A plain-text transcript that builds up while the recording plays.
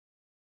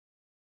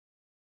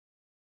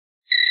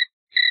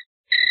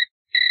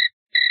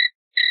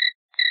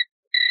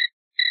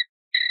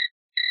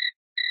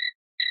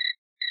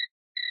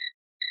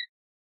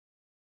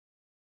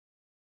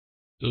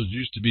Those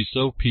used to be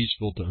so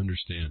peaceful to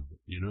understand.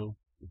 You know,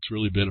 it's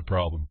really been a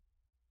problem.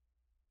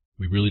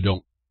 We really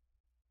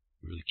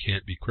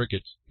can't be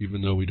crickets,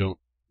 even though we don't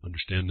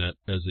understand that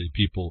as a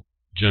people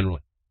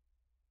generally.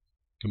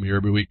 Come here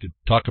every week to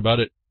talk about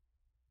it.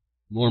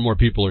 More and more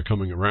people are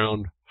coming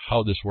around,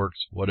 how this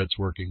works, what it's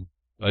working.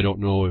 I don't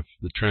know if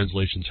the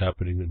translation's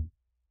happening and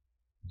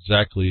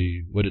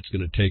exactly what it's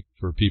going to take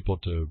for people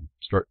to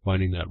start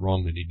finding that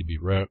wrong. They need to be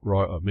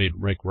made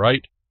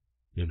right,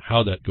 and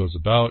how that goes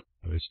about.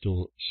 I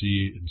still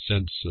see and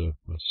sense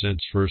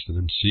first, and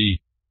then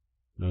see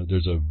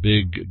there's a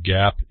big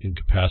gap in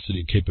capacity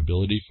and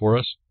capability for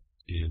us,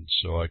 and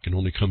so I can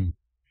only come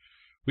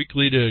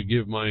weekly to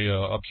give my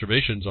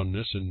observations on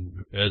this.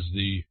 And as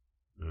the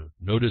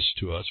notice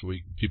to us,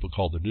 people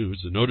call the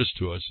news, the notice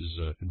to us is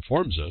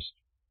informs us,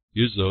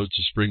 use those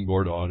to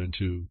springboard on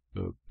into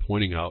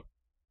pointing out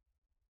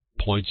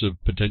points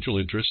of potential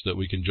interest that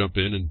we can jump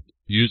in, and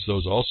use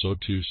those also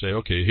to say,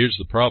 okay, here's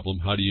the problem.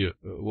 How do you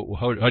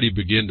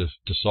begin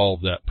to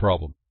solve that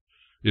problem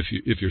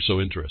if you're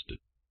so interested?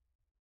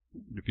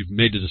 If you've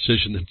made the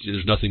decision that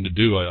there's nothing to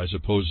do, I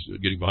suppose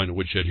getting behind a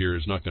woodshed here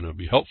is not going to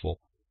be helpful.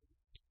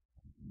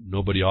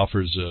 Nobody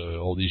offers,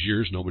 all these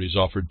years, nobody's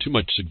offered too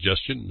much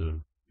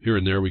suggestion. Here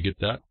and there we get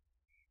that.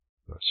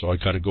 So I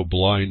kind of go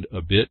blind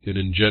a bit and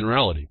in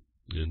generality.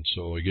 And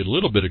so I get a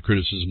little bit of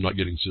criticism not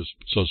getting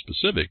so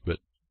specific, but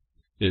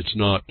it's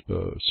not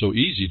so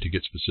easy to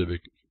get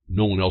specific.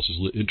 No one else is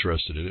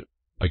interested in it.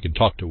 I can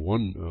talk to the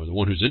one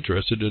who's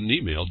interested in an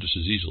email just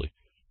as easily.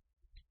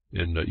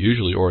 And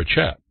usually, or a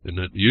chat. And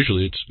that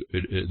usually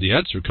the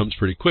answer comes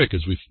pretty quick,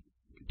 as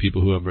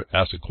people who have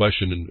asked a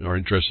question and are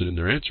interested in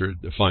their answer,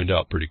 they find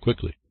out pretty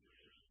quickly.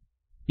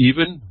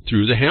 Even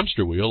through the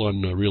hamster wheel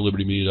on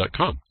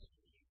reallibertymedia.com.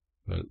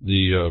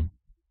 The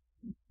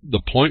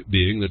point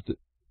being that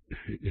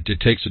it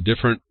takes a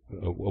different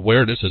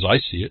awareness, as I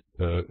see it,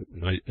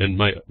 and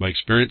my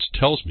experience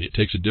tells me it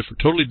takes a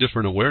totally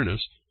different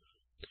awareness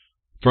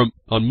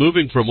on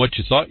moving from what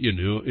you thought you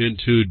knew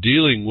into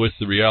dealing with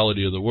the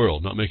reality of the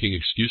world, not making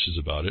excuses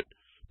about it,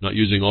 not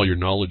using all your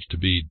knowledge to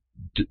be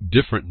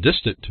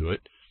distant to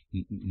it,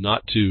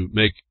 not to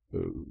make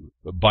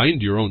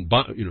bind your own,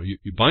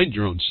 you bind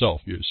your own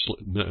self, your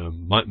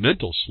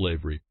mental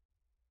slavery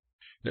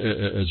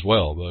as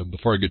well.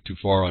 Before I get too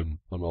far on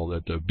all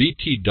that,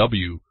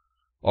 BTW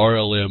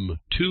RLM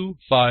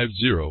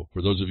 250,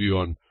 for those of you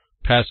on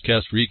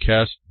Pastcast,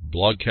 Recast,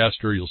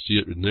 Blogcaster, you'll see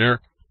it in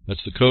there.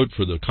 That's the code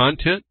for the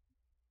content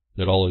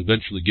that I'll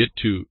eventually get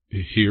to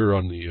here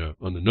on the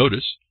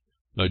notice,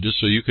 just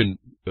so you can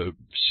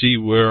see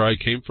where I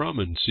came from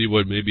and see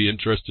what maybe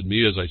interested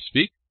me as I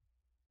speak,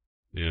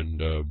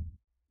 and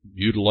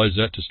utilize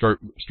that to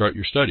start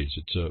your studies.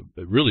 It's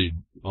really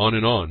on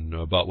and on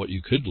about what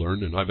you could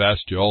learn, and I've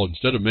asked you all,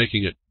 instead of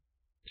making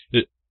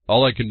it,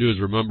 all I can do is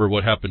remember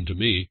what happened to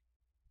me.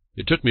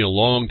 It took me a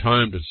long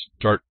time to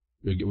start.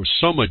 It was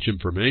so much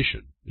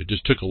information. It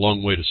just took a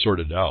long way to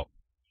sort it out.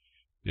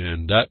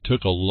 And that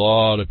took a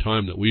lot of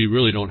time that we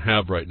really don't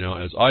have right now,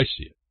 as I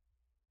see it.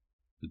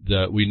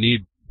 That we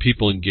need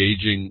people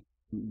engaging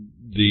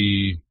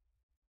the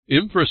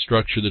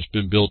infrastructure that's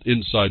been built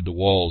inside the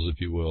walls, if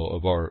you will,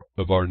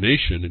 of our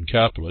nation and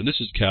capital. And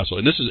this is Castle,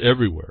 and this is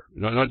everywhere,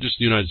 not just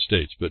the United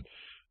States, but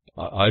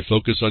I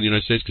focus on the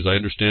United States because I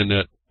understand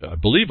that. I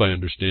believe I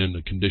understand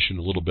the condition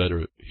a little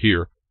better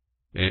here,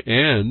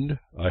 and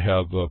I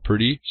have a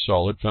pretty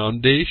solid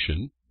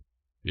foundation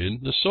in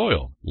the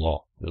soil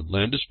law, the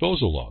land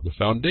disposal law, the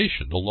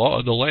foundation, the law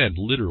of the land,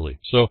 literally.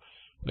 So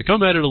I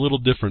come at it a little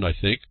different, I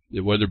think,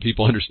 whether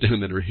people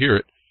understand that or hear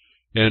it.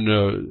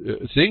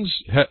 And things,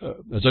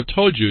 as I've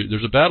told you,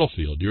 there's a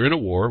battlefield. You're in a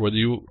war, whether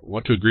you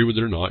want to agree with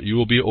it or not. You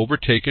will be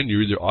overtaken.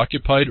 You're either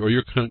occupied or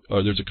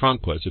there's a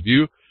conquest. If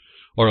you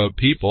are a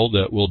people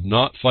that will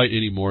not fight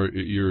anymore,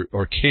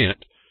 or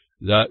can't,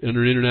 that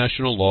under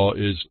international law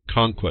is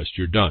conquest.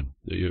 You're done.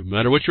 No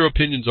matter what your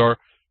opinions are,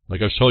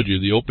 like I've told you,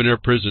 the open-air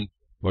prison,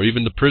 or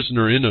even the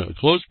prisoner in a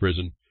closed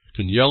prison,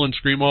 can yell and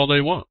scream all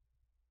they want.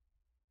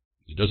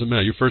 It doesn't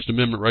matter. Your First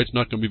Amendment right's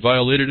not going to be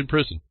violated in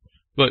prison.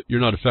 But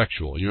you're not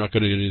effectual. You're not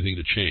going to get anything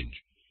to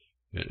change.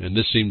 And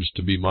this seems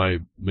to be my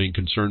main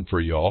concern for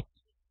y'all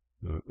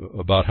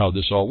about how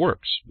this all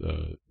works.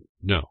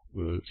 Now,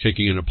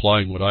 taking and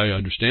applying what I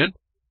understand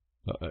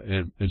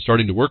and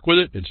starting to work with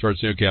it and start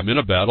saying, okay, I'm in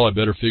a battle. I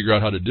better figure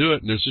out how to do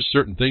it. And there's just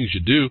certain things you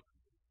do.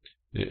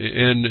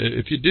 And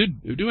if you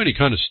do any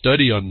kind of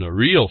study on the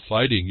real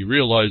fighting, you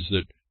realize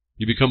that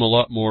you become a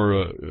lot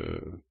more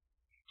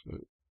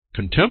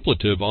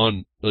contemplative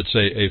on, let's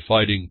say, a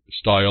fighting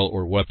style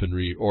or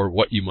weaponry or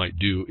what you might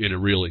do in a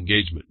real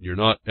engagement. You're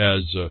not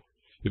as,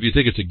 if you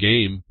think it's a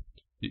game,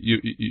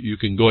 you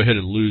can go ahead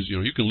and lose,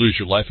 you can lose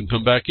your life and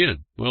come back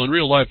in. Well, in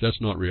real life,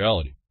 that's not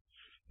reality.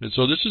 And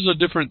so this is a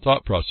different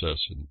thought process,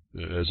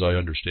 as I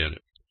understand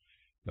it.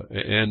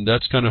 And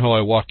that's kind of how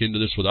I walk into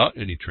this without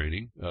any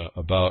training,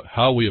 about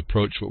how we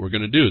approach what we're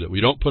going to do, that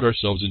we don't put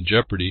ourselves in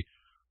jeopardy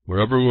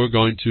Wherever we're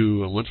going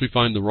to, once we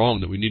find the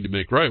wrong that we need to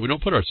make right, we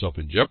don't put ourselves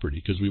in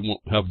jeopardy because we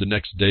won't have the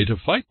next day to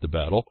fight the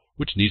battle,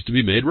 which needs to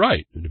be made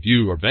right. And if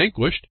you are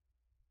vanquished,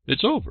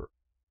 it's over.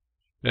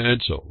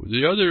 And so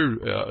the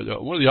other,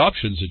 one of the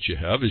options that you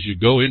have is you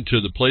go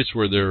into the place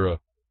where they're,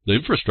 the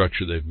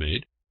infrastructure they've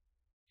made,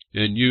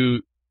 and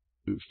you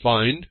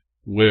find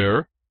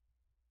where,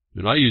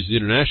 and I use the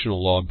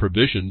international law and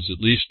provisions,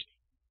 at least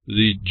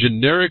the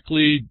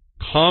generically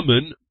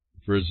common,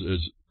 for as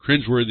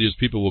cringeworthy as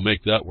people will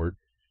make that word,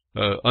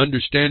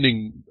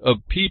 understanding of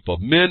people,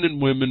 men and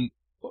women,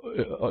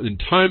 in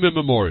time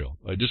immemorial.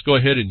 I just go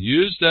ahead and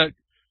use that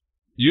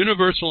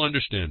universal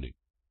understanding,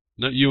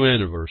 not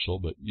universal,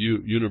 but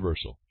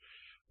universal,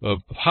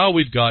 of how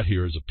we've got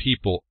here as a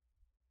people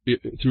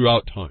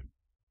throughout time.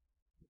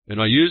 And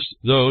I use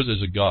those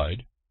as a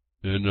guide,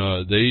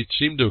 and they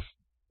seem to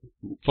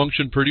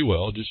function pretty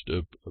well, just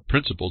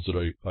principles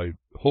that I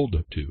hold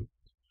to.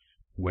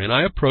 When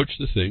I approach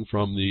the thing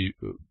from the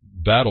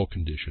battle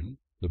condition,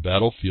 the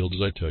battlefield,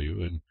 as I tell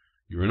you, and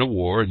you're in a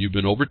war and you've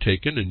been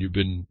overtaken and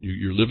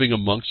you're living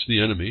amongst the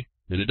enemy,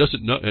 and it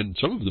doesn't know, and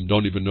some of them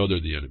don't even know they're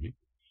the enemy,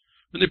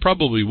 and they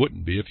probably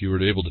wouldn't be if you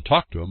were able to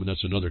talk to them, and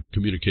that's another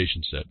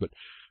communication set. But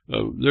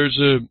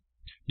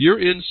you're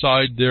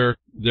inside their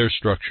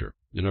structure,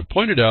 and I've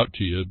pointed out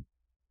to you,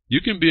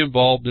 you can be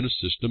involved in a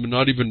system and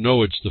not even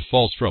know it's the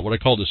false front. What I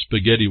call the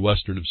spaghetti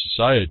western of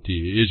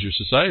society is your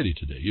society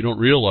today. You don't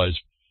realize.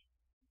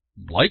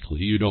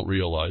 Likely, you don't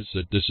realize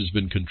that this has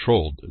been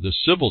controlled. The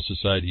civil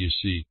society you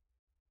see,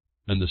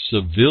 and the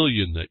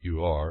civilian that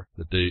you are,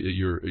 that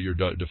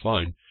you're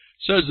defined,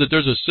 says that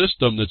there's a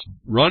system that's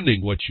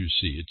running what you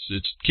see.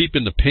 It's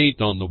keeping the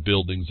paint on the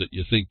buildings that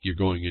you think you're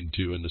going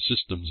into, and the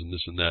systems and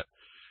this and that.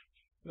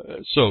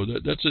 So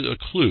that's a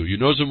clue. You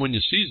know them when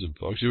you see them,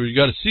 folks. You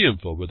got to see them,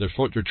 folks,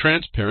 but they're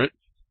transparent.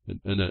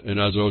 And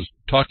as I was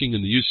talking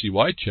in the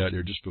UCY chat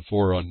here just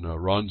before on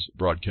Ron's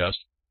broadcast,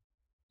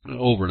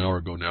 over an hour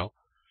ago now.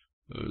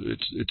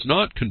 It's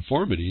not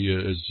conformity,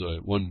 as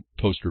one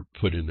poster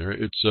put in there.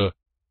 It's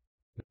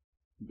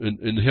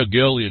in the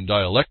Hegelian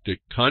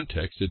dialectic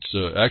context, it's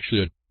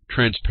actually a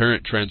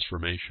transparent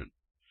transformation.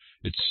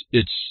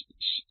 It's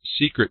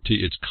secret to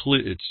it's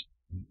clear. It's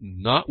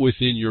not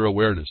within your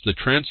awareness. The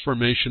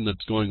transformation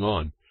that's going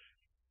on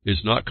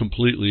is not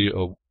completely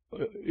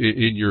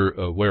in your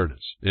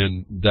awareness,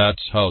 and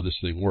that's how this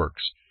thing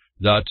works.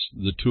 That's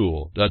the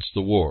tool. That's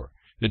the war.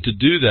 And to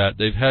do that,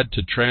 they've had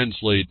to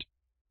translate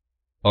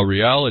a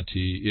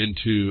reality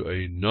into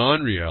a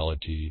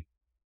non-reality,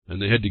 and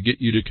they had to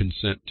get you to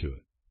consent to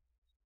it.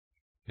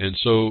 And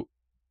so,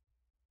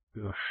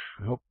 I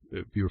hope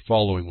if you're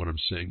following what I'm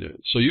saying.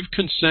 So you've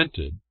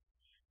consented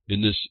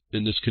in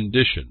this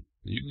condition.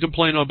 You can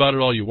complain about it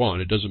all you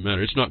want. It doesn't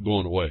matter. It's not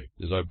going away.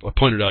 As I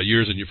pointed out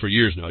for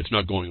years now, it's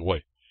not going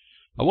away.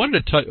 I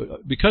wanted to tell you,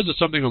 because it's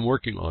something I'm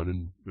working on,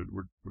 and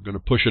we're going to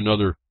push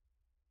another.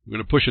 We're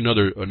going to push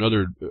another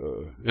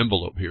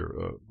envelope here.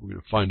 We're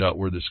going to find out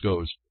where this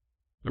goes.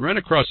 I ran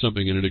across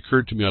something, and it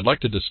occurred to me I'd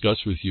like to discuss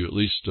with you, at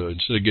least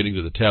instead of getting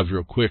to the tabs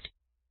real quick.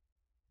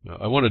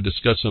 I want to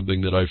discuss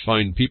something that I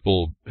find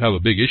people have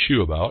a big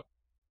issue about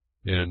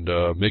and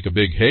make a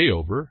big hay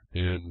over,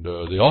 and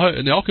they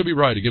all could be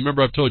right. Again,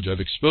 remember I've told you,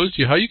 I've exposed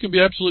to you how you can be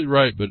absolutely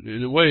right, but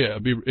in a way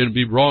it'd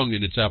be wrong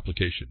in its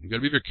application. You've got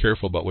to be very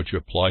careful about what you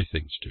apply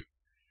things to.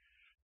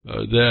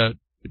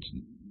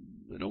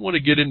 I don't want to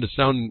get into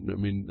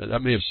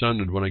that may have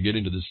sounded when I get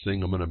into this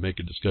thing, I'm going to make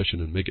a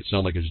discussion and make it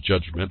sound like it's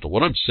judgmental.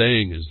 What I'm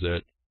saying is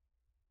that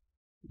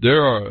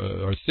there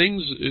are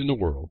things in the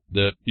world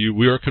that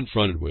we are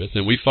confronted with,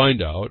 and we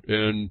find out,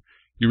 and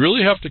you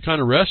really have to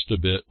kind of rest a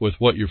bit with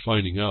what you're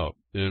finding out.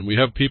 And we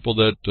have people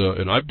that,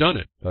 and I've done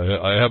it.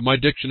 I have my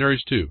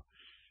dictionaries too.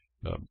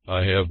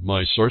 I have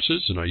my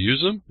sources, and I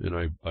use them,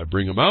 and I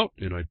bring them out,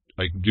 and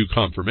I do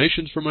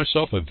confirmations for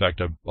myself. In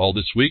fact, all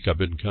this week I've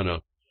been kind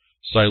of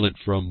silent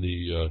from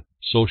the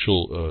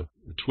social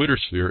Twitter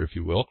sphere, if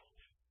you will.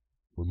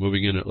 We're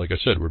moving in, like I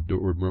said,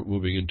 we're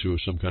moving into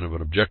some kind of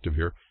an objective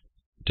here,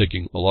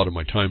 taking a lot of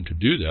my time to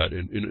do that.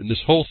 And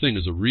this whole thing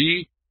is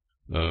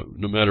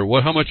no matter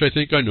how much I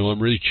think I know,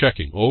 I'm really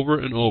checking over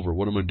and over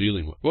what am I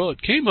dealing with. Well,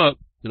 it came up,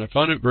 and I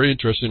found it very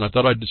interesting. I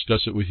thought I'd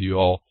discuss it with you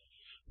all.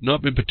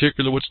 Not in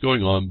particular what's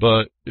going on,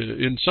 but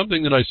in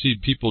something that I see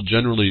people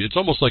generally, it's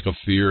almost like a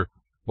fear,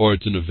 or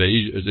it's an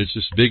evasion. It's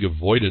this big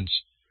avoidance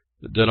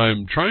that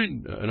I'm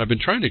trying, and I've been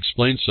trying to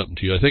explain something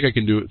to you. I think I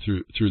can do it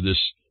through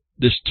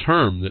this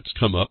term that's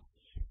come up.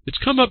 It's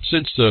come up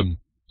since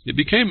it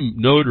became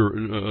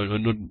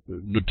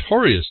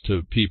notorious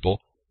to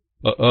people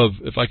of,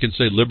 if I can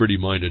say,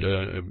 liberty-minded,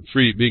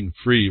 being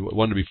free,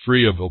 want to be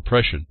free of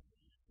oppression,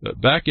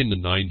 back in the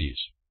 90s.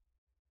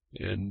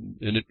 And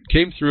it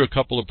came through a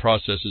couple of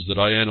processes that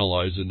I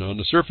analyzed, and on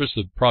the surface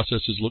the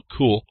processes look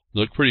cool,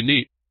 look pretty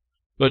neat.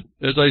 But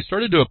as I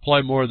started to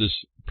apply more of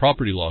this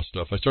property law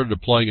stuff, I started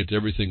applying it to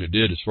everything I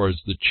did as far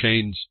as the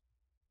chains.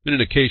 And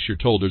in a case, you're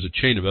told there's a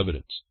chain of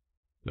evidence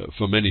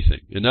from anything.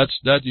 And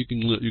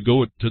you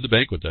go to the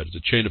bank with that. It's a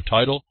chain of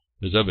title,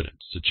 there's evidence.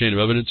 It's a chain of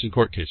evidence in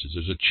court cases.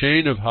 There's a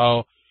chain of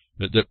how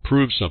that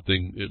proves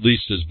something, at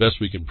least as best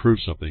we can prove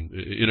something,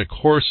 in a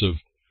course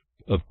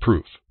of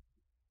proof.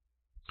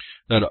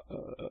 That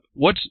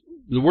what's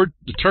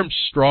the term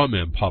straw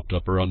man popped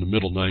up around the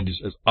middle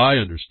 90s, as I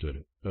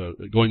understood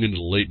it, going into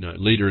the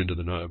later into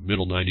the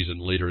middle 90s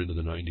and later into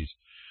the 90s.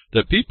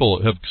 That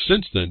people have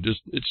since then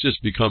it's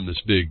just become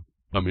this big.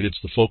 I mean,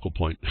 it's the focal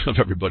point of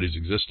everybody's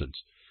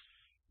existence.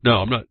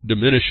 Now, I'm not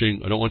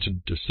diminishing. I don't want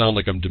to sound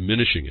like I'm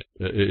diminishing it.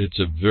 It's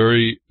a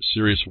very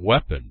serious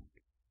weapon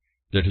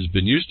that has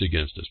been used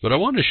against us. But I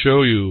want to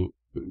show you,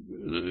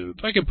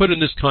 if I can put it in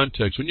this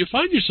context, when you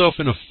find yourself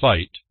in a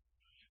fight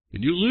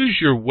and you lose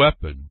your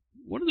weapon,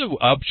 one of the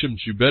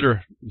options you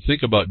better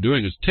think about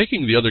doing is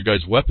taking the other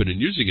guy's weapon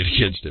and using it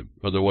against him.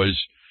 Otherwise,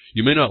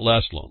 you may not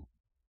last long.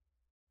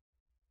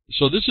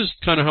 So this is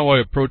kind of how I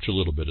approach a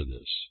little bit of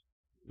this.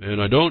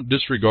 And I don't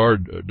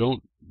disregard,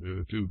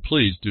 if you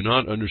please, do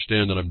not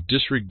understand that I'm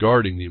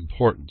disregarding the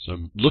importance.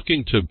 I'm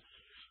looking to,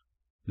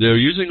 they're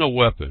using a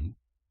weapon.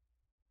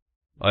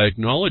 I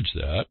acknowledge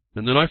that,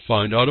 and then I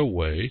find out a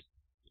way,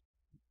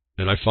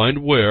 and I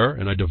find where,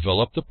 and I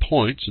develop the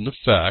points and the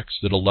facts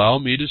that allow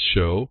me to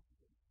show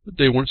that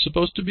they weren't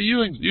supposed to be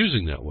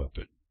using that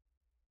weapon.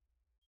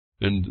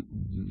 And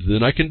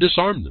then I can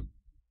disarm them.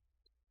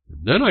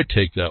 And then I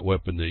take that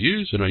weapon they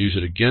use, and I use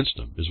it against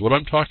them, is what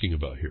I'm talking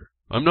about here.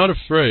 I'm not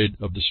afraid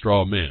of the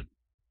straw man.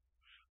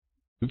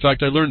 In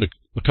fact, I learned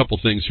a couple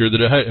things here that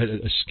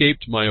had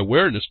escaped my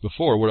awareness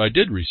before, where I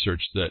did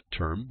research that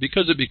term,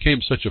 because it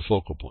became such a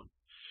focal point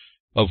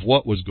of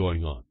what was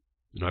going on.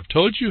 And I've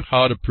told you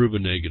how to prove a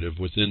negative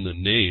within the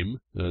name,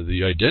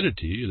 the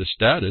identity, the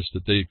status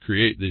that they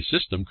create, the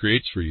system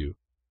creates for you.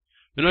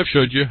 And I've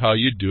showed you how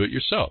you do it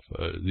yourself,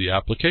 the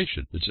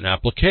application. It's an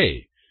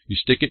applique. You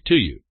stick it to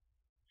you.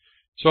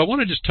 So I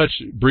want to just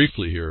touch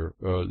briefly here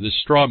this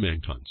straw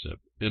man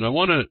concept. And I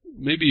want to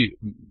maybe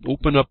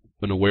open up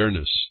an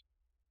awareness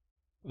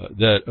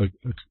that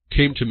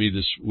came to me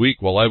this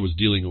week while I was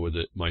dealing with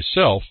it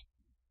myself,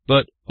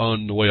 but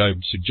on the way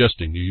I'm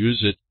suggesting. You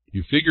use it,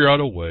 you figure out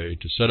a way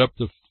to set up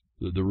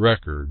the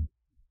record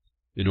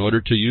in order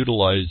to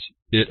utilize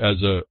it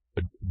as a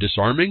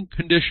disarming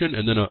condition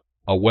and then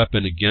a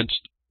weapon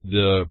against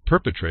the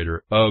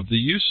perpetrator of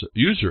the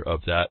user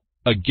of that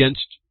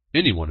against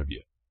any one of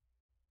you.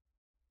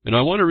 And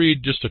I want to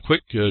read just a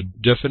quick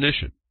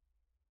definition.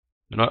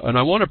 And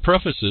I want to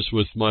preface this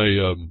with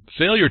my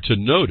failure to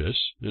notice,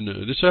 and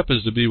this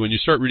happens to be when you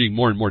start reading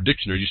more and more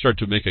dictionaries, you start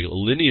to make a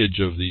lineage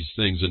of these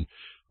things. And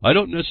I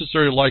don't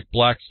necessarily like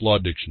Black's Law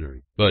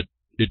Dictionary, but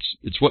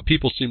it's what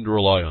people seem to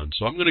rely on.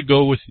 So I'm going to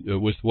go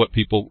with what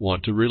people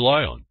want to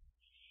rely on.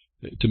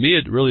 To me,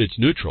 it's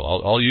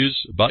neutral. I'll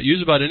use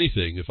about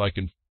anything if I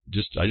can.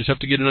 I just have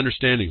to get an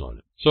understanding on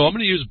it. So I'm going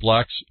to use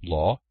Black's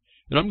Law,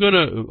 and I'm going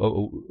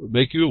to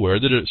make you aware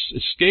that it's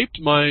escaped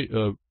my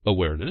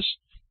awareness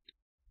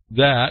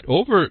that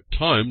over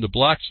time the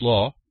Black's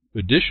Law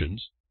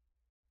editions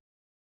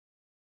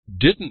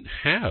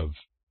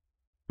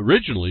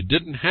originally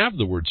didn't have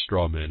the word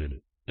straw man in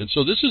it. And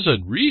so this is a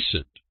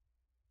recent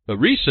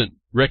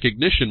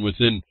recognition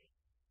within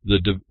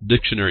the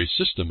dictionary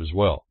system as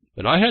well.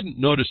 And I hadn't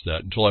noticed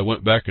that until I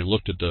went back and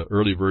looked at the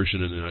early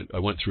version, and then I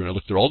went through and I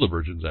looked at all the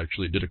versions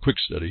actually, did a quick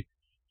study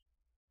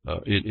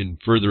in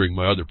furthering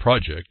my other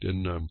project.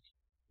 And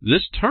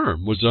this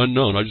term was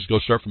unknown. I just go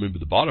start from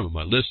the bottom of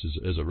my list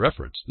as a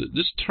reference.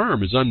 This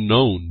term is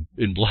unknown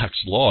in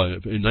Black's Law in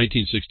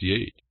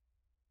 1968.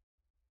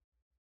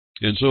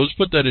 And so let's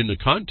put that into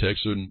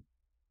context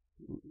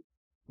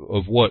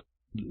of what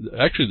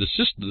actually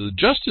the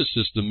justice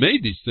system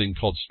made these things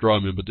called straw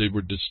men, but they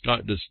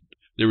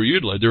were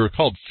utilized. They were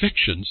called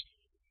fictions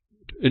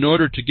in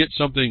order to get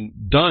something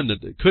done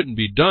that couldn't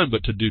be done,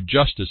 but to do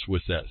justice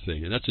with that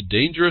thing. And that's a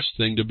dangerous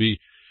thing to be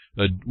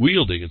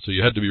wielding, and so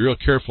you had to be real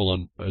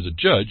careful as a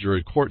judge or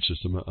a court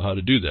system how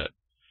to do that,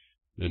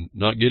 and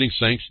not giving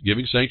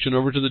sanction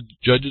over to the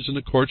judges and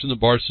the courts and the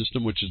bar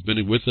system, which has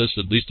been with us,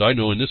 at least I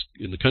know, in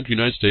the country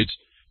United States,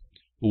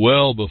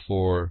 well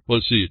before. Well,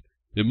 let's see,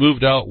 it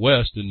moved out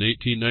west in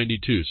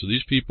 1892. So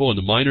these people and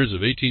the miners of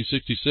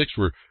 1866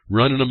 were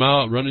running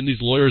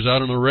these lawyers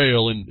out on a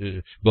rail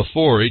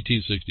before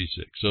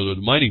 1866. So the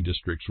mining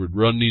districts would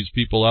run these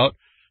people out.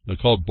 They're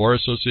called bar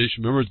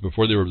association members.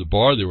 Before they were the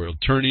bar, they were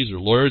attorneys or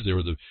lawyers. They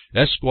were the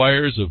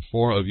esquires of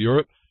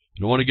Europe.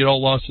 I don't want to get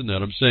all lost in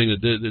that. I'm saying that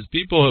there's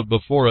people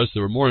before us that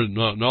were more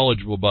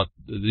knowledgeable about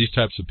these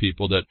types of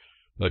people that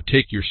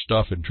take your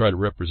stuff and try to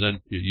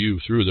represent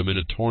you through them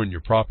and torn your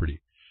property.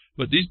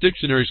 But these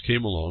dictionaries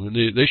came along, and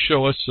they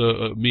show us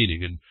a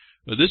meaning.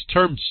 And this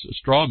term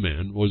straw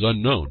man was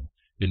unknown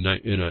in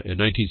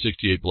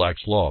 1968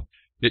 Black's Law.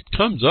 It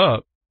comes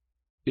up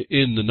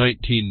in the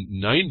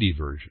 1990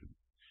 version.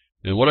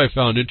 And what I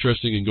found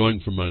interesting in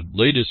going from my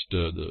latest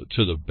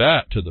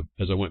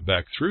as I went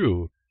back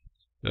through,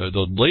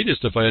 the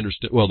latest, if I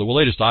understand, well, the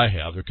latest I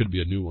have, there could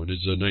be a new one,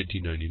 is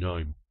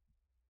 1999.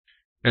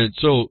 And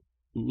so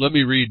let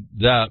me read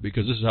that,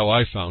 because this is how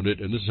I found it,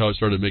 and this is how it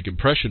started to make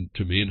impression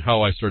to me, and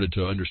how I started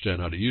to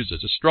understand how to use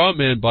this. A straw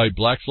man, by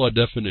Black's Law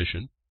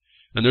definition,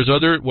 And there's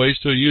other ways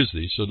to use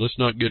these, so let's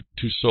not get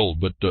too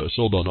sold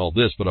on all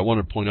this. But I want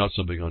to point out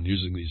something on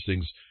using these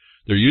things.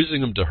 They're using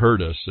them to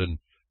hurt us, and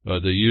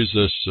they use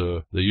this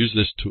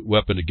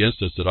weapon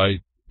against us. That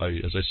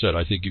as I said,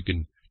 I think you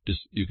can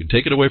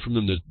take it away from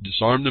them to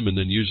disarm them, and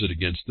then use it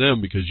against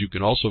them, because you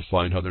can also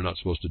find how they're not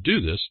supposed to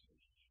do this.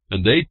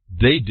 And they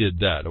did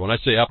that. When I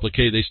say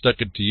applique, they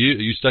stuck it to you.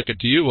 You stuck it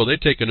to you. Well, they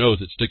take an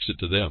oath. It sticks it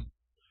to them.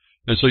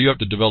 And so you have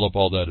to develop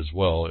all that as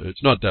well.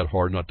 It's not that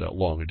hard, not that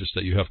long. It's just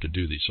that you have to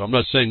do these. So I'm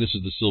not saying this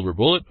is the silver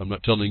bullet. I'm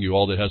not telling you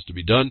all that has to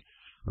be done.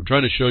 I'm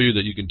trying to show you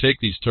that you can take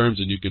these terms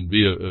and you can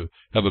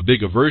have a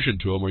big aversion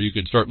to them, or you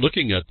can start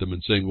looking at them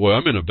and saying, well,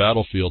 I'm in a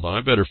battlefield, and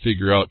I better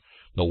figure out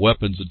the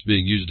weapons that's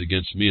being used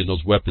against me and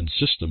those weapon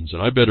systems,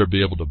 and I better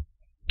be able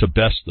to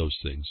best those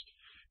things.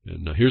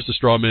 And here's the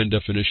strawman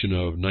definition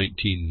of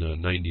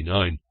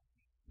 1999,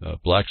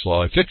 Black's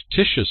Law. A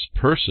fictitious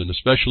person,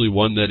 especially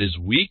one that is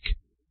weak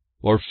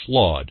or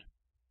flawed.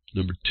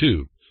 Number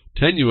 2,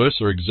 tenuous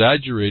or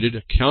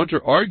exaggerated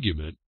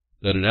counter-argument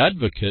that an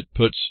advocate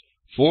puts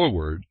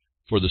forward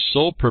for the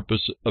sole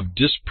purpose of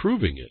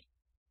disproving it,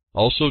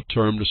 also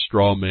termed a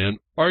straw man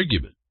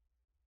argument.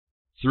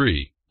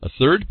 3, a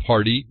third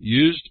party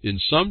used in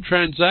some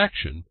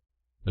transaction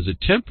as a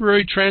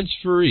temporary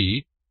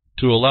transferee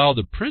to allow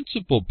the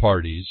principal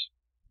parties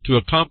to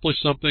accomplish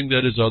something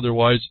that is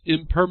otherwise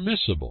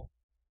impermissible.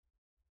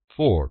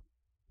 4,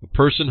 a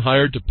person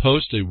hired to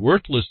post a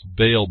worthless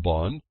bail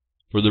bond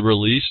for the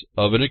release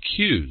of an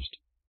accused,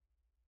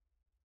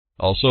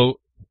 also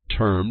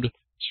termed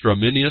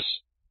straminius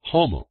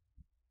homo.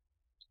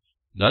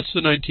 That's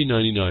the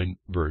 1999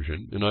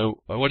 version, and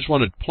I just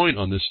want to point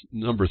on this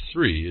number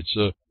 3.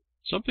 It's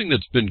something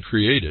that's been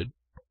created,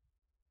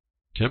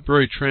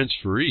 temporary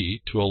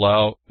transferee to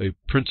allow a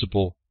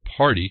principal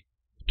party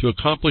to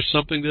accomplish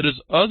something that is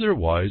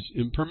otherwise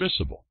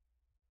impermissible.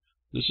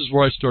 This is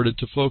where I started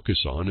to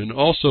focus on, and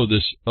also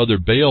this other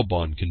bail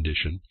bond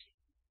condition,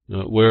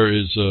 where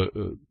is a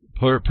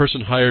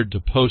person hired to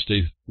post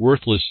a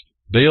worthless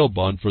bail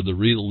bond for the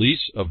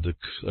release of the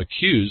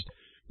accused.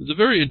 It's a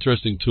very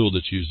interesting tool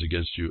that's used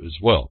against you as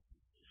well,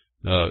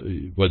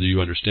 whether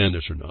you understand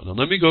this or not. Now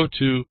let me go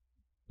to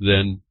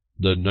then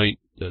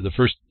the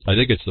first. I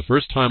think it's the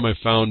first time I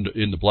found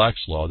in the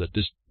Black's Law that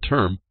this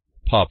term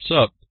pops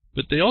up.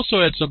 But they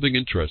also had something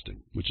interesting,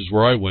 which is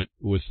where I went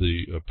with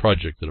the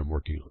project that I'm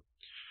working on.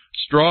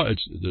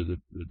 It's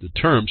the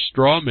term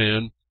straw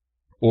man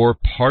or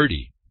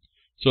party.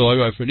 So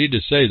I need to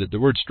say that the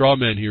word straw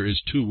man here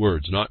is 2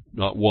 words, not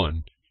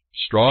one.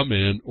 Straw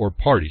man or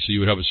party. So you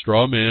would have a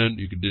straw man.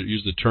 You could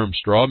use the term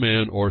straw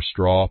man or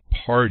straw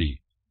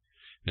party.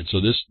 And so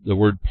the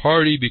word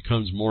party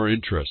becomes more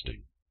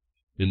interesting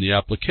in the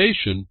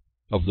application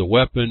of the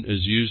weapon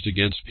as used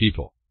against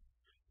people,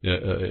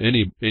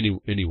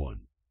 anyone.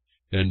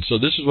 And so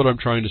this is what I'm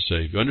trying to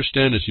say. If you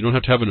understand this, you don't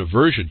have to have an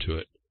aversion to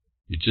it.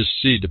 You just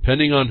see,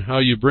 depending on how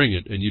you bring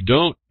it, and you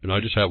don't, and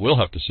will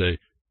have to say,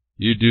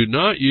 you do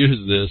not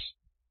use this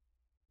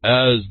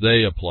as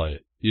they apply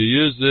it. You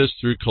use this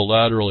through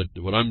collateral.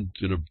 What I'm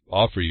going to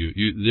offer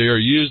you, they are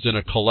used in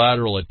a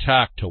collateral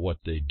attack to what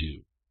they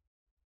do.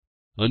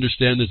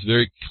 Understand this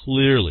very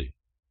clearly.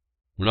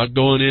 We're not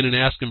going in and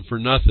asking for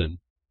nothing.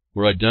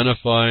 We're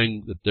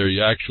identifying that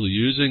they're actually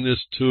using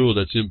this tool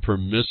that's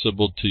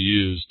impermissible to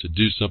use to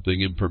do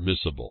something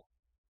impermissible.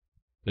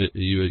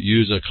 You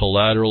use a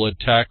collateral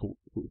attack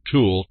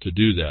tool to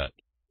do that.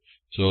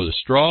 So the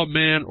straw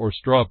man or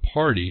straw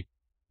party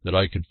that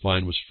I could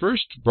find was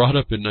first brought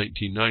up in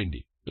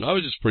 1990. And I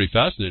was just pretty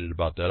fascinated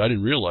about that. I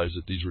didn't realize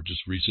that these were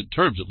just recent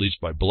terms, at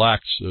least by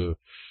Black's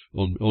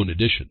own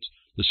editions.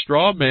 The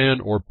straw man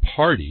or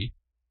party,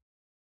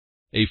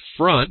 a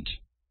front,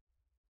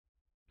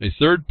 a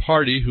third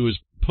party who is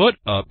put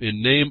up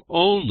in name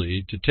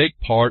only to take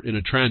part in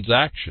a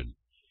transaction,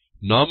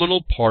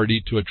 nominal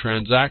party to a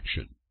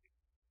transaction,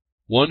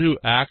 one who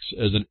acts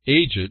as an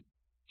agent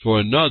for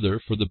another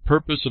for the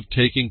purpose of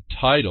taking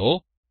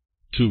title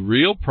to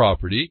real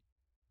property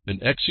and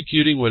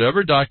executing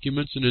whatever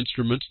documents and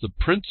instruments the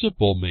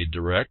principal may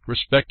direct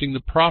respecting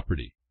the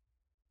property,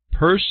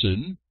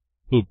 person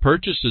who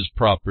purchases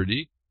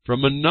property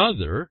from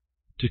another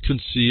to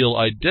conceal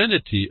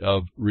identity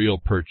of real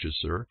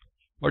purchaser,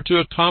 or to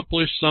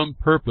accomplish some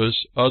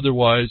purpose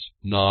otherwise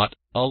not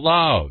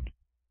allowed.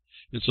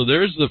 And so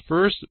there's the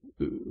first,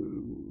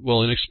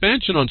 an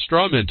expansion on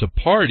strawman to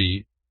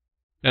party,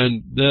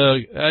 and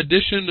the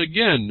addition,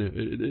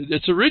 again,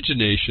 its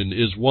origination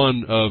is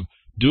one of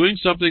doing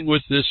something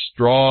with this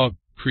straw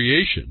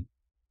creation,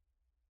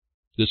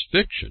 this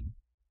fiction,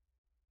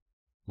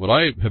 what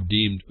I have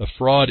deemed a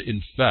fraud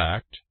in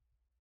fact,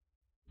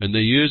 and they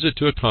use it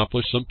to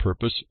accomplish some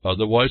purpose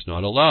otherwise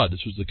not allowed.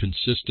 This was the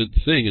consistent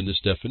thing in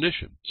this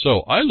definition.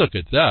 So I look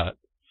at that.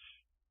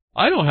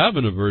 I don't have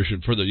an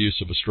aversion for the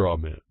use of a straw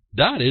man.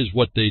 That is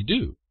what they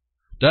do.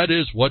 That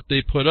is what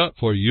they put up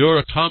for your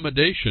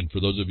accommodation,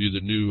 for those of you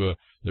that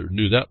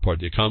knew that part,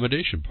 the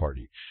accommodation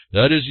party.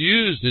 That is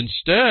used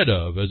instead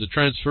of as a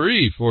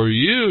transferee for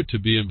you to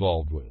be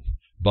involved with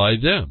by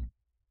them.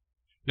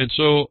 And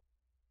so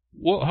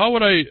well, how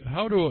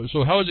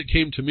as it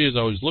came to me as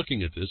I was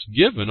looking at this,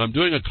 given I'm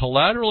doing a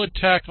collateral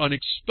attack on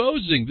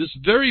exposing this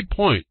very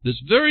point, this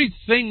very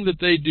thing that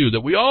they do,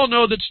 that we all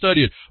know that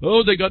study it.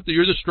 Oh,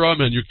 you're the straw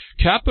man, your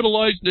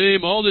capitalized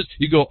name, all this.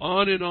 You go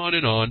on and on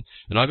and on.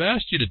 And I've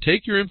asked you to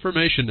take your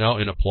information now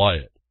and apply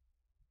it.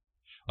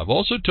 I've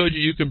also told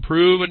you can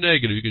prove a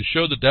negative. You can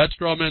show that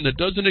straw man that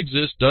doesn't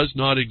exist does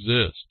not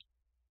exist.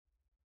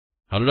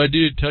 How did I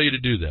tell you to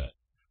do that?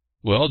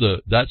 Well,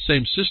 that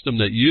same system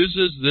that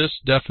uses this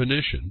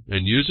definition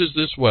and uses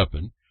this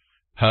weapon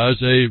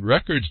has a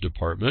records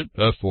department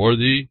for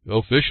the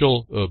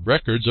official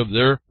records of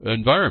their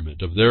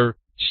environment, of their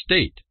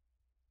state,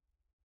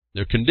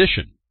 their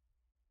condition.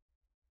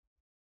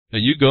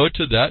 And you go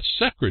to that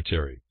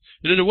secretary.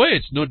 And in a way,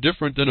 it's no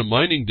different than a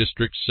mining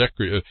district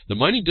secretary. The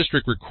mining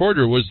district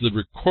recorder was the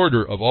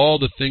recorder of all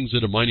the things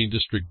that a mining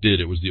district did.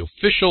 It was the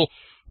official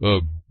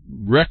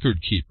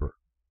record keeper.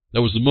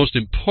 That was the most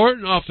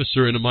important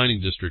officer in a mining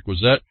district.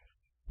 Was that,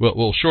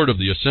 well, short of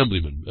the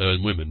assemblymen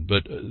and women,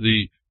 but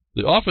the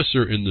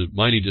officer in the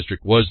mining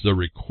district was the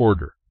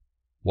recorder.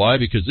 Why?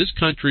 Because this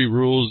country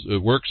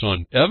works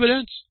on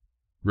evidence,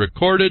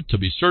 recorded, to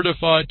be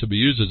certified, to be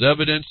used as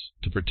evidence,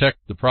 to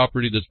protect the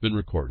property that's been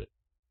recorded.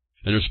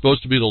 And there's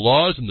supposed to be the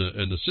laws, and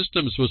the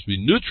system is supposed to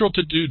be neutral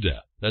to do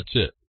that. That's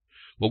it.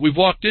 What we've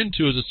walked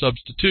into is a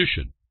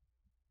substitution.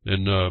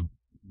 And,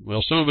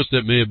 well, some of us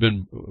that may have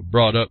been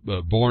brought up,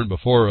 born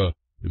before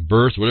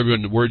birth, whatever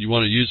word you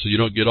want to use so you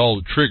don't get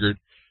all triggered,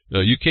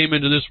 you came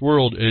into this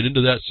world and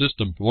into that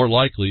system more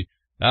likely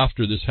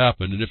after this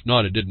happened. And if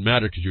not, it didn't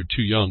matter because you're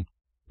too young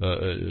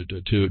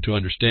to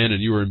understand,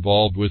 and you were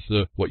involved with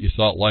what you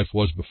thought life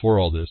was before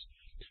all this,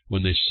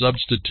 when they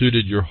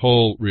substituted your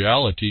whole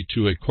reality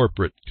to a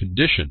corporate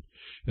condition.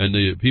 And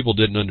the people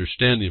didn't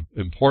understand the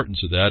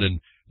importance of that. And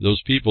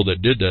those people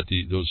that did that,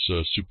 those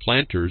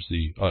supplanters,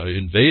 the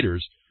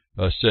invaders,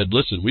 said,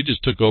 listen, we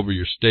just took over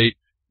your state.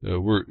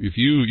 If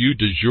you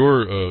de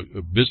jure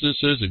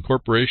businesses and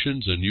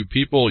corporations and you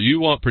people, you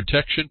want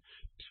protection,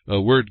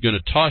 we're going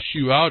to toss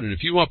you out. And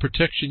if you want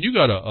protection, you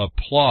got to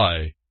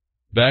apply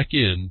back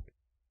in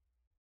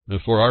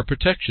for our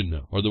protection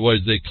now. Otherwise,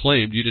 they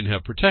claimed you didn't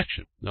have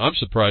protection. Now, I'm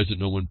surprised that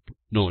no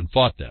one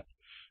fought that.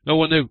 Now,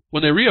 when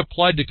they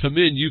reapplied to come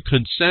in, you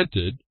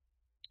consented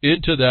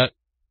into that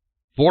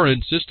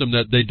foreign system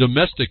that they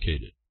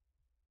domesticated.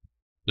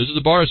 This is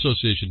the Bar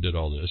Association did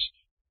all this.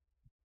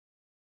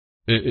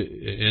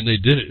 And they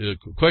did it,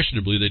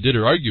 questionably, they did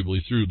it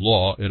arguably through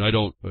law, and I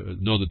don't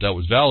know that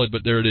was valid,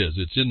 but there it is.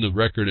 It's in the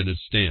record and it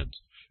stands.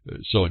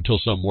 So until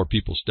some more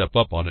people step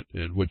up on it,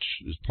 and which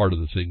is part of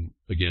the thing,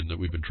 again, that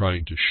we've been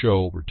trying to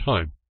show over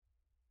time.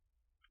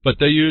 But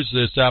they use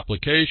this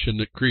application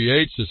that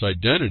creates this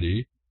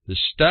identity, this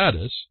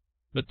status,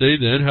 that they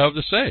then have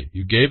the say.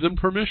 You gave them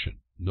permission.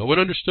 No one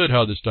understood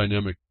how this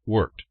dynamic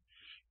worked.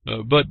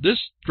 But this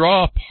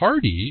straw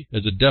party,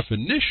 as a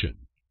definition,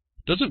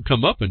 doesn't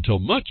come up until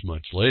much,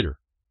 much later.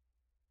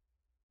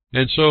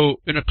 And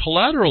so, in a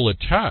collateral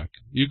attack,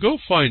 you go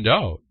find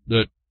out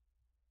that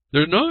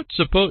they're not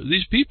supposed,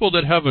 these people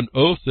that have an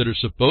oath that are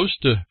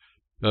supposed to,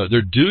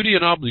 their duty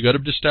and obligation, you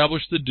got to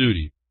establish the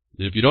duty.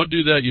 And if you don't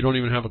do that, you don't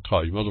even have a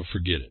cause. You might as well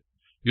forget it.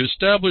 You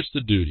establish the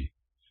duty.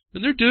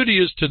 And their duty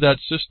is to that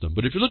system.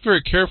 But if you look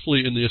very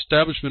carefully in the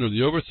establishment of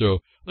the overthrow,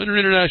 under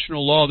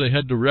international law, they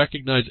had to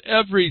recognize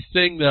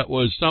everything that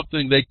was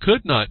something they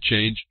could not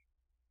change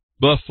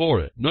before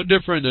it. No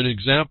different than an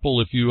example,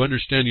 if you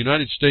understand, the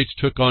United States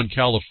took on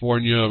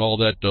California and all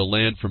that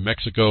land from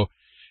Mexico,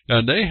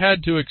 and they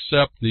had to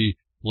accept the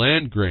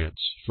land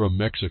grants from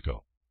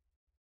Mexico.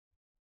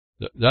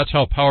 That's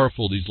how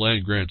powerful these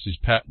land grants, these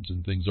patents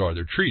and things are.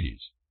 They're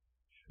treaties.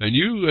 And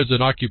you, as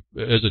an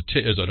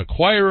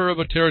acquirer of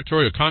a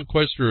territory, a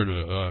conquestor and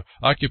a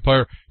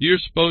occupier, you're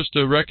supposed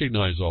to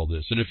recognize all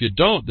this. And if you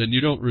don't, then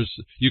you're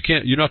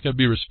not going to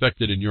be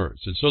respected in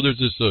yours. And so there's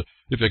this,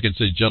 if I can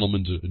say,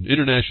 an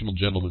international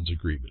gentleman's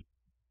agreement.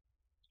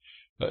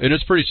 And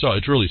it's pretty solid.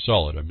 It's really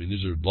solid. I mean,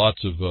 these are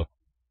lots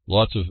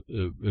of,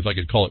 if I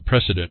could call it,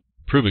 precedent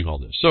proving all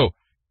this. So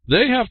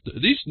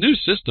this new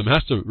system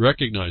has to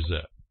recognize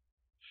that.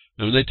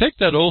 And when they take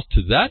that oath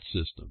to that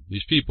system,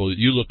 these people,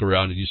 you look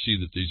around and you see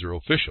that these are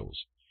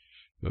officials.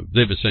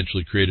 They've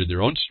essentially created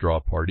their own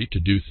straw party to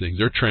do things.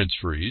 They're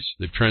transferees.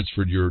 They've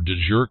transferred your de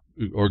jure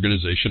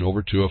organization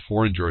over to a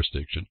foreign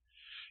jurisdiction.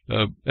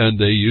 And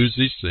they use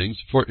these things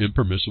for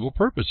impermissible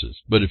purposes.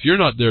 But if you're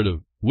not there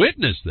to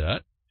witness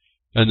that,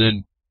 and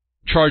then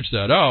charge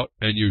that out,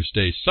 and you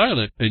stay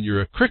silent, and you're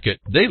a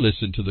cricket, they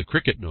listen to the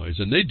cricket noise,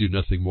 and they do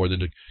nothing more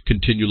than to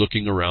continue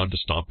looking around to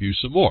stomp you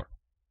some more.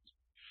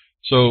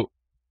 So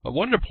I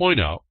wanted to point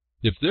out,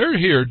 if they're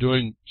here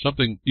doing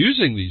something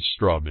using these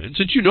straw men,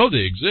 since you know they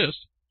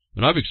exist,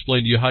 and I've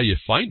explained to you how you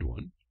find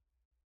one,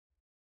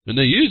 and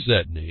they use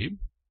that name,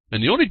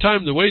 and the only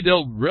time the way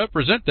they'll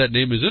represent that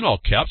name is in all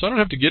caps, I don't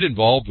have to get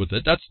involved with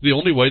it. That's the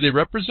only way they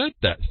represent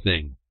that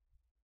thing.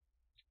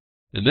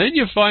 And then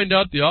you find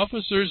out the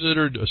officers that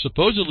are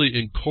supposedly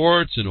in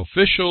courts and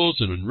officials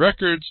and in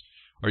records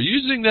are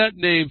using that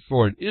name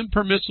for an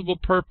impermissible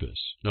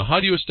purpose. Now, how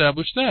do you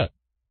establish that?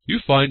 You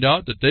find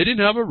out that they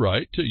didn't have a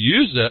right to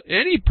use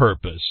any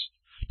purpose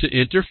to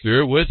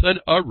interfere with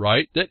a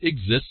right that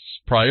exists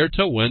prior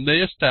to when they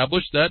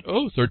established that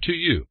oath, or to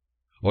you,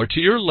 or to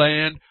your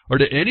land, or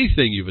to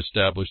anything you've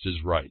established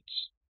as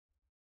rights.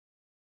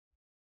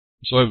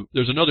 So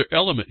there's another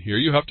element here.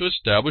 You have to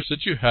establish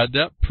that you had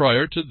that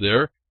prior to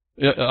their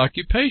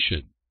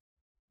occupation.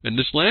 And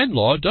this land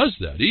law does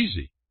that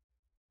easy.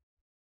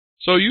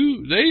 So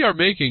they are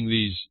making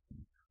these,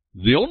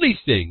 the only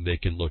thing they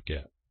can look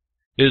at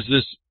is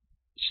this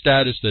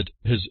status that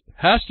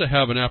has to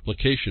have an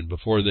application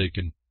before they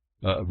can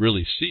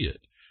really see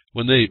it.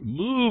 When they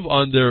move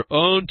on their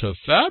own to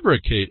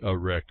fabricate a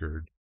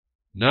record,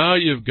 now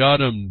you've got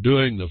them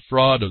doing the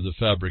fraud of the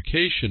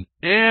fabrication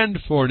and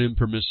for an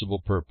impermissible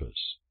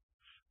purpose.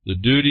 The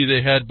duty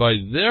they had by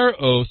their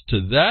oath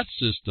to that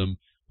system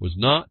was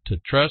not to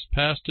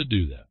trespass to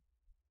do that.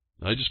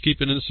 I just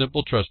keep it in a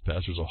simple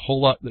trespass. There's a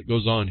whole lot that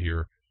goes on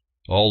here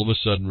all of a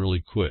sudden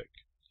really quick.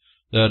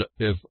 That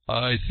if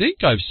I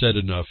think I've said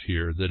enough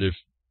here that if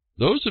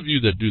those of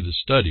you that do the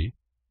study,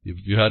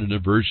 if you had an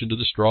aversion to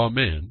the straw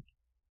man,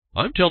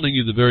 I'm telling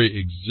you the very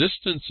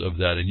existence of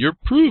that and your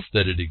proof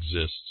that it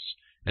exists,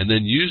 and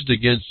then used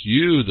against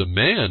you, the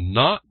man,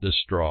 not the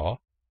straw,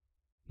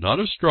 not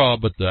a straw,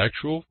 but the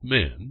actual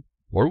man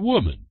or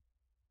woman.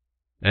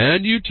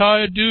 And you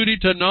tie a duty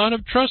to not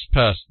have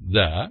trespassed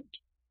that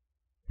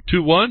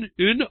to one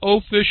in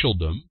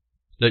officialdom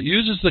that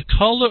uses the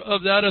color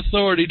of that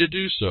authority to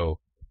do so,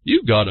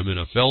 you've got him in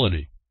a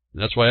felony.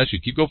 And that's why I ask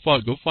you, go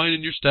find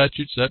in your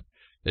statutes that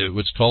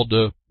what's called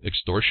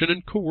extortion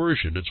and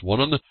coercion. It's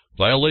one on the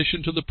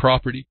violation to the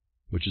property,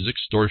 which is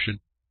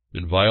extortion,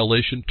 and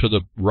violation to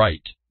the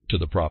right to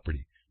the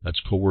property. That's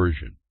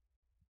coercion.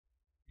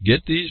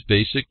 Get these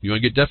basic, you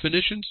want to get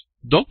definitions?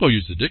 Don't go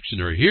use the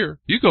dictionary here.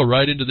 You go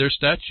right into their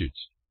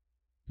statutes.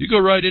 You go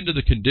right into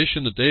the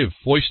condition that they have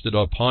foisted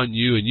upon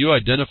you, and you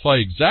identify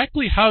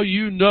exactly how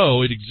you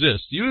know it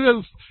exists.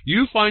 You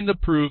find the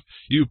proof.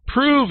 You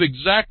prove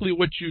exactly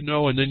what you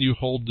know, and then you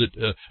hold it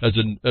as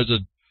a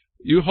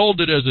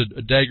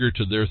dagger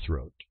to their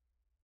throat.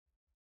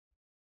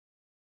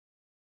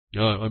 I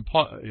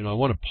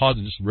want to pause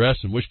and just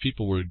rest and wish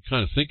people were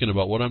kind of thinking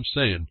about what I'm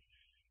saying.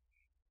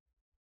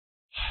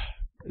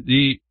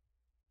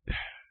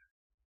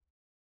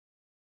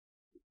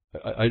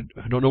 I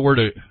don't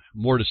know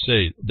more to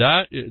say.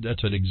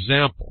 That's an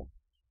example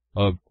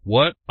of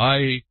what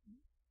I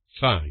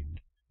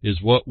find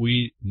is what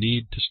we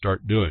need to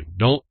start doing.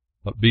 Don't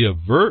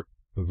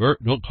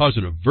don't cause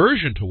an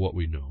aversion to what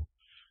we know.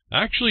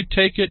 Actually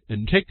take it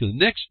and take the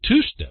next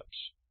two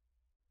steps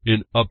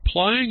in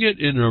applying it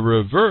in a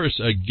reverse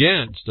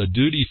against a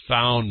duty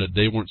found that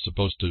they weren't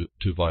supposed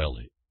to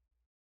violate.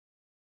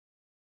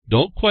 I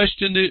don't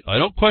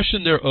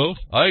question their oath.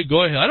 I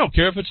go ahead. I don't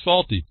care if it's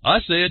faulty. I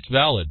say it's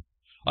valid.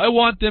 I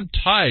want them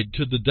tied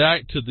to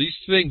these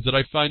things that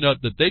I find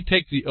out that they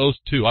take the oath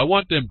to. I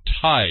want them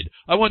tied.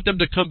 I want them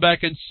to come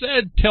back and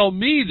tell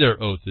me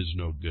their oath is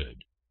no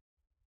good.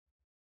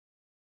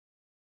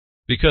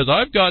 Because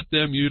I've got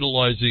them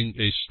utilizing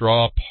a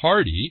straw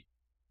party,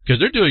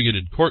 because they're doing it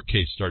in court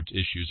case starts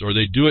issues, or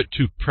they do it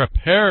to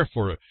prepare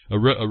for a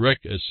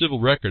civil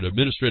record,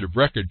 administrative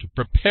record, to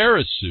prepare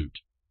a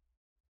suit.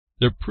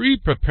 They're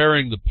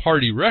pre-preparing the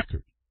party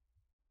record.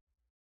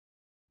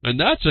 And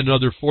that's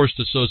another forced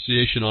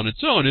association on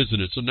its own, isn't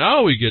it? So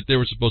now they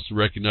were supposed to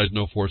recognize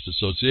no forced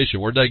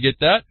association. Where did I get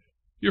that?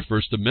 Your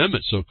First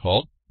Amendment,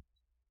 so-called.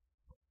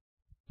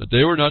 That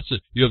they were not,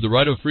 you have the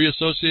right of free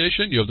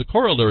association, you have the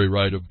corollary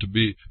right of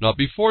not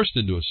be forced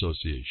into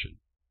association.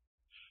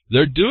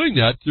 They're doing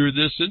that through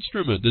this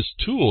instrument, this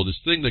tool, this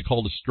thing they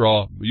call the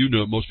straw.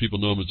 Most people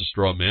know them as a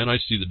straw man. I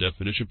see the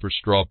definition for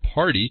straw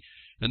party.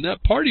 And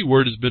that party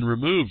word has been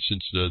removed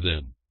since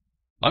then.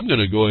 I'm going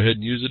to go ahead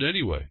and use it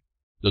anyway.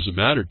 Doesn't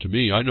matter to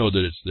me. I know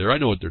that it's there. I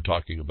know what they're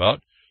talking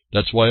about.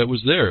 That's why it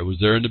was there. It was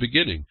there in the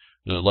beginning.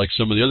 Like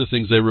some of the other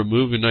things they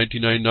removed in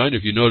 1999.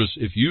 If you notice,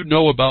 if you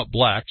know about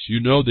blacks, you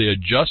know they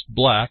adjust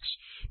blacks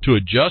to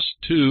adjust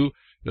to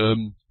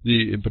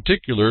in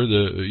particular,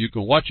 you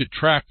can watch it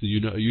track the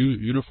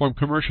Uniform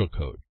Commercial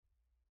Code.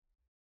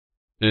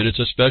 And it's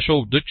a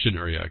special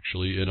dictionary,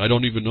 actually, and I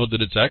don't even know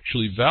that it's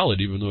actually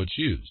valid, even though it's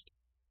used.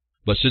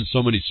 But since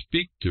so many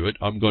speak to it,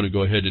 I'm going to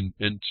go ahead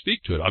and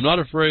speak to it. I'm not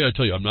afraid. I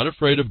tell you, I'm not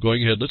afraid of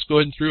going ahead. Let's go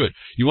ahead and through it.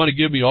 You want to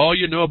give me all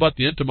you know about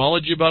the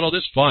entomology about all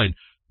this? Fine.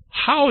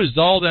 How is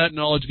all that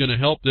knowledge going to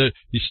help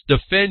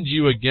defend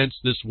you against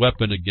this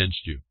weapon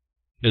against you?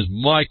 Is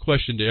my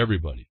question to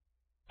everybody.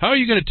 How are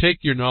you going to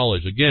take your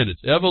knowledge? Again,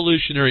 it's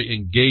evolutionary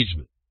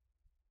engagement.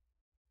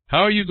 How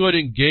are you going to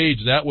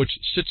engage that which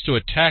sits to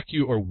attack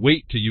you or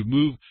wait till you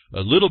move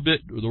a little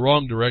bit the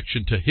wrong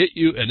direction to hit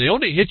you, and they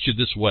only hit you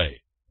this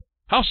way?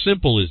 How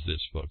simple is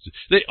this, folks?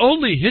 They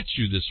only hit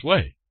you this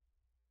way.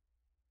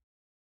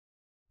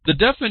 The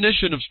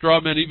definition of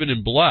straw man, even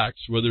in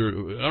blacks, I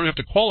don't have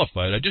to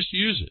qualify it, I just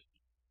use it.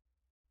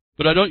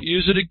 But I don't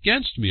use it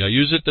against me. I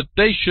use it that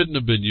they shouldn't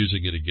have been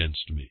using it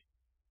against me.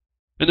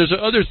 And there's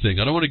another thing.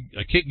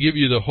 I can't give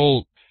you the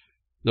whole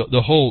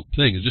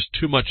thing. It's just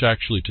too much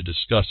actually to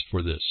discuss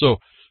for this. So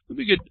let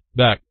me get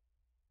back.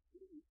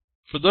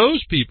 For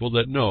those people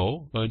that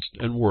know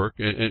and work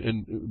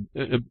and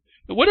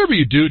whatever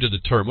you do to the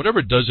term, whatever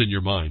it does in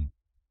your mind,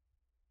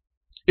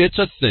 it's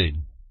a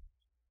thing.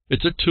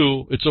 It's a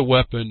tool. It's a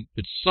weapon.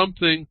 It's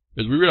something.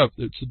 As we read up,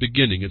 it's the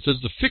beginning. It says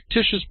the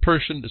fictitious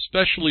person,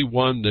 especially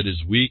one that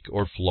is weak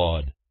or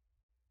flawed.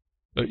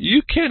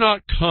 You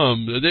cannot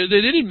come. They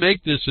didn't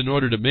make this in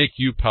order to make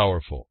you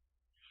powerful.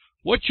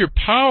 What your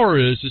power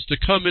is to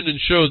come in and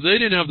show they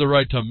didn't have the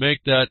right to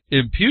make that,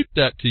 impute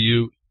that to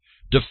you,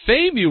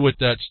 defame you with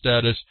that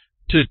status,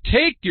 to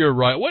take your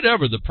right,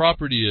 whatever the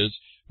property is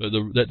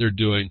that they're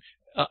doing,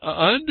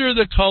 under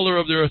the color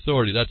of their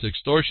authority. That's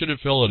extortion and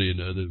felony. And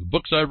the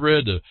books I've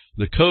read,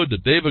 the code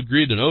that they've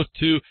agreed an oath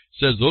to,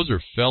 says those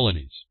are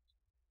felonies.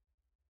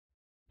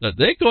 That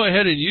they go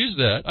ahead and use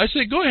that. I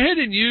say go ahead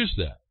and use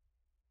that.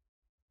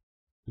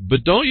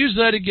 But don't use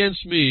that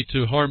against me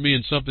to harm me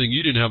in something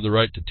you didn't have the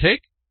right to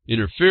take,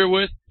 interfere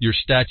with. Your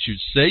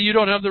statutes say you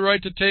don't have the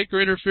right to take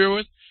or interfere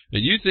with,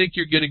 and you think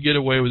you're going to get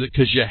away with it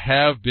because you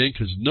have been,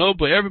 because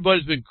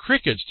everybody's been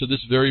crickets to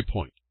this very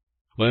point.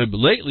 Well,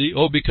 lately,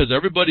 because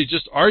everybody's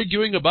just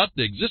arguing about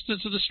the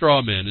existence of the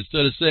straw man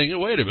instead of saying, oh,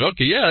 wait a minute,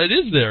 okay, yeah, it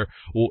is there.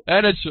 Well,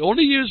 and it's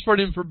only used for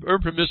an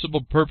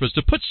impermissible purpose,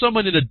 to put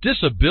someone in a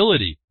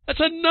disability. That's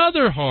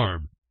another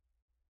harm.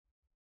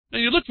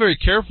 And you look very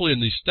carefully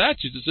in these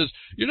statutes, it says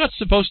you're not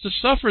supposed to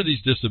suffer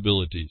these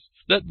disabilities.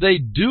 That they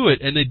do it,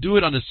 and they do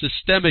it on a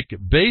systemic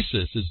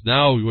basis, is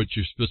now what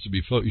you're supposed to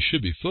be you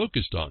should be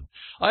focused on.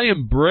 I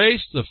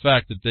embrace the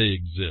fact that they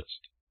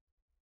exist.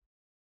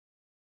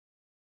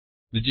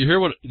 Did you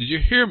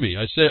hear me?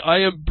 I say I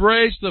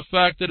embrace the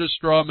fact that a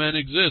straw man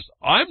exists.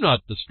 I'm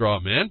not the straw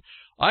man.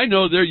 I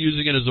know they're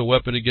using it as a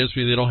weapon against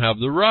me. They don't have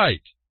the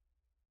right.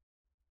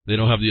 They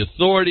don't have the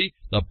authority,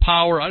 the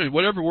power. I mean,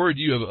 whatever word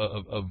you have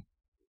of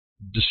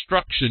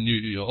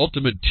destruction,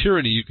 ultimate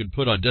tyranny you can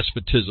put on,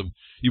 despotism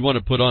you want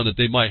to put on that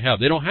they might have.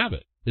 They don't have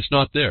it. It's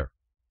not there.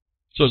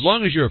 So as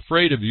long as you're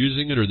afraid of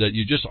using it, or that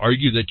you just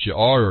argue that you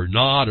are or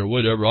not, or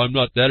whatever, I'm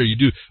not that, or you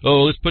do,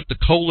 oh, let's put the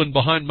colon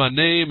behind my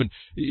name, and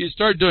you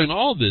start doing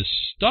all this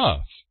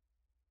stuff,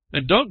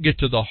 and don't get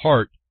to the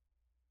heart,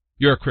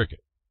 you're a cricket.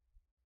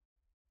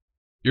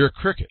 You're a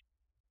cricket.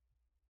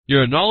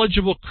 You're a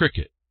knowledgeable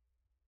cricket.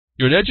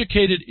 You're an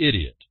educated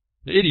idiot.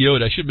 An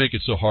idiota, I should make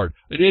it so hard.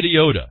 An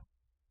idiota.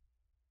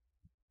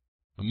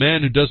 A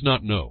man who does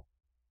not know.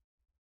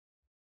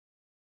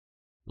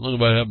 As long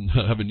as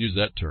I haven't used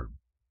that term.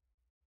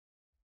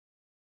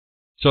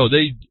 So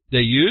they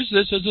use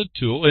this as a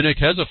tool, and it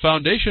has a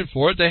foundation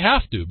for it. They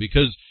have to,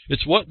 because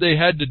it's what they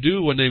had to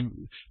do when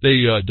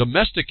they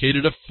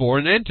domesticated a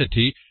foreign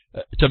entity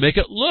to make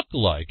it look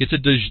like. It's a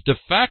de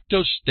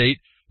facto state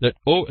that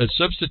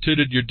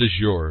substituted your de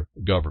jure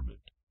government.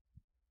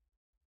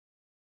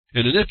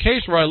 And in this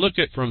case where I look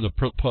at from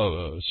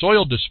the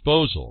soil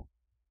disposal,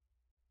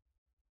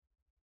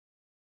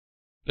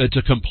 it's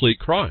a complete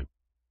crime.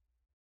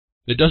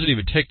 It doesn't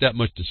even take that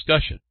much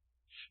discussion,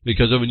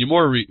 because when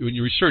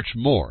you research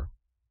more,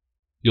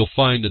 you'll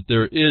find that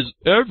there is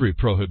every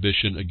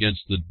prohibition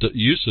against the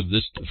use of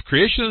this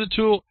creation of the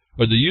tool,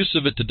 or the use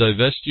of it to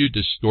divest you,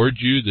 disgorge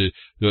you,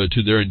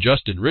 to their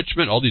unjust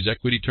enrichment. All these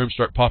equity terms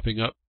start popping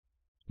up,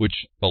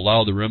 which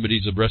allow the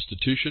remedies of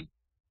restitution.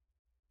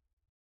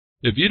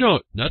 If you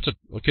don't,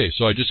 okay.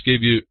 So I just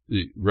gave you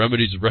the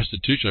remedies of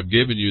restitution. I've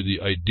given you the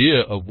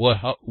idea of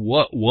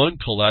what one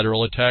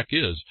collateral attack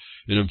is,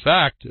 and in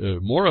fact,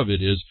 more of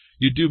it is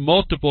you do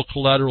multiple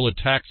collateral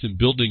attacks in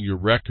building your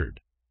record,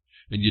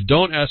 and you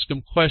don't ask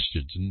them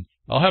questions. And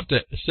I'll have to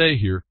say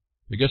here,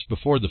 I guess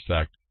before the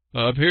fact,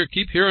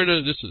 keep hearing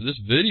this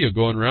video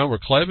going around where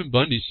Cliven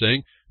Bundy's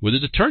saying, with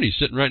his attorney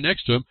sitting right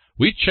next to him,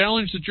 we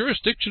challenged the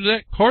jurisdiction of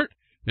that court.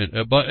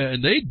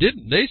 And they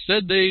didn't. They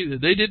said they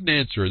didn't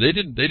answer.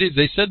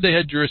 They said they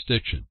had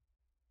jurisdiction.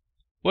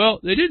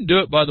 Well, they didn't do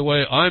it, by the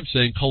way, I'm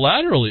saying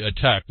collaterally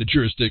attack the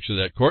jurisdiction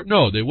of that court.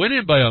 No, they went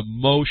in by a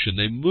motion.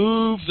 They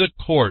moved the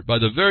court by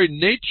the very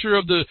nature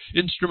of the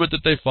instrument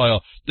that they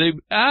file. They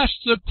asked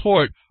the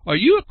court, are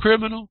you a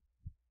criminal?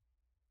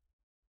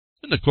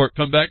 And the court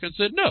come back and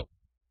said no.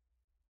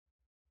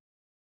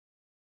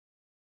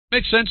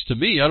 Makes sense to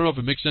me. I don't know if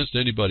it makes sense to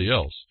anybody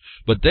else.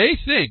 But they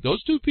think,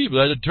 those two people,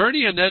 that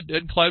attorney and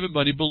Cliven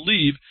Bundy,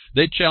 believe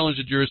they challenge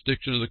the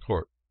jurisdiction of the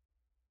court.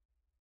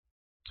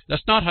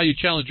 That's not how you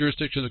challenge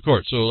jurisdiction of the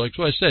court. So, like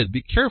what I said,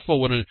 be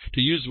careful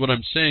to use what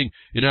I'm saying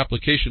in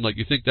application like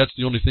you think that's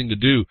the only thing to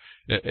do,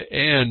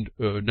 and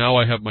now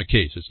I have my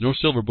case. It's no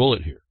silver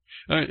bullet here.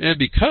 And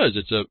because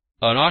it's an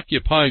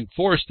occupying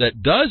force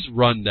that does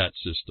run that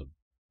system,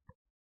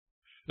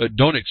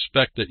 don't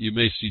expect that you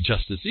may see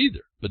justice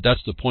either. But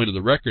that's the point of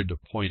the record, to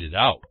point it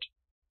out.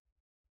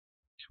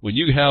 When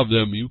you have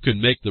them, you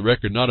can make the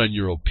record not on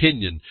your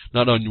opinion,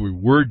 not on your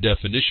word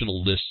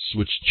definitional lists,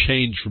 which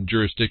change from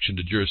jurisdiction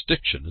to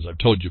jurisdiction, as I've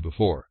told you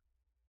before.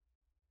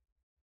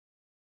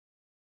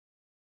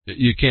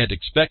 You can't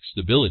expect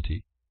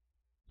stability.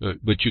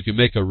 but you can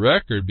make a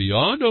record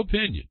beyond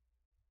opinion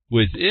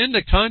within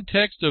the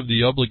context of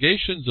the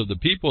obligations of the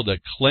people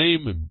that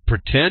claim and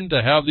pretend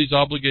to have these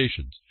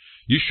obligations.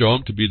 You show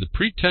them to be the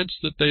pretense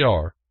that they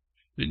are,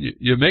 and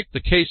you make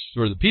the case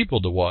for the people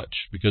to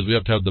watch, because we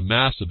have to have the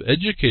mass of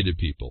educated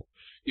people.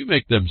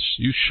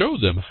 You show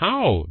them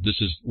how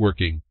this is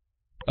working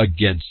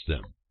against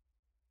them.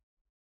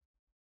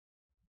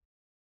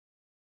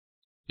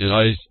 And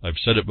I've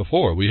said it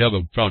before. We have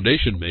a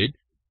foundation made.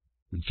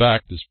 In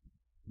fact,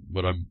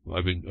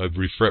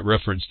 I've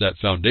referenced that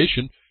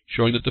foundation,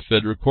 showing that the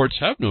federal courts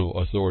have no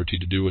authority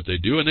to do what they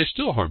do, and they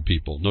still harm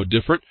people. No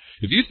different.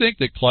 If you think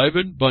that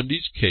Cliven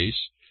Bundy's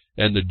case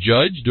and the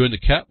judge doing the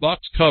cat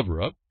box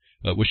cover-up,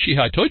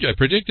 I told you I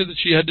predicted that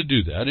she had to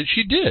do that, and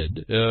she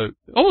did.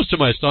 Almost to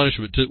my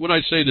astonishment. When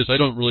I say this, I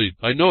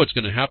know it's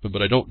going to happen,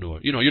 but I don't know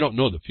it. You don't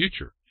know the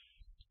future.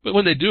 But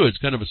when they do, it's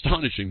kind of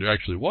astonishing to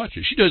actually watch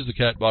it. She does the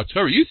cat box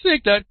cover. You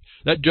think that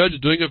judge is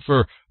doing it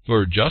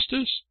for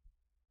justice?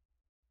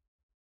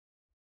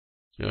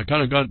 And I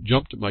kind of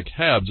jumped at my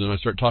calves and I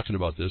started talking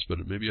about this,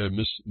 but maybe I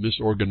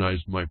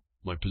misorganized my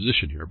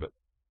position here. But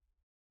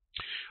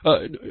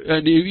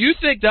and you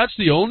think that's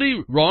the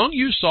only wrong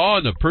you saw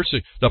in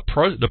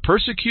the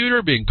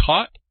persecutor being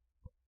caught?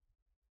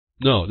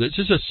 No, this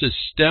is a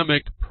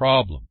systemic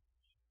problem,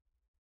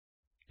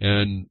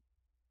 and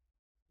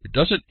it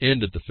doesn't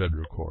end at the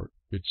federal court.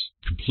 It's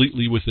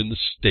completely within the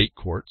state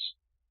courts.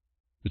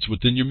 It's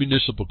within your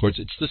municipal courts.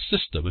 It's the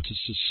system. It's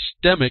a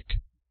systemic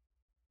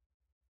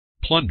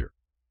plunder.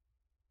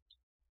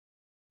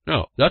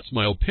 Now, that's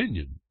my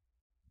opinion.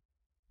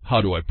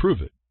 How do I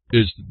prove it?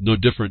 Is no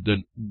different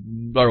than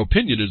our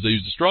opinion is they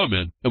use the straw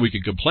man, and we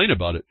can complain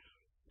about it.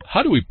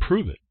 How do we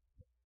prove it?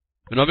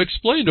 And I've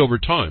explained over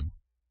time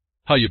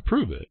how you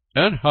prove it,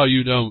 and how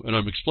you know, and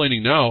I'm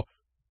explaining now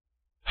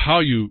how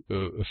you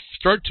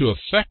start to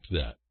affect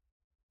that.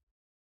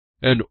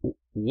 And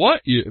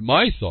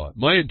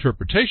my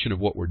interpretation of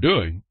what we're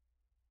doing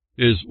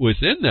is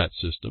within that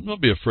system.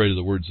 Don't be afraid of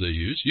the words they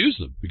use. Use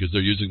them, because they're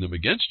using them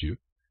against you.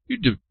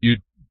 You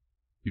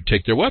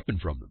take their weapon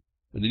from them,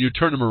 and then you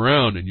turn them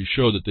around and you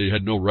show that they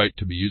had no right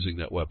to be using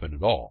that weapon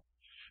at all.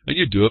 And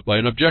you do it by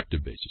an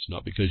objective basis,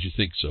 not because you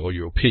think so, or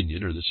your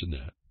opinion, or this and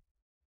that.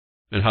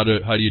 And how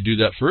do you do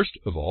that? First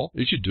of all,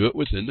 is you do it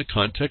within the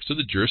context of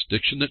the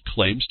jurisdiction that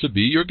claims to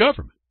be your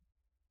government.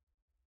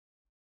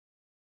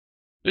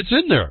 It's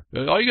in there.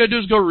 All you got to do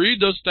is go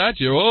read those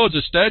statutes. Oh, it's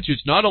a statute.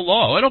 It's not a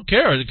law. I don't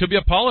care. It could be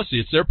a policy.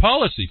 It's their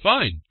policy.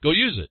 Fine. Go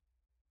use it.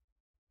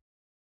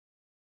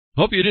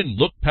 Hope you didn't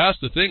look past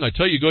the thing. I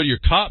tell you, go to your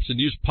cops and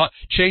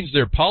change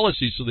their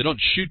policy so they don't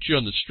shoot you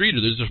on the street,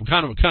 or there's some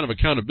kind of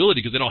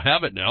accountability because they don't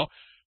have it now.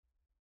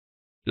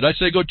 Did I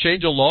say go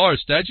change a law or a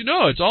statute?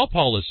 No, it's all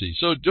policy.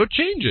 So don't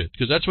change it,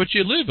 because that's what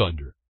you live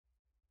under.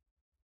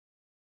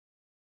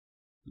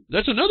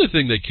 That's another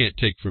thing they can't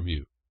take from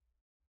you.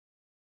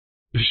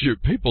 It's your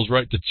people's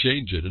right to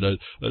change it. And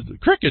the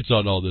crickets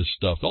on all this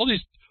stuff. All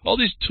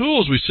these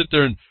tools, we sit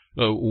there and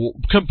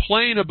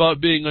complain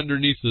about being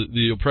underneath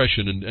the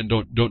oppression and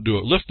don't do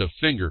it. Lift a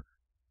finger.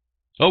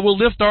 Oh, we'll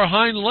lift our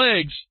hind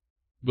legs,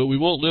 but we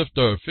won't lift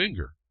our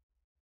finger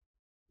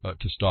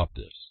to stop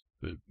this.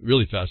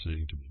 Really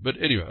fascinating to me. But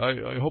anyway,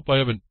 I hope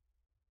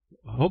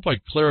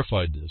I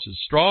clarified this.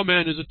 Straw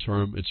man is a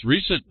term. It's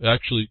recent,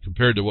 actually,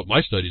 compared to what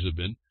my studies have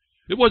been.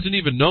 It wasn't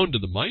even known to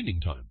the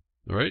mining time.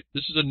 All right,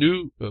 this is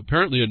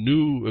apparently a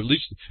new, at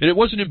least, and it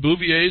wasn't in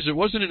Bouvier's. It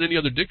wasn't in any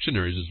other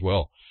dictionaries as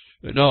well.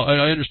 Now,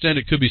 I understand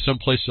it could be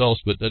someplace else,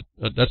 but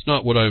that's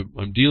not what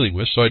I'm dealing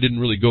with, so I didn't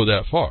really go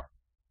that far.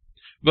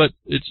 But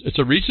it's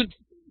a recent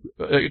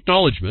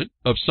acknowledgement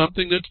of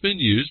something that's been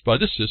used by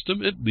the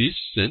system at least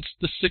since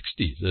the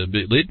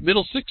 60s, late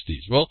middle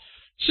 60s. Well,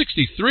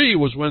 63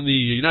 was when the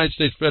United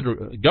States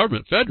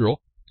government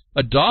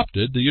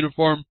adopted the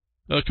Uniform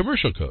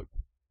Commercial Code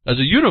as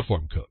a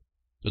uniform code,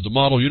 as a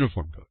model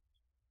uniform code.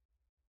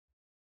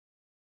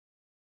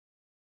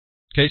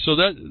 Okay, so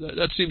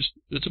that seems,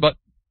 it's about,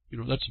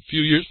 that's a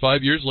few years,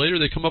 5 years later,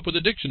 they come up with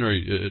a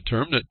dictionary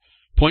term that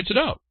points it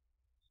out.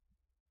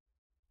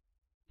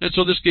 And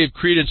so this gave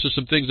credence to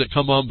some things that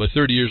come on by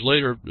 30 years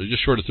later,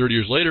 just short of 30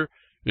 years later,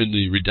 in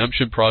the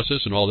redemption process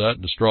and all that,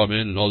 and the straw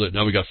man and all that.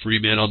 Now we got free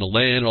man on the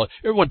land.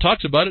 Everyone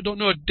talks about it, don't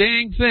know a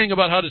dang thing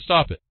about how to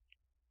stop it.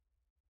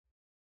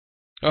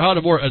 Or how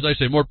to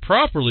more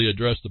properly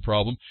address the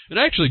problem and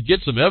actually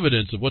get some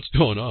evidence of what's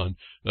going on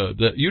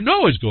that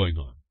is going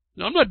on.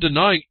 Now, I'm not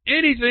denying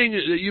anything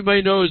that you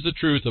may know is the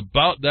truth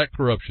about that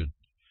corruption.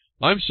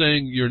 I'm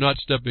saying you're not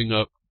stepping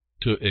up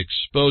to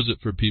expose it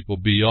for people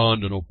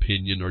beyond an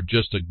opinion or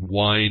just a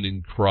whine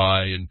and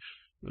cry and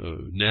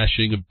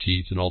gnashing of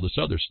teeth and all this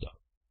other stuff.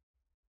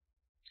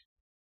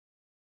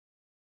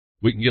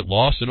 We can get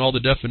lost in all the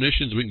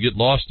definitions. We can get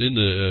lost in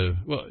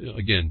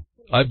again,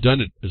 I've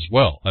done it as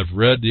well. I've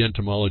read the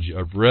entomology.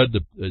 I've read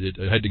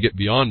I had to get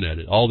beyond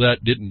that. All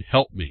that didn't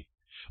help me.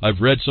 I've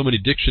read so many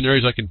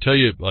dictionaries, I can tell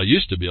you, I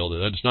used to be able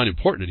to, it's not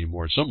important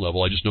anymore at some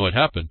level, I just know it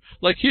happened.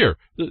 Like here,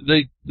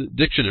 the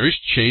dictionaries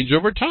change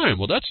over time.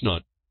 Well, that's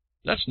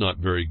not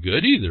very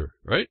good either,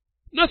 right?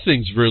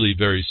 Nothing's really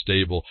very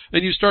stable.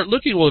 And you start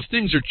looking, well, if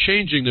things are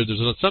changing,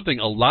 there's something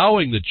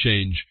allowing the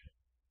change,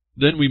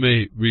 then we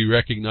may be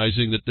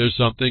recognizing that there's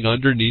something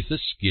underneath the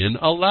skin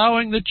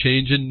allowing the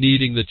change and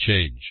needing the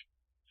change.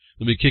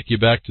 Let me kick you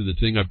back to the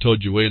thing I've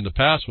told you way in the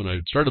past when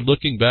I started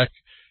looking back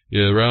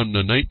around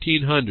the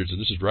 1900s,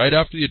 and this is right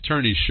after the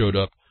attorneys showed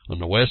up on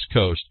the West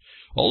Coast.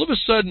 All of a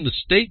sudden, the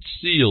state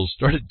seals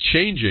started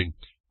changing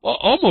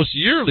almost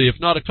yearly, if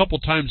not a couple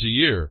times a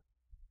year.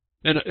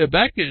 And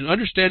back in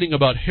understanding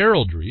about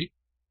heraldry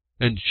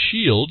and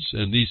shields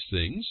and these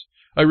things,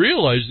 I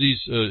realized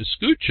these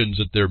escutcheons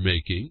that they're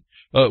making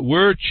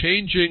were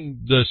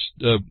changing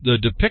the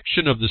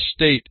depiction of the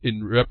state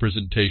in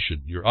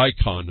representation, your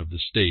icon of the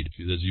state,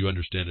 as you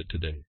understand it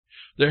today.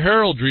 The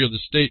heraldry of the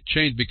state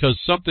changed because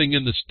something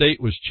in the state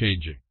was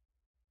changing.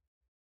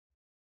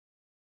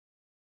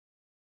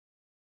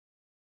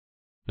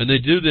 And they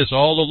do this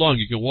all along.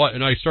 You can watch,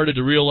 and I started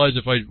to realize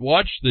if I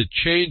watch the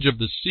change of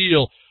the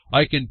seal,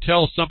 I can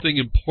tell something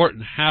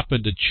important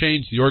happened to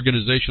change the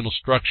organizational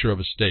structure of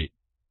a state.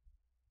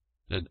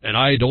 And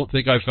I don't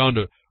think I found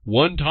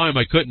one time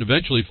I couldn't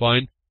eventually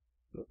find,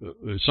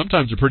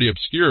 sometimes they're pretty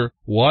obscure,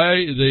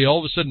 why they all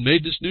of a sudden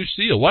made this new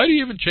seal. Why do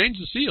you even change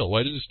the seal?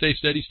 Why does it stay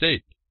steady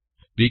state?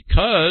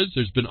 Because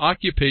there's been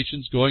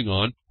occupations going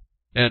on,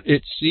 and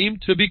it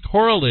seemed to be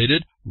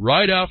correlated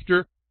right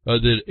after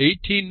the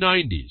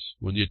 1890s,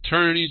 when the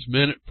attorneys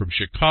went from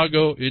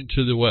Chicago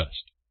into the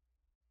West.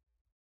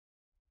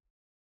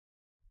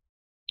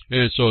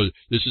 And so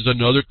this is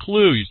another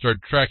clue. You start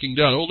tracking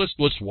down. Oh, let's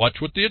watch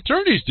what the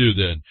attorneys do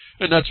then.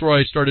 And that's where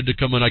I started to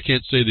come in. I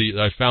can't say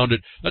I found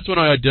it. That's when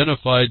I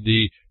identified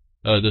the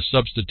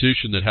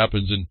substitution that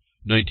happens in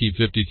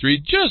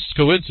 1953, just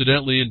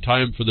coincidentally in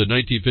time for the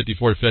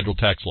 1954 federal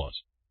tax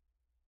laws.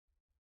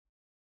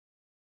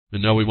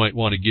 And now we might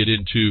want to get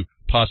into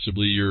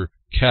possibly your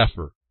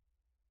CAFR.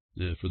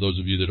 For those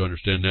of you that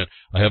understand that,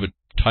 I haven't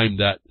timed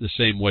that the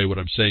same way. What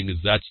I'm saying is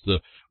that's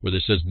where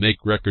it says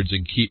make records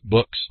and keep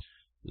books.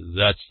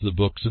 That's the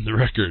books and the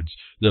records.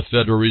 The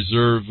Federal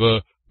Reserve,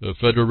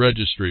 Federal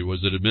Registry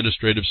was an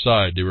administrative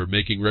side. They were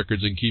making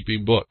records and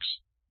keeping books.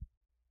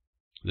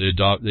 They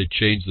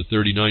changed the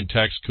 39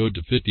 tax code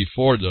to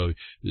 54, though.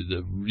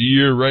 The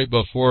year right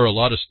before, a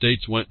lot of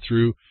states went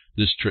through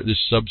this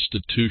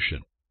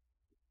substitution.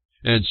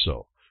 And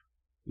so,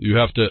 you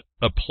have to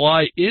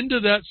apply into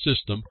that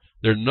system.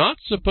 They're not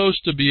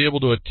supposed to be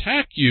able to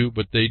attack you,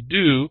 but they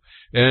do.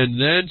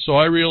 And then, so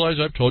I realize,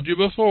 I've told you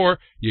before,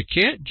 you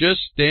can't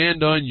just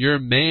stand on your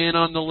man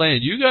on the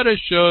land. You got to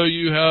show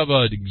you have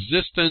an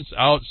existence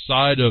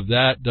outside of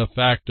that de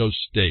facto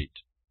state.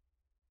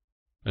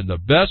 And the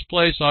best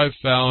place I've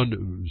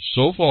found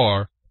so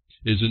far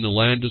is in the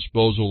land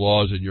disposal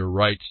laws and your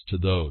rights to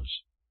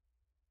those.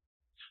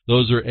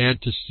 Those are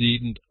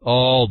antecedent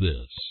all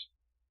this.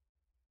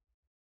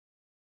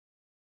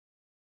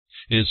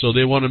 And so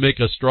they want to make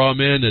a straw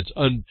man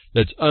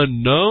that's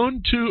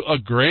unknown to a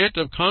grant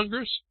of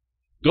Congress.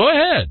 Go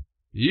ahead.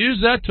 Use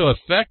that to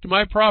affect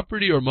my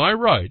property or my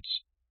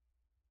rights.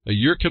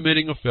 You're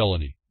committing a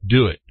felony.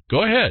 Do it.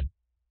 Go ahead.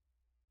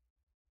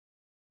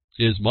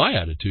 Is my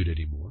attitude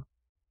anymore.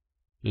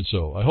 And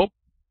so I hope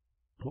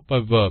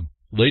I've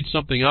laid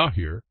something out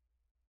here.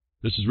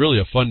 This is really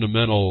a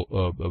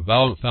fundamental,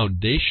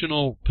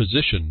 foundational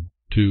position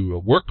to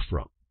work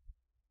from.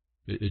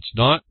 It's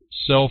not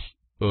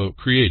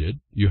created.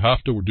 You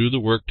have to do the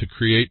work to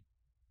create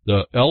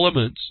the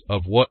elements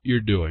of what you're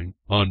doing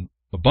on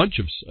a bunch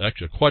of,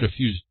 actually quite a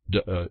few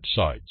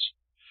sides.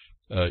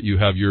 You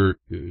have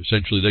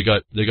essentially they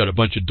got a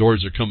bunch of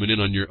doors that are coming in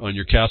on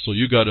your castle.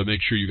 You got to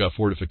make sure you got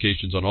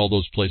fortifications on all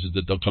those places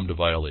that they'll come to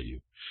violate you.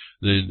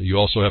 Then you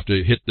also have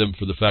to hit them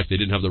for the fact they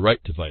didn't have the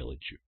right to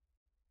violate you.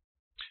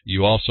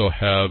 You also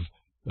have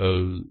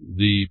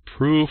the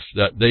proof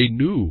that they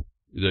knew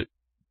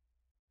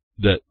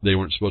that they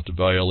weren't supposed to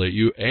violate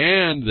you,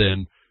 and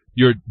then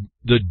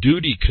the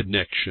duty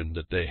connection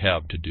that they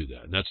have to do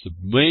that. And that's the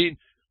main,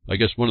 I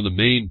guess, one of the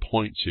main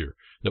points here.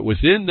 That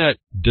within that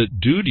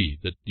duty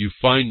that you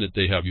find that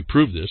they have, you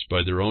prove this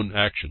by their own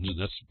actions,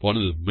 and that's one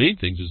of the main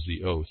things is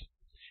the oath.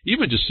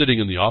 Even just sitting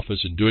in the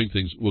office and doing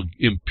things will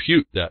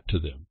impute that to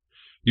them.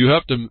 You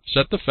have to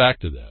set the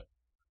fact of that.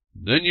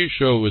 Then you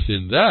show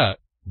within that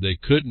they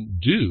couldn't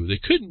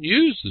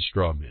use the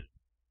straw man.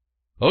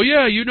 Oh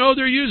yeah, you know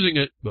they're using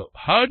it, but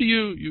how do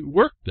you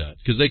work that?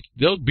 Because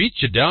they'll beat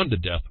you down to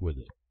death with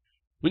it.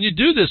 When you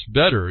do this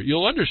better,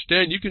 you'll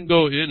understand you can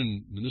go in,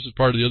 and this is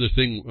part of the other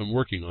thing I'm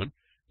working on,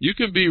 you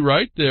can be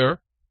right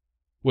there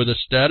with a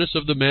status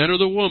of the man or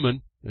the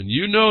woman, and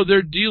you know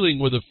they're dealing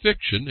with a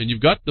fiction, and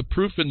you've got the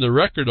proof in the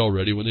record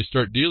already when they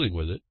start dealing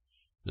with it,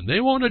 and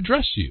they won't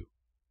address you.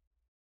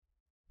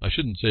 I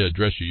shouldn't say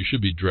address you. You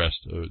should be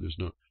dressed. There's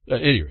no...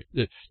 At any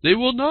rate, they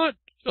will not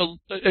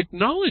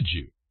acknowledge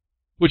you,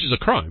 which is a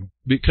crime,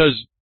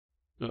 because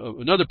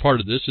another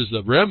part of this is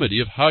the remedy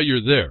of how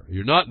you're there.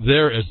 You're not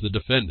there as the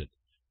defendant.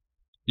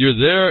 You're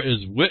there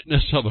as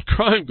witness of a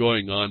crime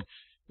going on,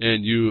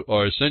 and you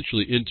are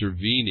essentially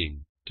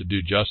intervening to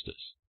do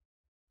justice.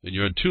 And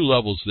you're on 2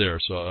 levels there,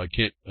 so I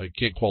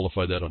can't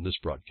qualify that on this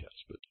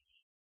broadcast. But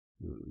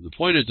the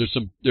point is,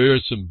 there are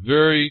some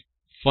very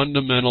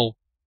fundamental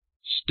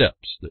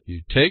steps that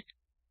you take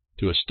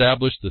to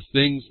establish the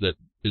things that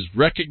is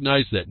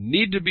recognized that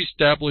need to be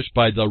established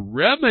by the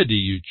remedy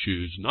you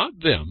choose,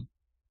 not them,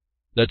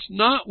 that's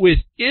not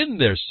within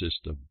their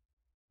system,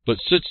 but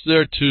sits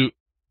there to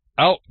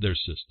out their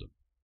system.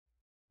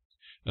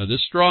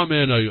 This straw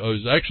man, I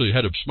was actually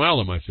had a smile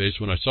on my face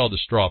when I saw the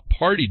straw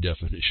party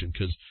definition,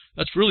 because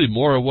that's really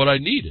more of what I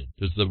needed,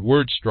 is the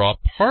word straw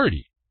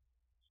party.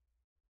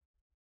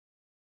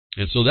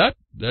 And so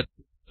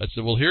I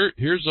said, well,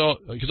 here's all,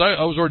 because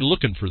I was already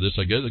looking for this,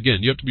 I guess. Again,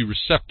 you have to be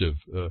receptive.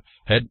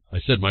 I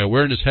said my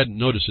awareness hadn't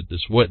noticed it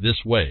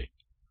this way.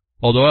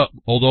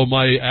 Although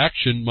my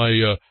action,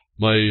 my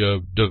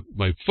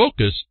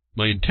focus,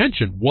 my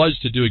intention was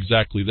to do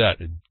exactly that.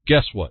 And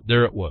guess what?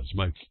 There it was.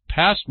 My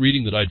past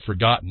reading that I'd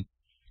forgotten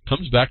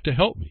comes back to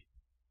help me.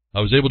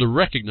 I was able to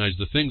recognize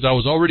the things I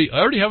already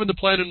having the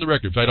plan in the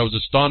record. In fact, I was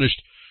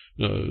astonished.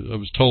 I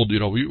was told,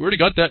 we already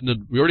got that,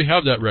 we already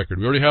have that record.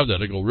 We already have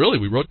that. I go, really?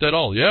 We wrote that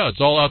all? Yeah,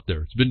 it's all out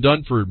there. It's been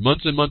done for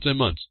months and months and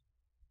months.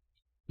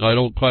 Now, I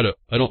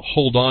don't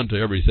hold on to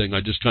everything.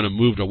 I just kind of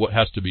move to what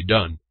has to be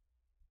done.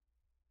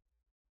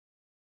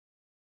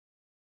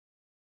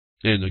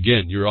 And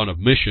again, you're on a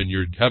mission.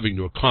 You're having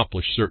to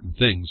accomplish certain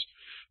things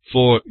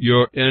for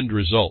your end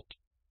result.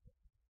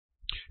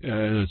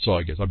 And so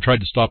I guess I'm trying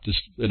to stop this,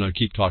 and I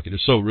keep talking.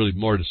 There's so really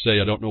more to say.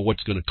 I don't know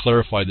what's going to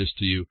clarify this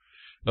to you.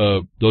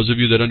 Those of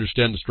you that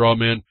understand the straw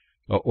man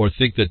or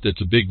think that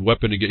it's a big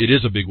weapon, it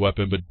is a big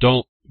weapon, but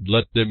don't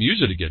let them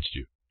use it against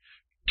you.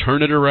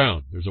 Turn it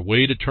around. There's a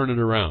way to turn it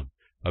around.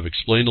 I've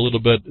explained a little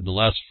bit in the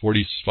last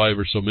 45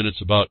 or so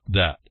minutes about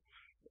that.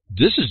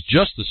 This is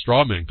just the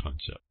straw man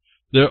concept.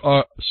 There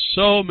are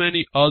so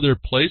many other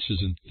places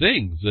and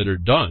things that are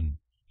done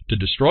to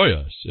destroy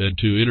us and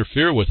to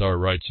interfere with our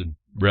rights and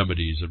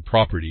remedies and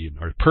property and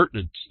our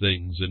pertinent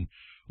things and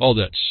all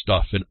that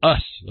stuff, and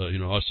us,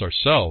 us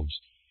ourselves.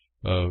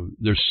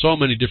 There's so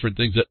many different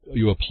things that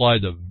you apply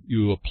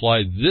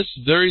this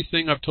very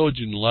thing I've told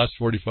you in the last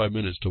 45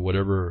 minutes to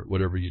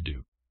whatever you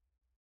do,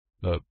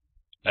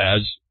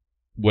 as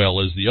well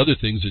as the other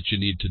things that you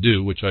need to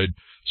do, which I'd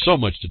so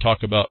much to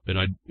talk about,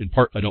 and in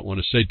part I don't want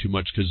to say too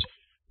much, because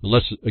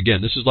unless,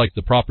 again, this is like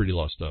the property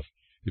law stuff.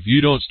 If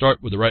you don't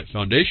start with the right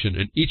foundation,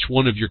 and each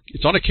one of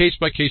it's on a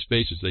case-by-case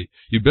basis.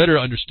 You better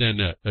understand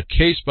that.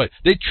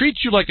 They treat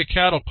you like a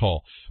cattle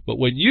call. But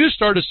when you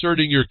start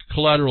asserting your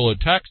collateral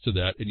attacks to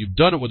that, and you've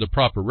done it with a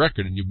proper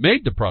record, and you've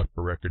made the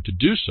proper record to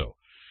do so,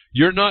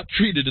 you're not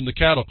treated in the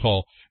cattle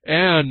call,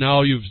 and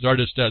now you've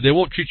started they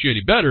won't treat you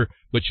any better,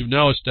 but you've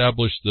now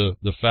established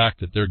the fact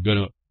that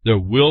their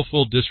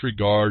willful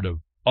disregard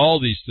of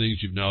all these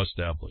things you've now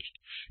established.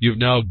 You've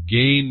now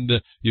gained,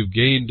 you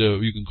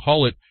can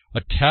call it a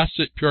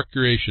tacit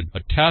procuration, a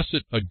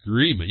tacit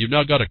agreement. You've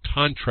now got a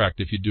contract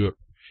if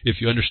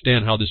you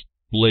understand how this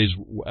lays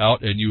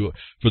out, and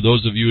for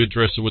those of you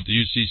interested with the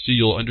UCC,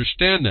 you'll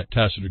understand that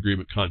tacit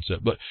agreement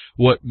concept. But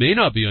what may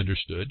not be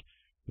understood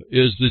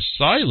is this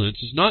silence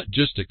is not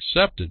just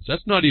acceptance.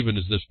 That's not even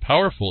as this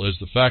powerful as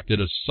the fact that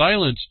a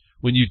silence,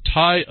 when you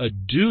tie a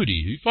duty,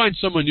 you find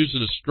someone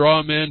using a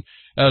straw man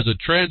as a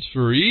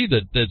transferee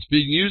that's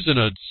being used in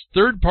a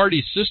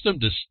third-party system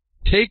to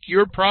take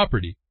your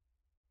property.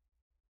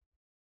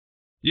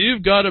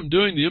 You've got them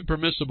doing the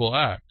impermissible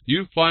act.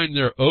 You find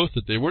their oath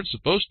that they weren't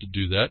supposed to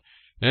do that,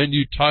 and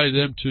you tie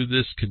them to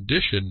this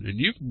condition, and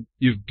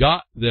you've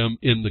got them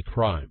in the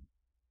crime.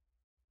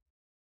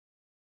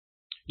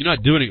 You're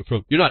not doing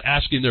it you're not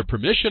asking their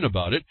permission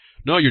about it.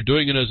 No, you're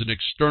doing it as an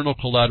external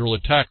collateral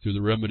attack through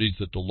the remedies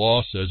that the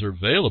law says are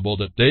available,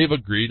 that they've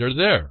agreed are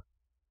there.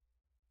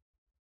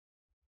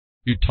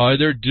 You tie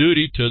their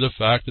duty to the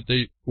fact that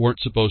they weren't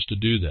supposed to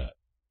do that.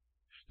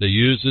 They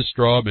use this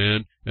straw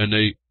man, and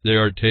they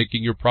are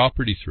taking your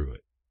property through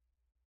it.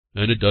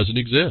 And it doesn't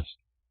exist.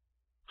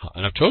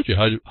 And I've told you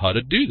how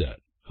to do that.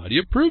 How do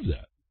you prove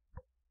that?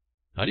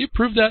 How do you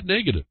prove that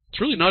negative?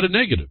 It's really not a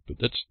negative, but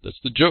that's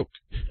the joke.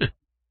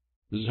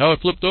 This is how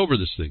flipped over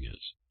this thing is.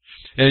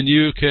 And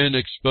you can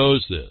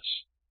expose this.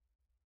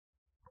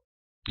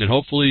 And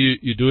hopefully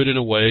you do it in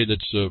a way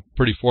that's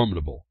pretty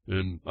formidable.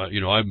 And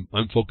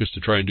I'm focused to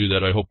try and do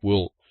that. I hope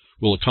we'll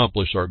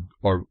accomplish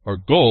our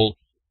goal.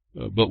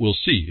 But we'll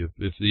see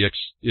if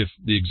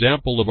the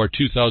example of our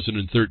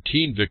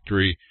 2013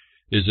 victory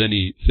is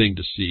anything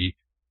to see.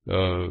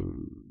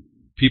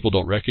 People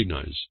don't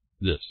recognize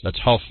this. That's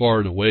how far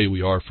and away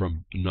we are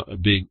from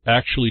being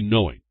actually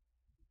knowing.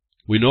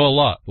 We know a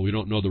lot, but we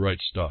don't know the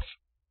right stuff.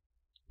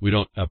 We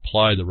don't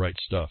apply the right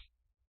stuff.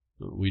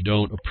 We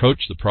don't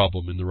approach the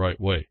problem in the right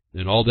way,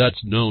 and all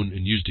that's known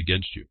and used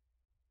against you.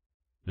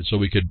 And so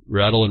we could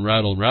rattle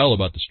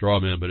about the straw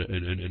man, but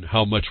and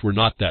how much we're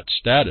not that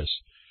status.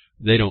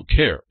 They don't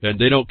care. And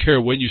they don't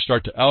care when you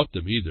start to out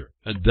them either.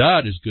 And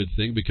that is a good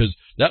thing, because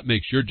that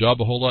makes your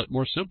job a whole lot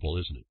more simple,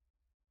 isn't it?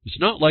 It's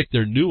not like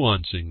they're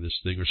nuancing this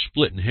thing or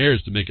splitting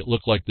hairs to make it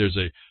look like there's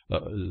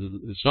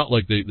it's not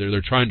like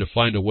they're trying to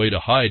find a way to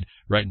hide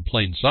right in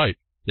plain sight.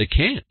 They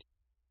can't.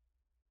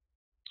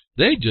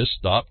 They just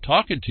stop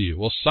talking to you.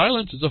 Well,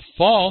 silence is a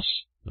false,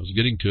 I was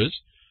getting to it,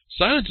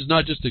 silence is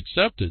not just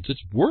acceptance,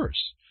 it's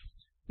worse.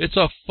 It's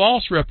a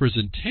false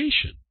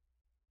representation,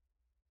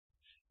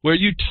 where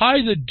you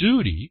tie the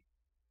duty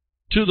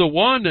to the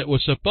one that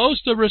was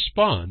supposed to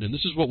respond, and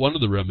this is what one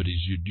of the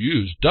remedies you'd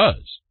use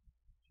does,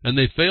 and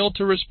they fail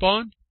to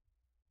respond.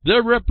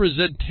 Their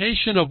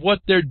representation of what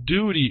their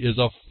duty is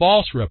a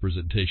false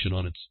representation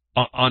on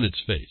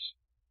its face.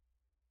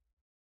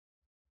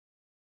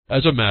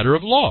 As a matter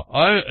of law.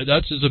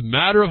 That's as a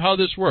matter of how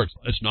this works.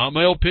 It's not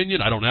my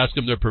opinion. I don't ask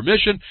them their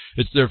permission.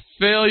 It's their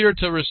failure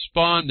to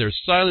respond, their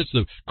silence.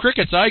 The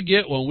crickets I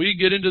get when we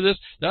get into this,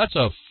 that's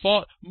a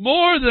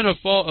more than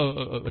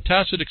a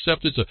tacit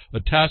acceptance, a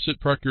tacit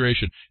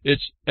procuration.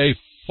 It's a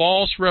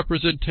false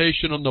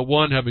representation on the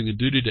one having the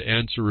duty to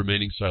answer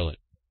remaining silent.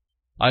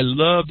 I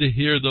love to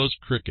hear those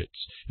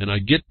crickets, and I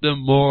get them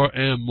more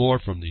and more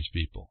from these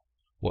people.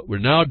 What we're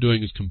now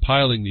doing is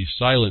compiling these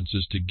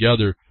silences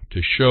together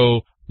to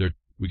show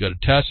we got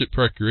a tacit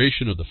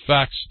procuration of the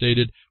facts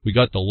stated. We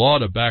got the law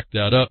to back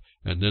that up,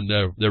 and then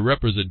their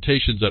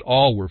representations that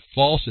all were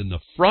false in the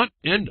front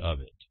end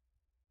of it.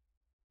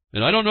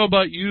 And I don't know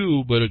about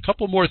you, but a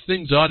couple more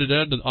things added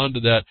onto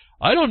that.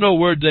 I don't know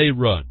where they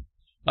run.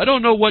 I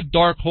don't know what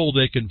dark hole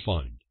they can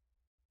find.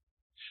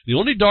 The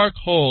only dark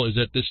hole is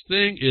that this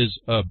thing is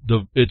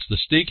it's the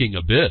stinking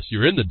abyss.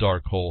 You're in the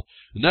dark hole,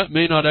 and that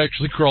may not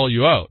actually crawl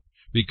you out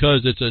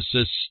because it's a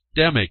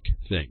systemic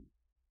thing.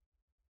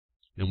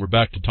 And we're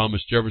back to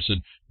Thomas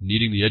Jefferson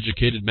needing the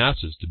educated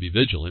masses to be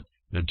vigilant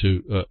and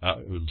to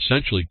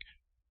essentially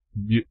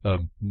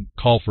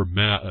call for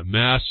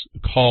mass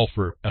call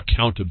for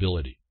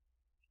accountability.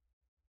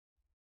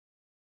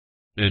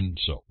 And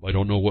so I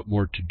don't know what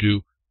more to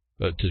do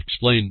to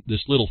explain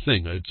this little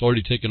thing. It's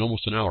already taken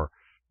almost an hour.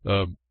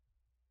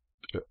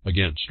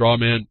 Again,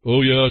 Strawman.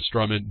 Oh yeah,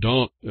 Strawman.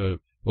 Don't.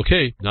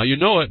 Okay, now you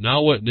know it.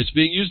 Now what? And it's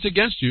being used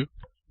against you.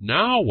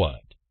 Now what?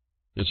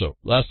 And so,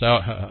 last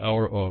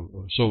hour,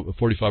 so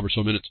 45 or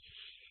so minutes.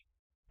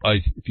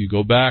 If you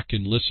go back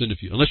and listen,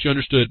 unless you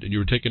understood and you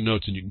were taking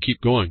notes, and you can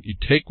keep going, you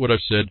take what I've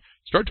said,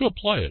 start to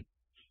apply it,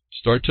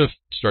 start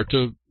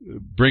to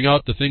bring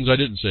out the things I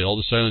didn't say, all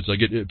the silence.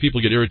 People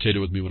get irritated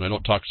with me when I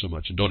don't talk so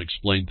much and don't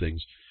explain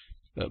things.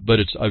 But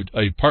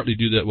I partly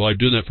do that. Well, I'm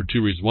doing that for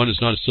two reasons. One, it's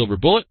not a silver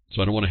bullet,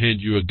 so I don't want to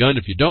hand you a gun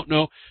if you don't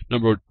know.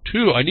 Number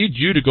two, I need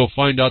you to go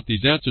find out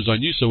these answers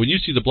on you. So when you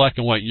see the black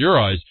and white in your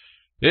eyes,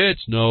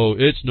 it's no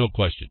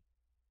question.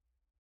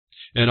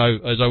 And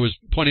as I was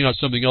pointing out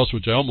something else,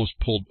 which I almost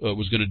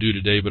was going to do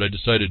today, but I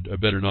decided I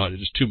better not.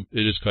 It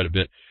is quite a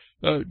bit.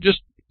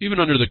 Just even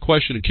under the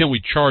question, can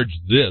we charge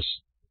this?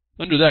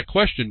 Under that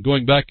question,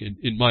 going back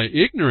in my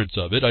ignorance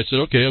of it, I said,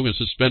 okay, I'm going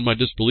to suspend my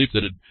disbelief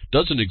that it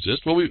doesn't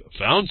exist. Well, we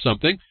found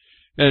something.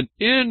 And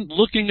in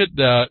looking at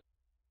that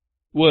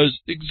was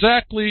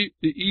exactly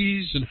the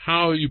ease and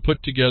how you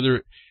put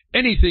together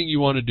anything you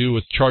want to do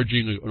with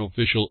charging an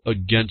official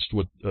against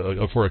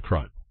for a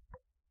crime,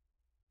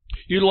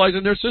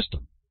 utilizing their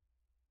system.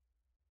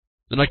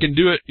 And I can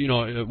do it,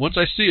 once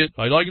I see it,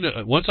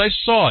 once I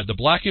saw it, the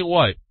black and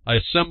white, I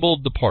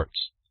assembled the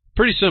parts.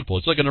 Pretty simple.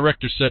 It's like an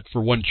erector set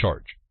for one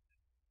charge.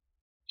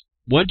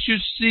 Once you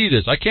see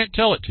this, I can't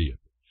tell it to you.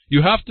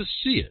 You have to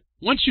see it.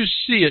 Once you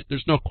see it,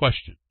 there's no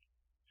question.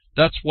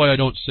 That's why I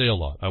don't say a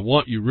lot. I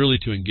want you really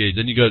to engage.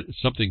 Then you got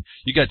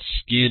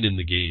skin in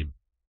the game.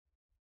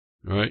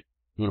 All right?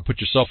 You want to put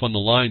yourself on the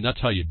line,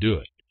 that's how you do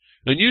it.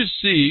 And you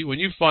see, when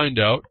you find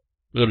out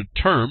that a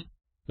term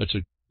that's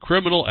a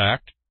criminal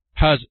act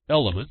has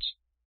elements,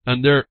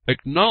 and they're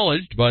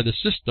acknowledged by the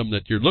system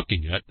that you're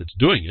looking at that's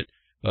doing it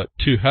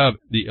to have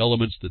the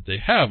elements that they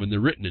have, and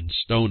they're written in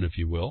stone, if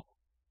you will,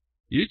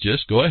 you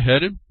just go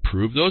ahead and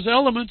prove those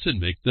elements and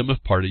make them a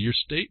part of your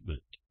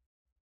statement.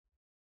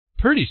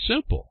 Pretty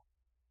simple.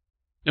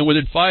 And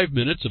within 5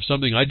 minutes of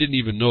something I didn't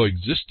even know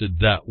existed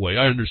that way,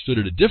 I understood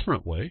it a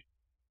different way.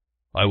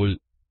 I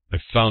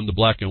found the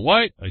black and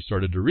white. I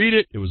started to read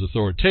it. It was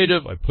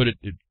authoritative. I put it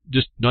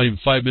just not even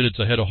 5 minutes.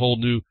 I had a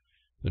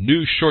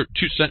new short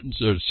 2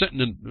 sentence or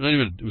sentence.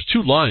 It was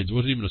 2 lines. It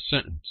wasn't even a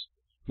sentence.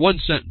 1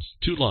 sentence,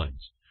 2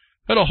 lines.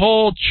 Had a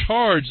whole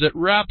charge that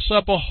wraps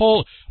up a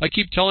whole. I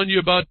keep telling you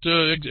about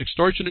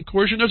extortion and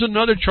coercion. There's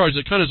another charge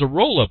that kind of is a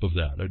roll up of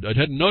that. I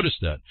hadn't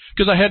noticed that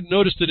because I hadn't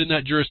noticed it in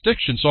that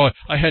jurisdiction, so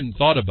I hadn't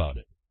thought about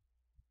it.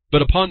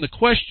 But upon the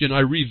question, I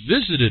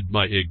revisited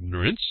my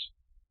ignorance.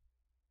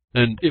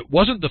 And it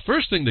wasn't the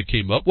first thing that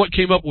came up. What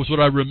came up was what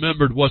I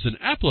remembered wasn't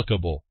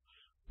applicable.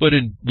 But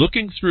in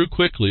looking through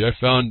quickly, I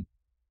found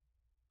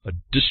a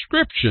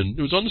description.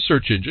 It was on the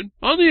search engine,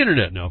 on the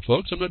internet now,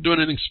 folks. I'm not doing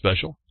anything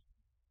special.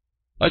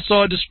 I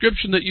saw a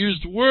description that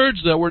used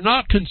words that were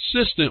not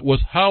consistent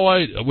with how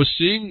I was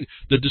seeing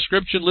the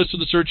description list of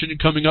the search engine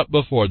coming up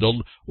before.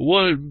 The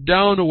one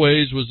down a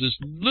ways was this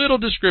little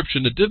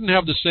description that didn't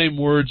have the same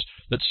words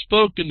that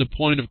spoke in the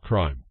point of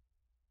crime.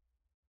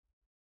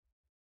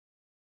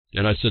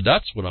 And I said,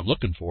 that's what I'm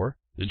looking for.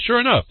 And sure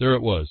enough, there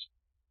it was.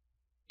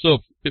 So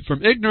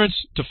from ignorance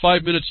to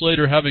 5 minutes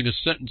later having a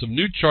sentence of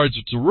new charges,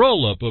 it's a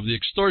roll-up of the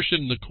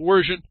extortion and the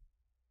coercion.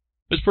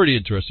 It's pretty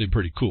interesting,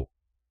 pretty cool.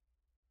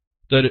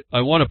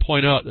 I want to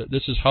point out that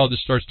this is how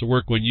this starts to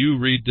work when you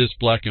read this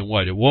black and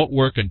white. It won't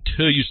work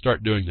until you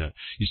start doing that.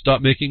 You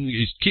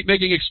keep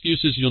making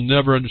excuses, you'll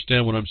never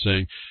understand what I'm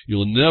saying.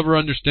 You'll never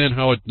understand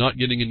how it's not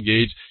getting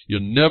engaged. You'll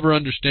never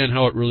understand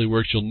how it really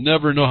works. You'll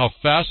never know how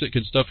fast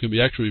stuff can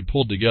be actually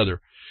pulled together.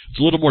 It's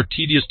a little more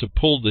tedious to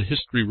pull the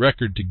history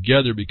record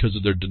together because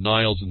of their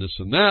denials and this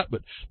and that,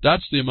 but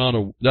that's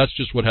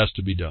just what has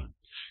to be done.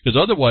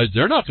 Because otherwise,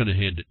 they're not going to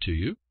hand it to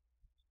you.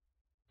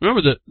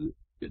 Remember that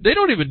they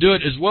don't even do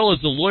it as well as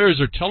the lawyers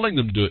are telling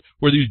them to do it.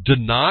 Whether you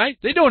deny,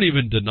 they don't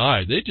even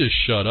deny. They just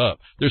shut up.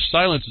 Their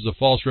silence is a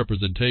false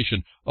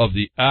representation of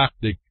the act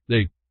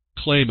they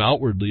claim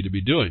outwardly to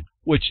be doing,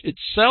 which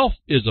itself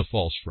is a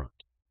false front.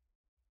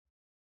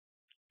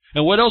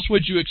 And what else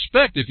would you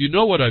expect? If you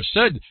know what I've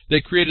said, they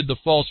created the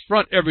false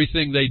front.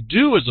 Everything they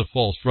do is a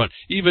false front.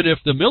 Even if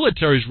the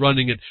military's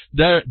running it,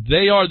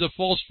 they are the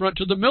false front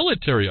to the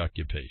military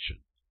occupation.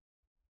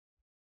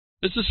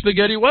 It's a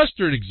spaghetti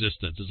western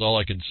existence is all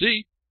I can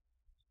see.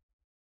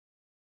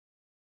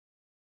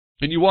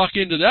 And you walk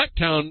into that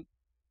town,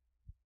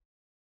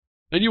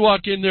 and you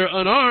walk in there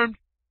unarmed,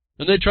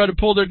 and they try to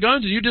pull their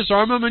guns, and you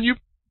disarm them, and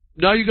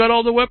now you got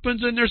all the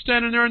weapons, and they're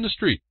standing there in the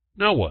street.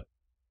 Now what?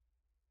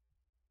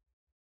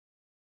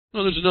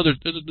 Well,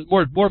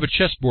 there's more of a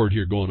chessboard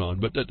here going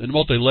on, and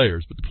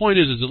multi-layers. But the point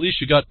is at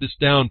least you got this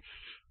down.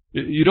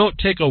 You don't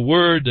take a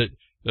word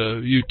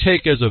that you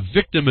take as a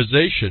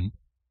victimization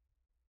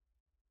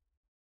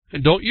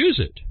and don't use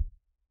it.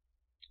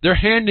 They're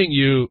handing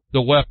you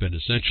the weapon,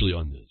 essentially,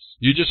 on this.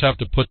 You just have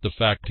to put the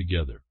fact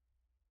together.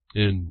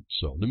 And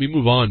so, let me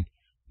move on.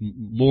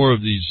 More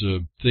of these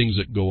things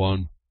that go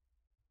on.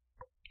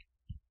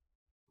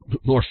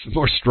 More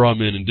straw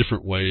men in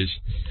different ways.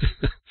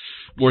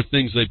 More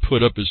things they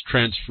put up as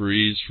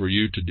transferees for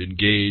you to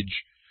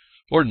engage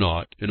or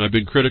not. And I've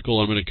been critical.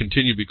 I'm going to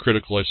continue to be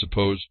critical, I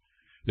suppose.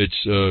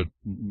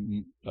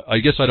 I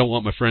guess I don't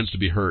want my friends to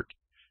be hurt.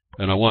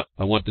 And I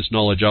want this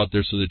knowledge out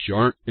there so that you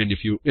aren't. And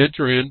if you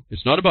enter in,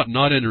 it's not about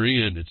not entering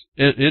in. It's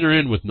enter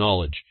in with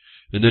knowledge,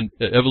 and then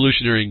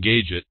evolutionary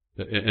engage it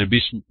and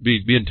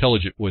be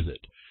intelligent with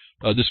it.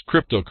 This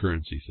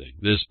cryptocurrency thing,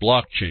 this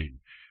blockchain.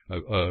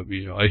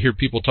 I hear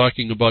people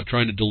talking about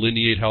trying to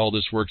delineate how all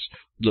this works.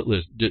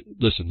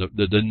 Listen,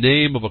 the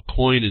name of a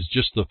coin is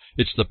just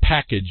it's the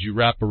package you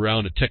wrap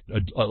around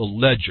a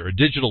ledger, a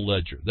digital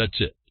ledger.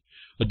 That's it.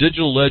 A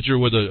digital ledger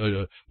with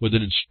an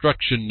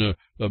instruction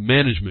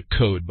management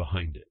code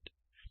behind it.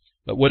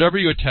 Whatever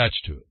you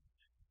attach to it.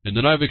 And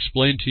then I've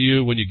explained to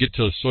you when you get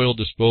to soil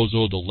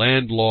disposal, the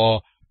land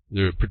law,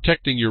 they're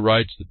protecting your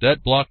rights,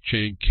 that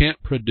blockchain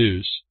can't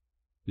produce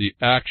the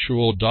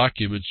actual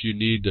documents you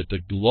need that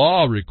the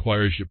law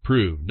requires you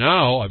prove.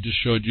 Now, I've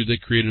just showed you they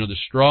create another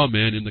straw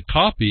man in the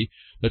copy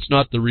that's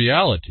not the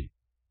reality.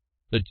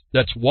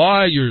 That's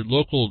why your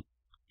local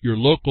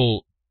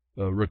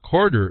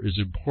recorder is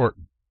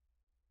important.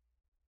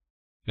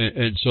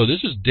 And so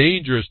this is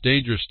dangerous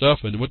stuff,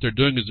 and what they're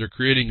doing is they're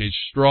creating a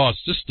straw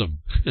system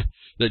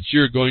that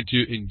you're going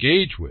to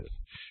engage with.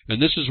 And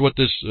this is what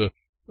this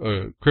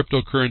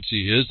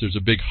cryptocurrency is. There's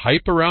a big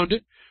hype around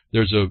it.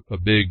 There's a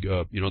big,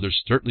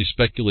 there's certainly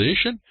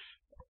speculation.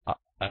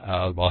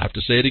 I'll have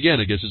to say it again.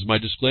 I guess it's my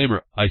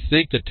disclaimer. I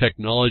think the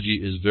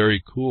technology is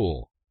very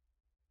cool,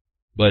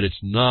 but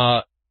it's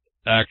not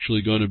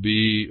actually going to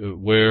be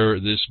where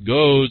this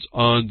goes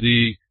on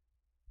the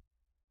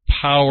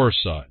power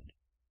side.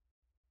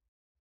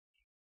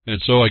 And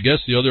so I guess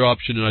the other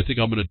option, and I think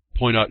I'm going to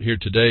point out here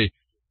today,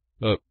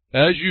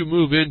 as you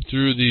move in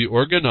through the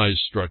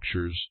organized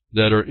structures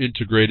that are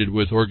integrated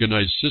with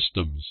organized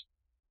systems,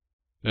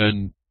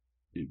 and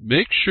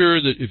make sure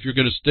that if you're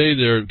going to stay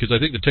there, because I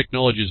think the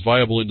technology is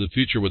viable in the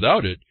future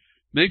without it,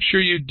 make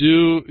sure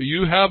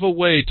you have a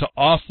way to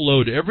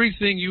offload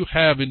everything you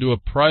have into a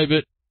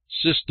private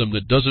system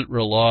that doesn't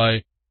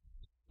rely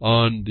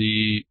on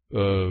the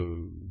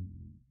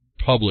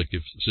public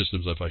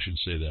systems, if I should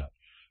say that.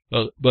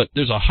 But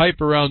there's a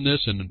hype around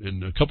this,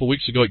 and a couple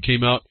weeks ago it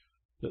came out.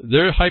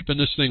 They're hyping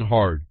this thing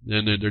hard,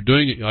 and they're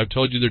doing it. I've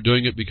told you they're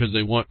doing it because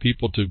they want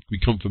people to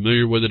become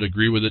familiar with it,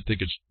 agree with it,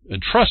 think it's,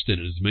 and trust in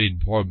it is the main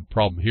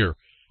problem here.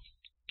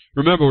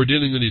 Remember, we're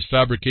dealing with these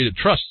fabricated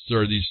trusts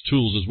or these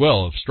tools as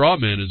well. A straw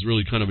man is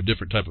really kind of a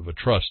different type of a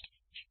trust.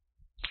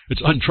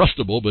 It's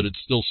untrustable, but it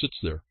still sits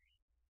there.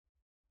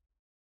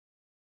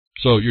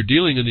 So you're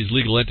dealing in these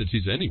legal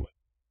entities anyway.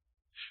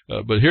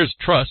 But here's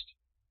trust.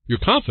 Your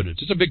confidence.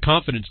 It's a big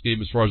confidence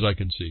game as far as I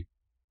can see.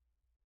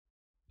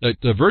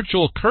 The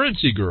virtual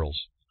currency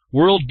girls.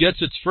 World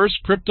gets its first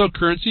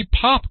cryptocurrency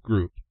pop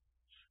group.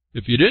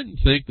 If you didn't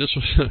think this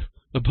was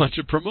a bunch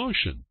of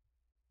promotion.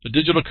 As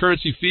digital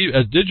currency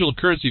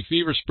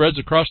fever spreads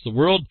across the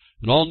world,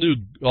 an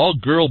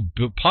all-girl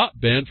pop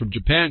band from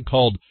Japan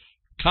called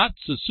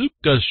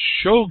Katsusuka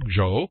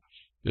Shoujo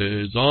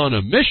is on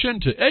a mission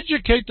to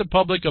educate the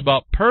public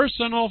about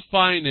personal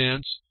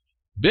finance,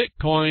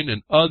 Bitcoin,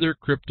 and other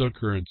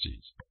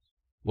cryptocurrencies.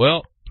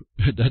 Well,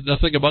 that's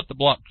nothing about the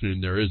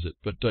blockchain there, is it?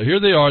 But here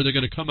they are. They're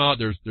going to come out.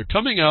 They're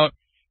coming out,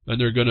 and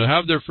they're going to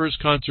have their first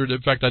concert.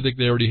 In fact, I think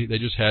they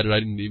just had it. I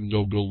didn't even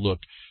go look.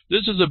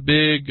 This is a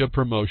big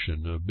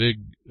promotion. A big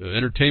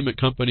entertainment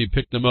company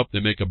picked them up. They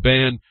make a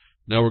band.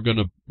 Now we're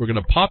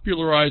gonna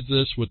popularize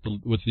this with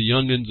the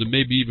youngins, and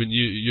maybe even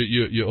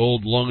you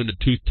old long in the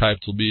tooth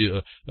types will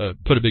be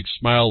put a big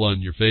smile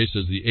on your face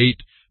as the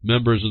 8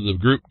 members of the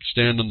group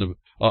stand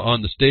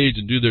on the stage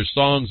and do their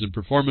songs and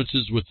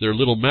performances with their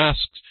little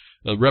masks.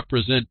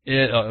 Represent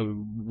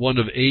one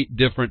of 8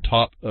 different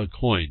top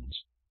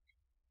coins.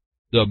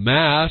 The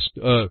mask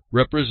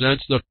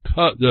represents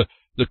the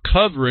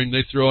covering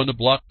they throw on the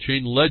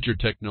blockchain ledger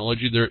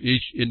technology they're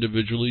each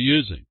individually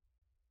using.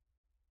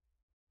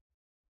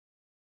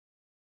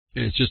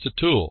 And it's just a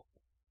tool.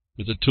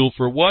 It's a tool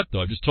for what,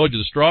 though? I just told you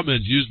the straw man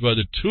is used by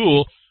the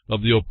tool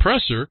of the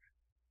oppressor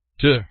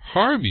to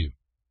harm you.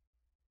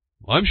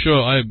 I'm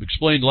sure I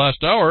explained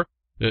last hour,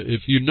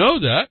 if you know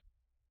that,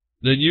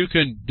 then you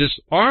can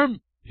disarm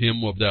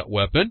him of that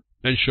weapon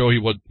and show he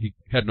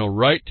had no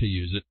right to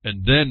use it,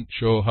 and then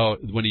show how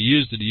when he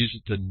used it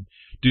to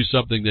do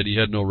something that he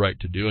had no right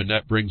to do, and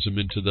that brings him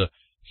into the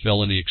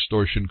felony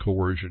extortion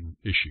coercion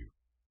issue.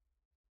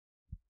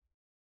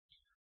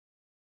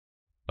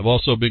 I've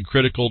also been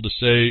critical to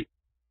say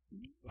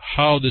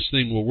how this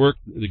thing will work.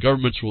 The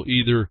governments will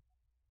either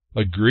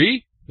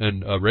agree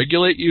and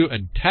regulate you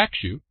and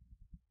tax you,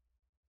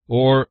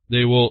 or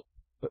they will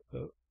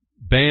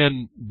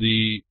ban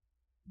the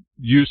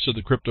use of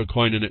the crypto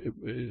coin. And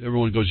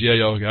everyone goes, yeah,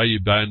 how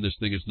you ban this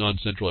thing? It's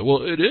non-centralized.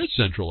 Well, it is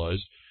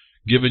centralized,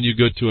 given you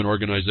go to an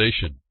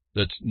organization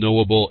that's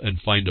knowable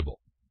and findable.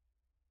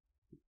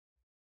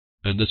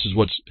 And this is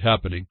what's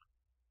happening.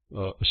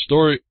 A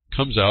story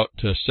comes out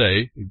to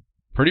say,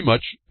 pretty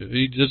much,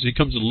 he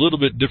comes with a little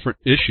bit different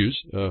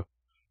issues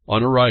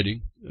on a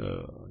writing.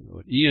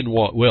 Ian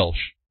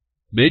Welsh,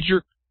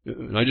 major.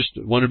 And I just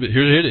wanted to,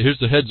 here's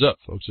the heads up,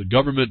 folks. The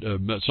government,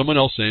 someone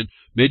else saying,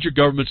 major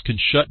governments can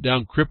shut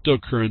down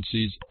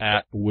cryptocurrencies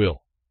at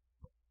will.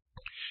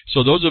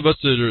 So those of us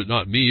that are,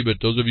 not me,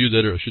 but those of you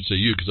that are, I should say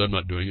you, because I'm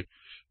not doing it.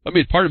 I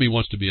mean, part of me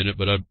wants to be in it,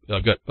 but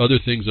I've got other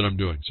things that I'm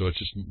doing, so it's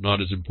just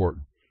not as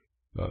important.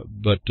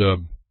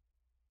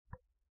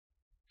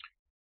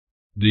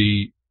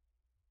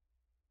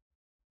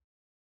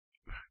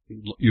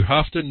 You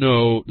have to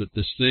know that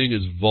this thing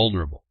is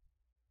vulnerable.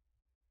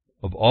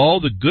 Of all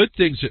the good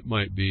things it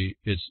might be,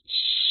 it's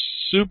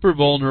super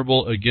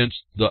vulnerable against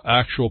the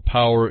actual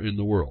power in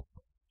the world.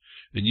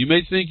 And you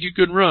may think you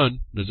can run,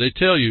 as they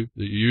tell you,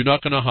 that you're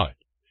not going to hide.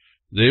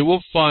 They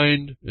will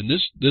find, and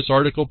this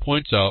article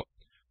points out,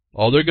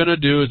 all they're going to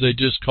do is they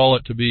just call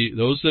it to be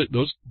those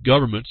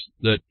governments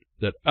that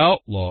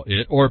outlaw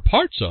it or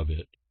parts of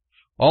it.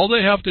 All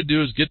they have to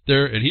do is get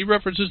there, and he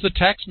references the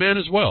tax man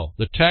as well.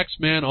 The tax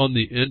man on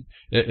the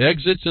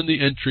exits and the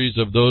entries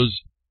of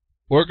those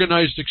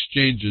organized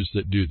exchanges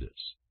that do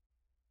this.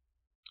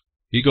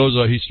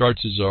 He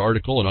starts his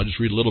article, and I'll just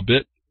read a little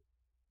bit,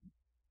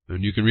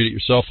 and you can read it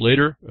yourself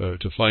later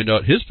to find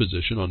out his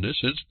position on this.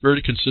 And it's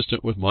very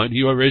consistent with mine.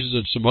 He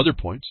raises some other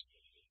points,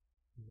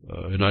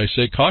 and I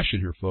say caution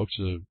here, folks.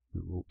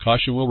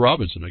 Caution Will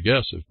Robinson, I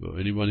guess, if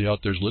anybody out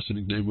there is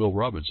listening named Will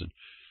Robinson.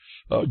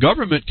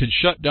 Government can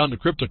shut down the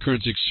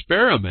cryptocurrency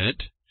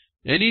experiment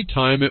any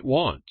time it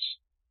wants.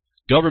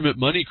 Government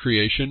money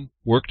creation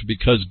worked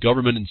because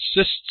government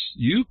insists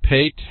you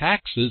pay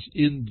taxes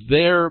in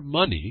their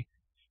money,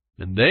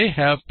 and they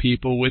have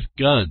people with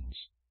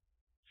guns.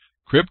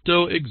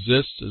 Crypto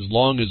exists as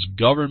long as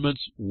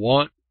governments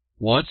wants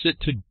it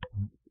to.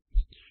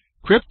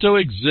 Crypto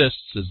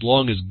exists as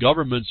long as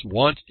governments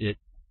want it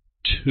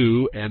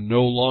to, and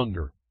no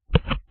longer.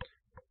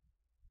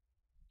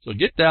 So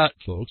get that,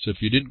 folks.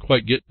 If you didn't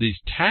quite get, these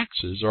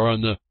taxes are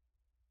on the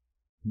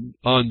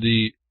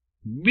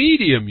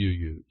medium you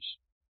use.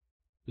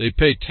 They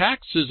pay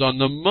taxes on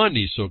the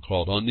money,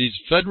 so-called, on these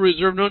Federal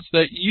Reserve notes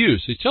that you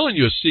use. He's telling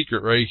you a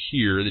secret right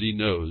here that he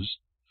knows.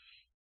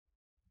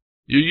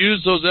 You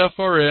use those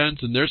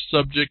FRNs, and they're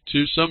subject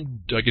to some,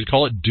 I could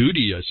call it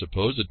duty, I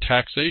suppose, a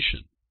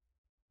taxation.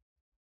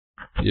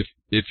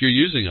 If you're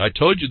using it. I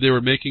told you they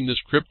were making this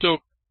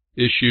crypto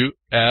issue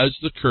as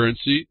the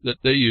currency that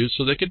they use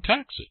so they can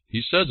tax it.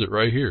 He says it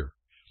right here.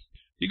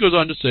 He goes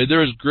on to say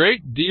there's a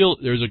great deal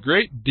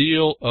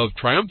of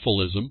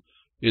triumphalism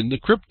in the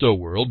crypto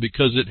world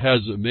because it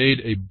has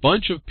made a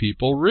bunch of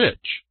people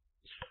rich.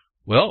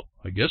 Well,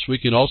 I guess we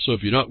can also,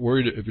 if you're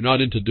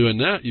not into doing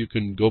that, you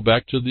can go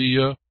back to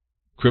the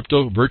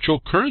crypto virtual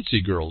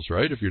currency girls,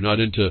 right? If you're not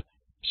into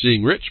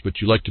seeing rich,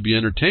 but you like to be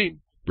entertained,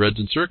 breads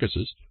and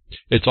circuses,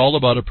 it's all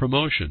about a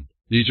promotion.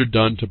 These are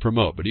done to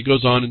promote. But he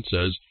goes on and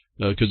says,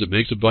 because it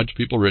makes a bunch of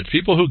people rich.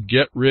 People who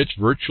get rich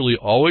virtually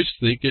always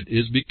think it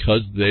is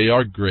because they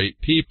are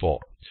great people.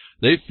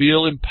 They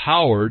feel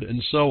empowered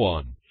and so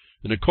on.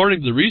 And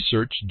according to the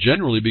research,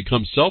 generally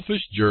become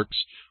selfish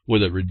jerks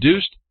with a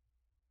reduced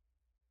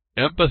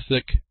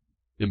empathic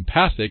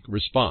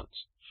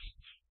response.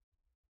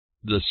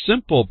 The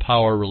simple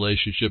power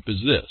relationship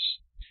is this.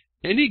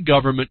 any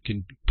government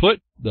can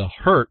put the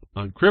hurt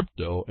on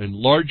crypto and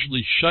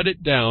largely shut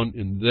it down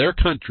in their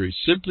country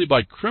simply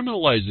by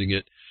criminalizing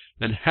it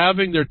and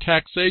having their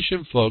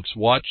taxation folks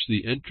watch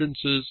the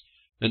entrances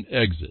and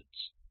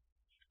exits.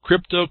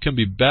 Crypto can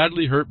be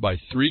badly hurt by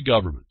three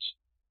governments,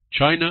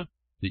 China,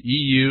 the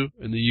EU,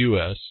 and the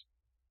US,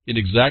 in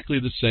exactly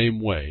the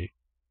same way.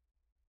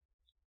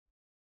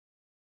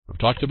 I've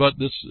talked about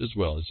this as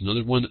well. It's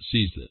another one that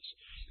sees this.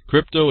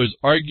 Crypto is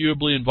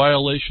arguably in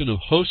violation of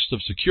hosts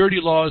of security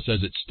laws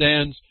as it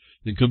stands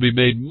and can be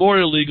made more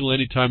illegal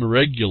anytime a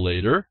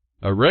regulator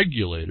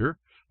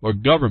or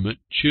government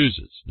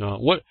chooses. Now,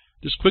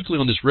 just quickly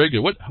on this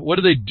regulator, what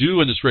do they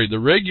do in this regulator?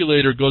 The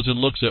regulator goes and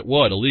looks at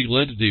what? A legal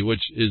entity,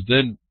 which is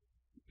then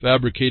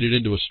fabricated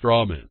into a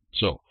straw man.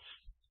 So,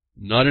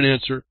 not an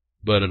answer,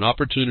 but an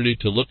opportunity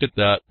to look at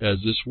that as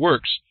this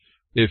works.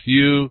 If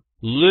you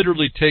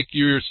literally take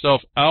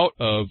yourself out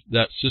of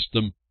that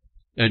system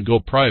and go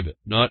private,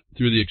 not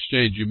through the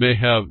exchange, you may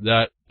have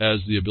that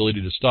as the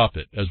ability to stop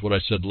it, as what I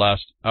said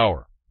last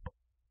hour.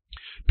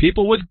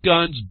 People with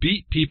guns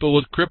beat people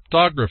with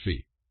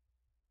cryptography.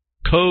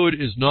 Code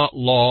is not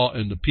law,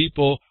 and the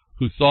people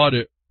who thought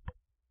it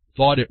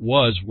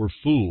was were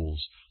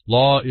fools.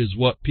 Law is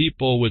what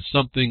people with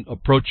something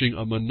approaching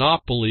a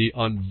monopoly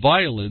on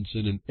violence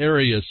in an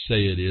area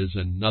say it is,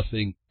 and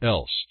nothing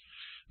else.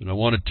 And I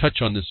want to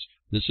touch on this.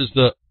 This is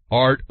the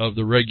art of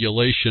the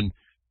regulation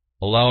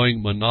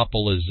allowing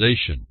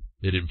monopolization.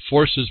 It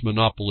enforces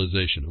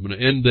monopolization. I'm going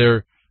to end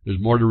there. There's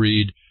more to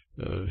read.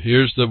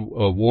 Here's the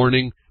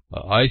warning.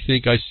 I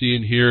think I see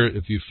in here,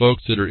 if you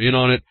folks that are in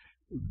on it,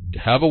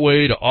 have a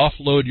way to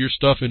offload your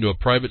stuff into a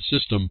private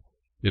system.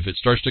 If it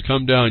starts to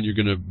come down, you're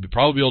going to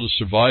probably be able to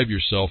survive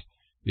yourself,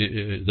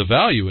 the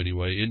value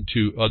anyway,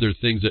 into other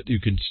things that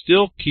you can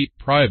still keep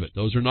private.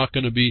 Those are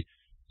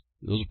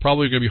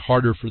probably going to be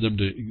harder for them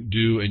to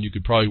do, and you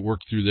could probably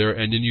work through there.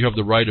 And then you have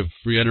the right of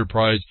free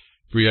enterprise,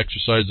 free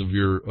exercise of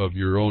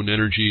your own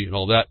energy and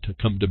all that to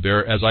come to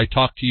bear. As I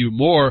talk to you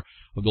more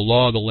of the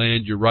law of the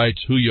land, your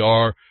rights, who you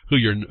are, who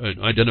you're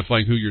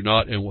identifying, who you're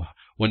not, and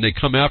when they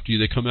come after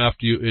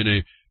you in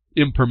a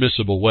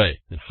impermissible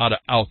way, and how to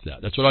out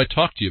that. That's what I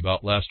talked to you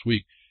about last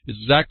week.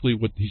 Exactly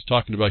what he's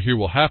talking about here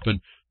will happen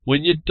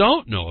when you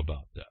don't know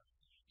about that.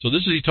 So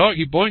this is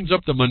he brings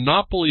up the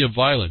monopoly of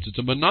violence. It's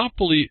a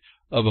monopoly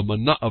of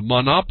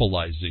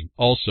monopolizing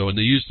also, and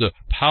they use the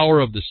power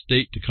of the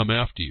state to come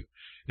after you.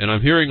 And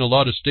I'm hearing a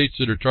lot of states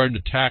that are trying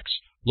to tax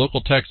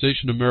local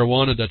taxation of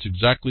marijuana. That's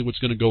exactly what's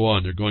going to go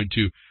on. They're going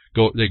to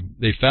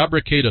they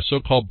fabricate a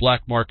so-called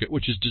black market,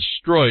 which is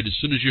destroyed as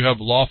soon as you have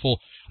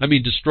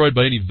destroyed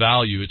by any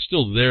value. It's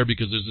still there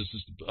because there's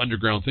this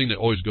underground thing that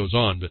always goes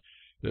on,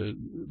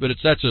 but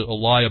that's a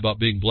lie about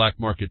being black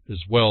market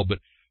as well. But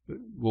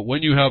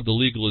when you have the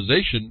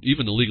legalization,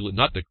 even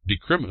not the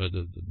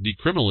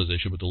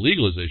decriminalization, but the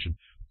legalization,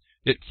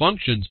 it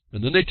functions,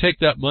 and then they take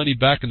that money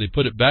back and they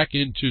put it back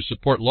in to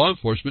support law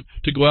enforcement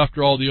to go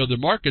after all the other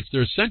markets.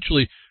 They're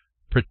essentially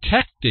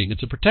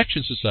it's a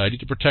protection society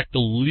to protect the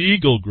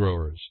legal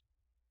growers.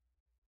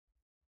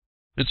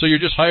 And so you're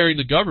just hiring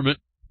the government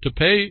to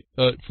pay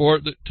to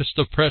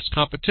suppress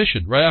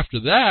competition. Right after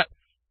that,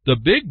 the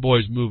big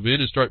boys move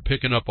in and start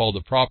picking up all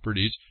the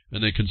properties,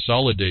 and they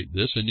consolidate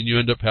this, and then you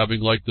end up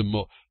having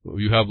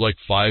you have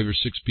 5 or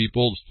 6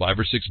 people, 5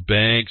 or 6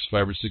 banks,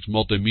 5 or 6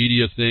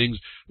 multimedia things,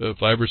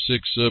 5 or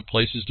 6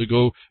 places to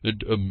go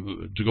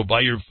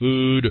buy your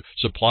food,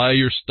 supply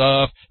your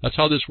stuff. That's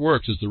how this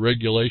works, is the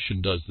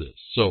regulation does this.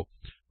 So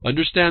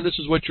understand this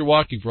is what you're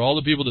walking. For all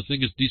the people that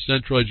think it's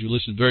decentralized, you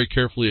listen very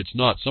carefully. It's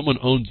not. Someone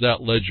owns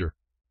that ledger,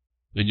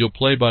 and you'll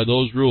play by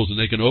those rules, and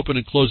they can open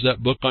and close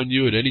that book on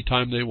you at any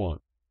time they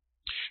want.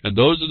 And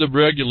those are the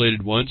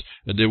regulated ones,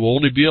 and they will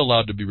only be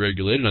allowed to be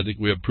regulated. And I think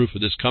we have proof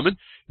of this coming.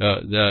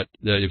 That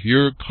if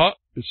you're caught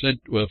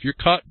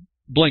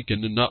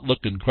blinking and not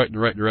looking quite in the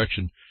right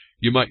direction,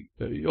 you might.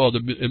 At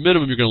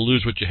minimum, you're going to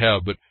lose what you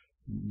have, but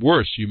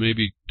worse, you may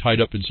be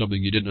tied up in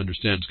something you didn't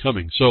understand is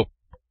coming. So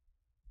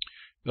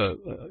that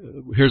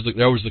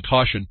was the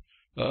caution.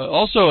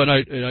 Also,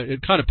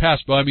 it kind of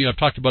passed by me. I've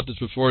talked about this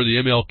before. The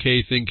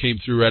MLK thing came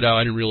through right out.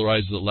 I didn't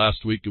realize that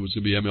last week it was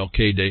going to be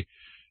MLK Day.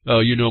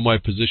 You know my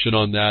position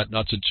on that.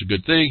 Not such a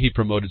good thing. He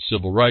promoted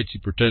civil rights. He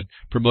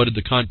promoted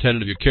the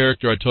content of your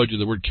character. I told you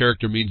the word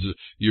character means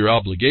your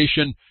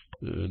obligation.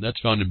 And that's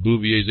found in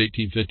Bouvier's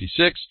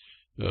 1856.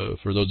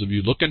 For those of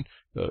you looking,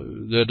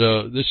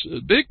 this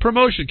big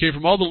promotion came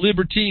from all the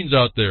libertines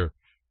out there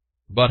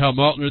about how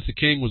Martin Luther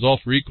King was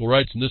all for equal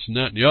rights and this and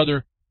that and the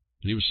other.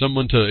 And he was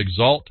someone to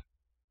exalt.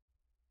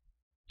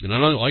 And I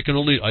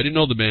didn't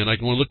know the man. I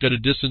can only look at a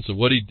distance of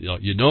what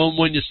you know him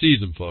when you see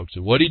them, folks.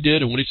 And what he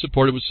did and what he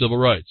supported was civil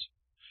rights.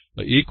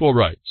 Equal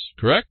rights,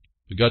 correct?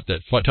 We got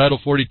that. Title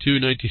 42,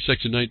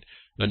 Section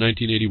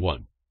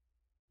 1981.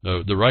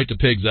 The right to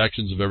pay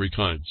exactions of every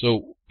kind.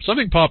 So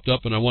something popped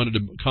up, and I wanted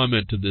to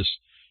comment to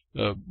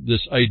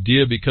this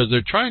idea, because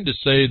they're trying to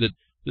say that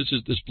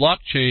this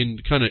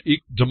blockchain kind of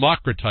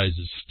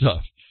democratizes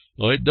stuff.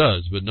 Well, it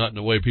does, but not in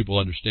the way people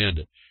understand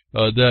it.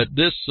 that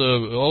this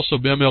also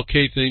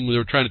MLK thing, they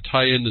were trying to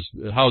tie in this,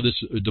 how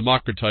this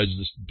democratizes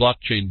this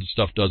blockchain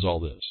stuff does all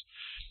this.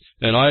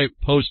 And I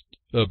posed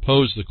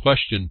the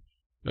question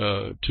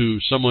to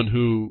someone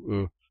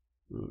who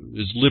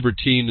is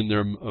libertine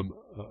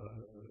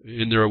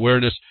in their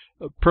awareness,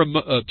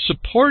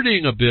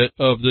 supporting a bit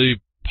of the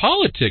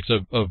politics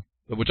of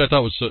which I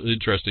thought was so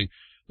interesting,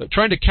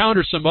 trying to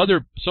counter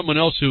someone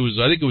else who was,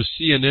 I think it was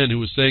CNN, who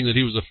was saying that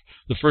he was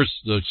the first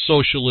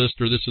socialist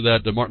or this or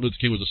that Martin Luther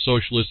King was a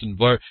socialist,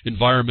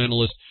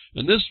 environmentalist.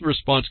 And this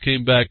response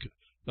came back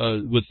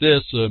with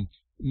this,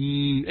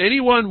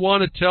 anyone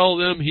want to tell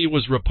them he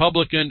was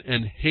Republican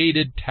and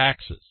hated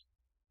taxes?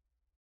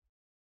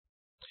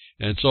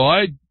 And so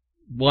I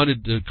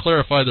wanted to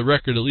clarify the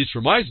record, at least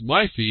for my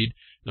feed,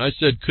 and I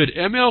said, could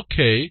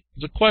MLK,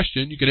 it's a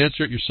question, you can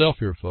answer it yourself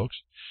here, folks,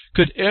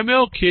 could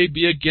MLK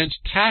be against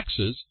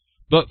taxes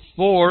but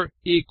for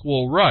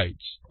equal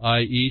rights,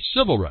 i.e.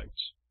 civil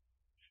rights?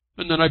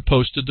 And then I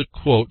posted the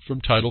quote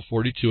from Title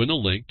 42 and the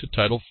link to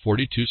Title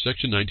 42,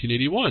 Section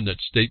 1981, that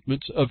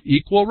statements of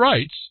equal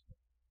rights,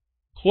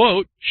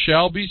 quote,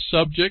 shall be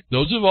subject,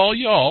 those of all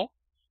y'all,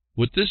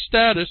 with this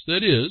status,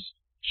 that is,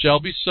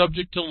 shall be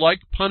subject to like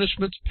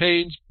punishments,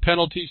 pains,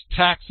 penalties,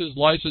 taxes,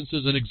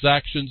 licenses, and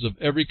exactions of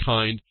every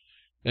kind,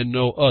 and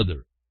no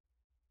other.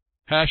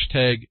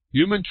 Hashtag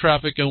Human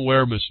Trafficking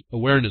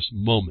Awareness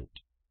Moment.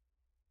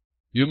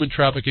 Human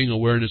Trafficking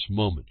Awareness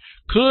Moment.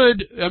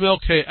 Could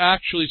MLK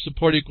actually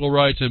support equal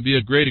rights and be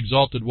a great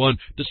exalted one,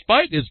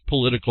 despite his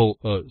political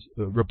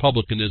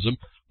republicanism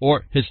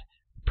or his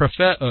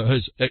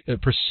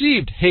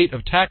perceived hate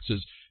of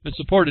taxes, and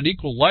support an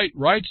Equal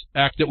Rights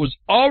Act that was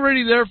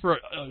already there for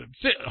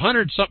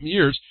 100-something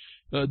years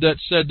that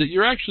said that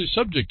you're actually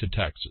subject to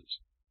taxes?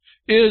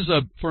 Is,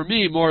 for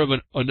me, more of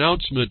an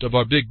announcement of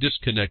our big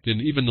disconnect in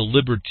even the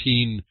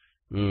libertine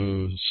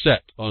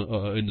set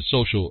in the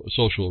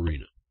social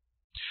arena,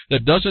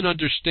 that doesn't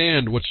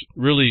understand what's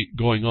really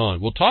going on.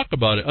 We'll talk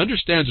about it,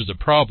 understands there's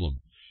a problem,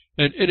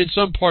 and in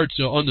some parts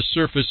on the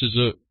surface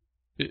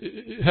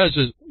it has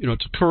a,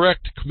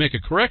 to make a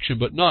correction,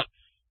 but not.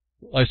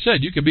 I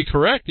said you can be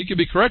correct. He can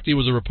be correct. He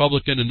was a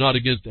Republican and not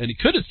against, and he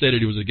could have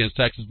stated he was against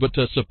taxes, but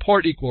to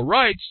support equal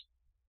rights,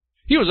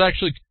 he was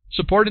actually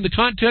supporting the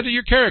content of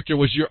your character,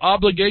 was your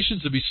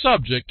obligations to be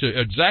subject to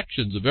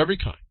exactions of every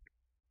kind.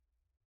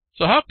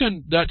 So how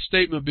can that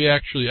statement be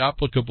actually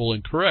applicable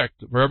and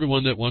correct for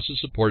everyone that wants to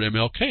support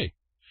MLK?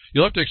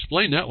 You'll have to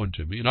explain that one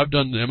to me. And I've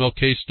done the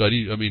MLK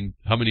study,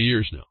 how many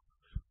years now?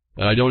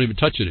 And I don't even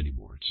touch it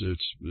anymore.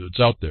 It's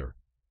out there.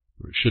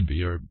 Or it should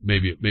be, or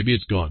maybe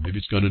it's gone. Maybe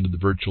it's gone into the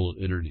virtual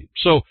internet.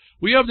 So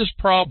we have this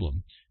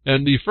problem.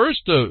 And the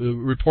first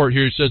report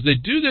here says they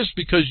do this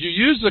because you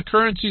use the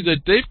currency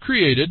that they've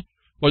created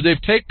or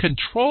they've taken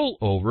control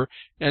over,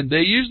 and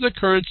they use the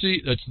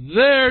currency that's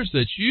theirs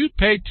that you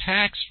pay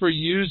tax for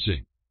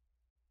using.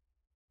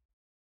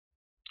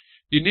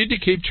 You need to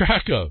keep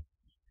track of,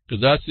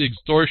 because that's the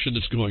extortion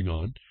that's going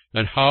on,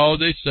 and how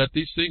they set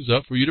these things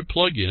up for you to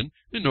plug in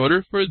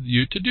order for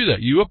you to do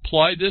that. You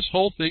apply this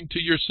whole thing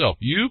to yourself.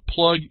 You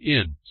plug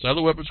in.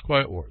 Silent Weapons,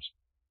 Quiet Wars.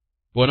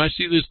 When I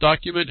see this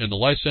document and the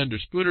Lysander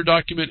Spooner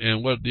document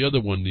and what the other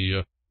one,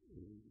 the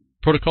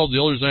Protocol of the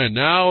Elder Zion,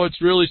 now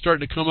it's really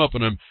starting to come up,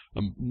 and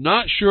I'm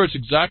not sure it's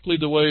exactly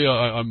the way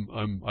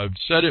I've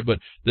said it, but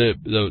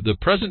the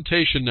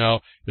presentation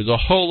now is a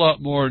whole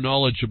lot more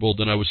knowledgeable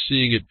than I was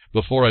seeing it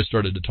before I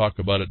started to talk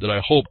about it. That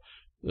I hope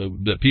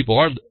that people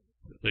are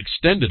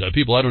extended,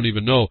 people I don't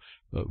even know,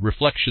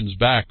 reflections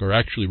back are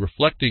actually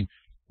reflecting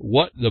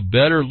what the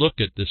better look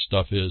at this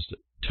stuff is that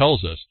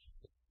tells us.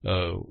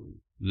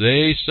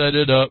 They set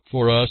it up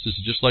for us. This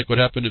is just like what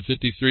happened in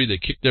 53. They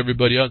kicked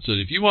everybody out and said,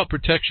 if you want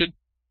protection,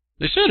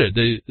 they said it.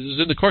 This is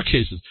in the court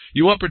cases.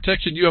 You want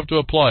protection, you have to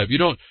apply. If you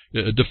don't,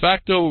 de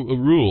facto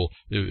rule,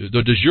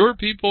 the de jure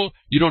people,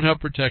 you don't have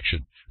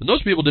protection. And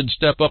those people didn't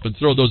step up and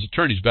throw those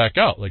attorneys back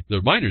out like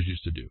the miners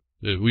used to do.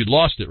 We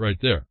lost it right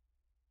there.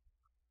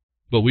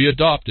 But we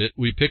adopt it,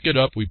 we pick it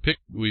up,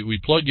 we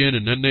plug in,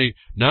 and then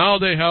now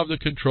they have the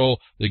control.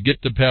 They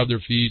get to have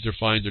their fees, their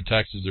fines, their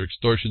taxes, their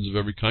extortions of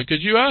every kind,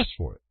 because you asked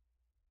for it.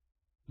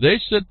 They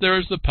sit there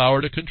as the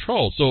power to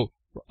control. So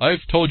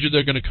I've told you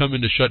they're going to come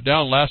in to shut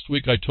down. Last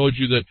week I told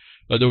you that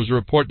there was a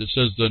report that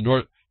says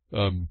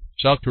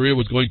South Korea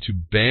was going to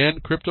ban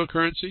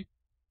cryptocurrency.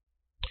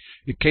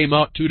 It came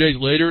out 2 days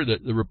later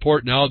that the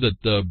report now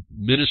that the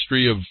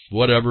Ministry of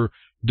whatever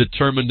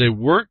determined they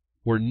were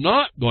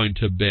not going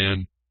to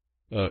ban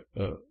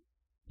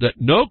that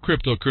no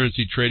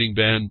cryptocurrency trading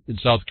ban in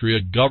South Korea.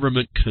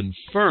 Government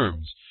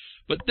confirms.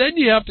 But then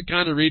you have to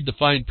kind of read the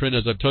fine print,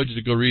 as I've told you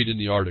to go read in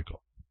the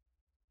article.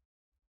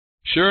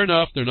 Sure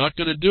enough, they're not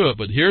going to do it,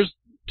 but here's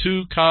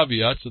 2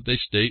 caveats that they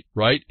state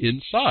right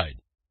inside.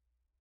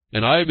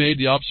 And I made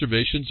the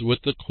observations with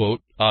the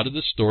quote out of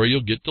the story.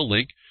 You'll get the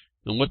link.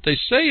 And what they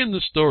say in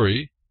the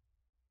story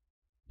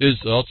is,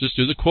 I'll just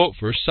do the quote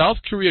first, South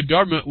Korea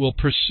government will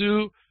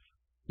pursue,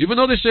 even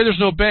though they say there's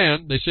no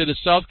ban, they say the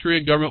South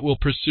Korean government will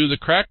pursue the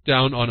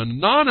crackdown on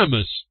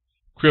anonymous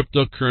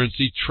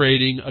cryptocurrency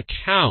trading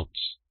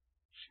accounts.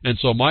 And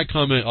so my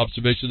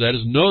observation of that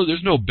is no,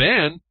 there's no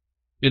ban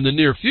in the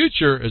near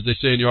future, as they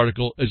say in the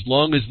article, as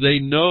long as they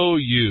know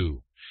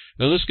you.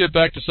 Now let's get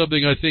back to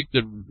something I think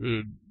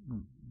that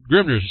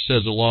Grimner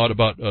says a lot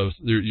about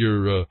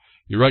your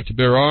right to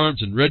bear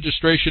arms, and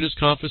registration is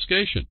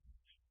confiscation.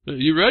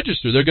 You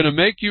register. They're going to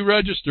make you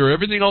register.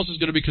 Everything else is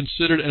going to be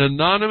considered an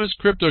anonymous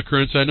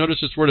cryptocurrency. I notice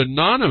this word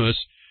anonymous.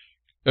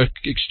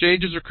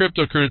 Exchanges or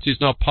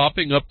cryptocurrencies now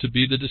popping up to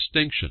be the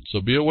distinction.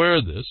 So be aware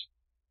of this.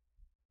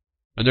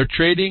 And they're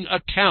trading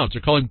accounts.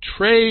 They're calling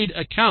trade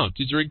accounts.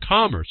 These are in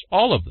commerce,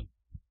 all of them.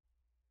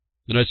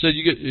 And I said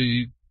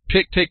you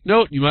take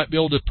note. You might be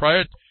able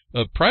to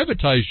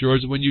privatize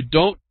yours when you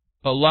don't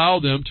allow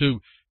them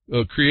to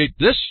create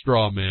this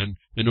straw man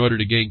in order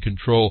to gain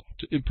control,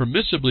 to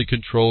impermissibly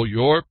control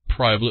your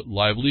private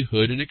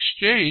livelihood in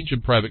exchange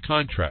and private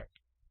contract,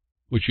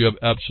 which you have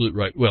absolute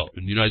right. Well,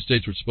 in the United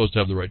States, we're supposed to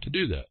have the right to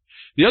do that.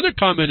 The other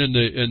comment in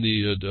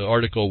the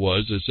article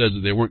was, it says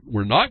that they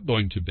were not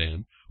going to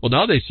ban. Well,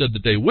 now they said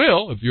that they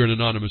will if you're an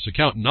anonymous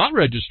account not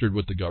registered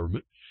with the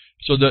government.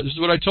 So this is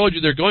what I told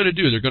you they're going to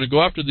do. They're going to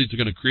go after these.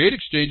 They're going to create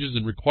exchanges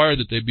and require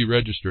that they be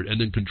registered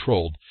and then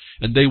controlled.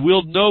 And they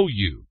will know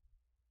you.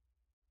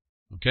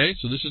 Okay,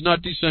 so this is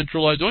not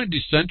decentralized. Only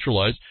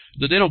decentralized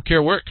that they don't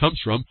care where it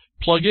comes from.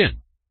 Plug in.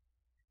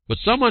 But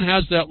someone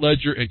has that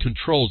ledger and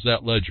controls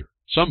that ledger.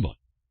 Someone.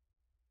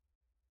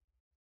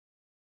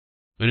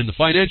 And in the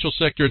financial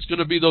sector, it's going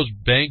to be those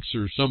banks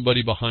or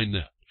somebody behind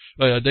that.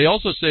 They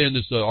also say in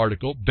this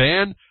article,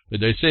 ban,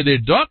 they say they're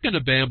not going to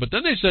ban, but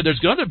then they said there's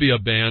going to be a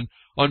ban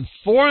on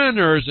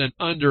foreigners and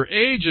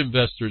underage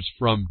investors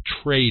from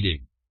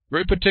trading.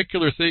 Very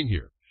particular thing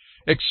here.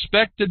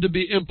 Expected to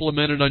be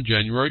implemented on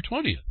January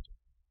 20th.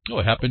 Oh,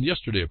 it happened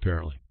yesterday,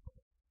 apparently.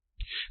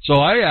 So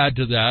I add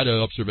to that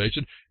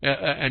observation,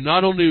 and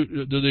not only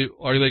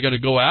are they going to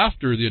go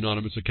after the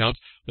anonymous accounts,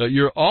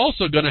 you're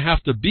also going to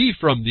have to be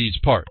from these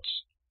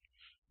parts.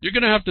 You're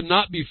going to have to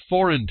not be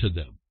foreign to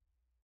them.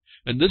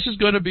 And this is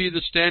going to be the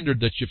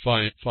standard that you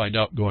find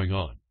out going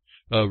on.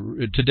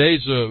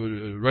 Today's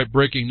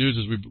breaking news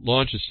as we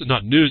launch, it's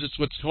not news, it's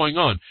what's going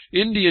on.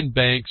 Indian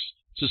banks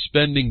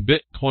suspending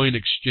Bitcoin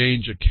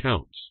exchange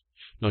accounts.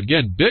 Now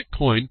again,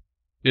 Bitcoin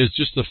is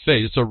just the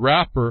face. It's a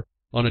wrapper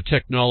on a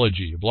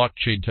technology, a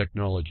blockchain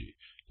technology.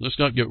 Let's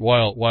not get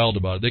wild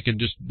about it.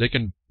 They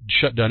can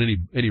shut down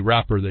any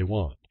wrapper they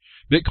want.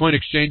 Bitcoin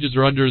exchanges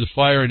are under the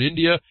fire in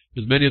India,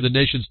 as many of the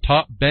nation's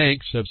top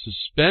banks have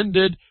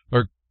suspended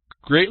or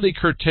greatly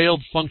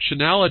curtailed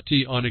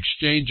functionality on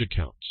exchange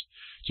accounts.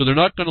 So they're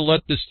not going to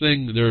let this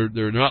thing,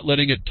 they're not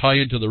letting it tie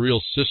into the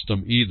real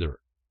system either.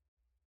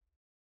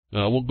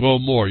 I won't go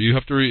more. You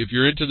have to, if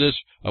you're into this,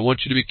 I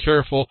want you to be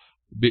careful.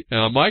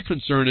 My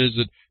concern is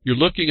that you're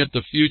looking at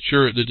the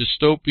future, the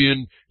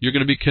dystopian, you're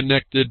going to be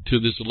connected to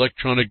this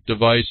electronic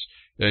device.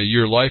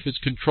 Your life is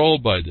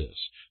controlled by this.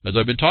 As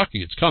I've been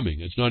talking, it's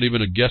coming. It's not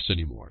even a guess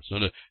anymore. It's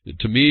not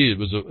to me,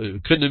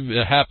 it couldn't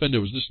have happened.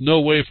 There was just no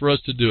way for us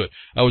to do it.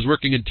 I was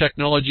working in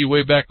technology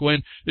way back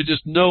when. There's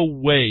just no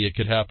way it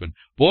could happen.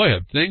 Boy,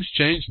 have things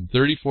changed in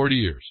 30, 40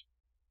 years.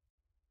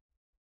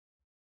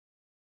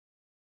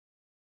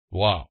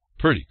 Wow.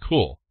 Pretty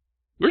cool.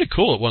 Pretty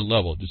cool at one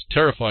level, just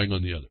terrifying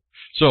on the other.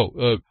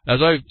 So,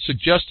 as I've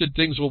suggested,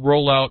 things will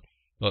roll out.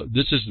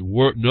 This is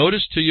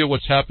notice to you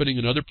what's happening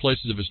in other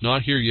places if it's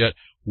not here yet,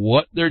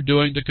 what they're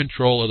doing to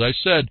control. As I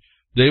said,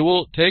 they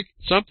will take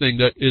something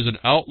that is an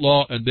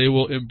outlaw and they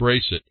will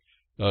embrace it.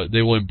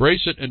 They will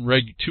embrace it and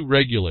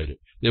regulate it.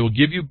 They will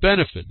give you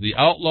benefits. The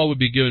outlaw would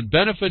be given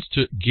benefits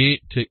to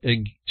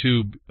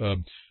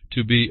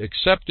be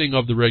accepting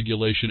of the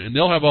regulation, and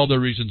they'll have all their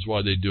reasons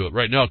why they do it.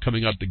 Right now,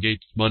 coming out the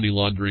gates, money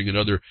laundering and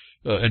other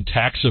and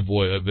tax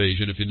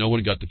evasion. If no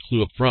one got the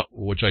clue up front,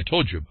 which I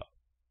told you about.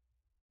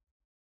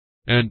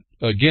 And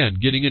again,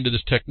 getting into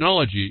this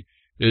technology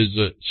is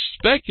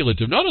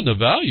speculative, not on the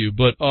value,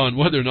 but on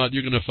whether or not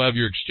you're going to have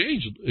your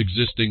exchange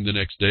existing the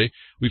next day.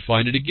 We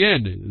find it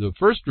again. The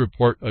first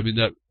report,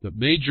 that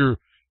major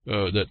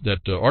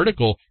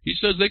article, he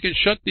says they can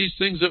shut these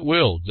things at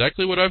will.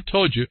 Exactly what I've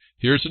told you.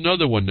 Here's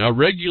another one. Now,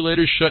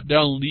 regulators shut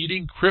down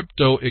leading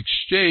crypto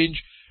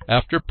exchange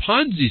after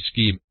Ponzi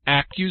scheme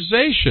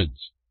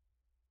accusations.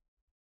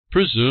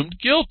 Presumed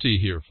guilty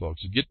here,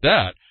 folks. Get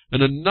that.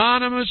 An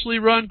anonymously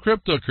run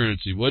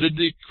cryptocurrency. What did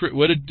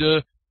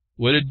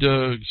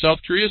South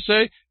Korea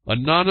say?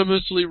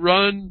 Anonymously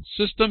run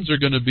systems are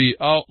going to be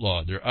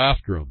outlawed. They're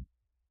after them.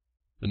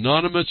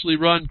 Anonymously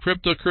run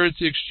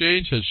cryptocurrency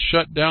exchange has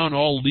shut down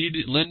all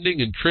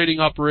lending and trading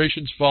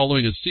operations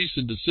following a cease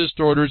and desist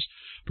orders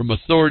from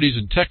authorities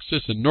in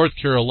Texas and North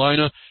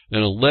Carolina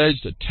and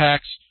alleged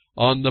attacks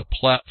on the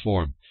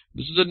platform.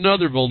 This is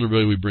another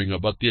vulnerability we bring up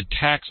about the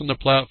attacks on the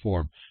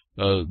platform.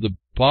 The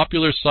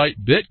popular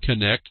site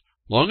BitConnect,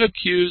 long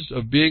accused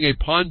of being a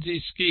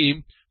Ponzi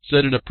scheme,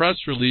 said in a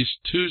press release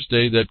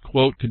Tuesday that,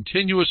 quote,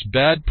 continuous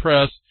bad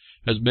press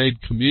has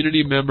made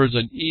community members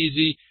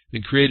uneasy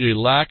and created a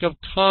lack of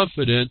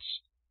confidence.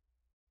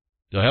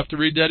 Do I have to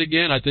read that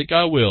again? I think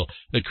I will.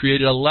 It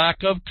created a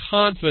lack of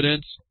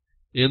confidence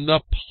in the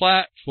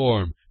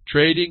platform.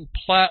 trading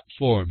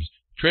platforms.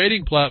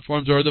 Trading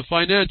platforms are the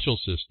financial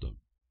system.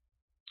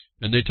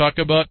 And they talk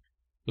about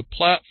the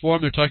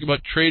platform, they're talking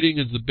about trading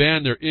as the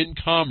band, they're in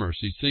commerce.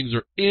 These things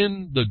are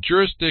in the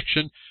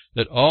jurisdiction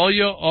that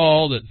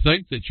all that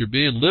think that you're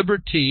being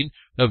libertine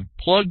have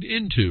plugged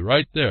into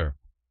right there.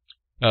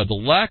 The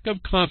lack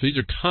of confidence,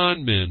 these are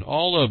con men,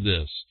 all of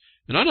this.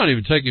 And I'm not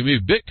even taking me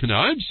Bitcoin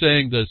now. I'm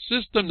saying the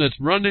system that's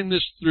running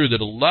this through,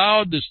 that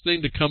allowed this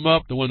thing to come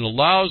up, the one that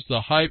allows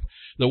the hype,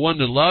 the one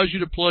that allows you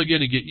to plug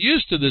in and get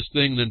used to this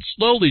thing, then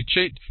slowly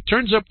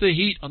turns up the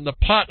heat on the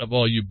pot of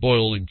all you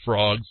boiling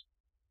frogs,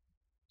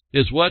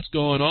 is what's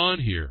going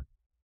on here.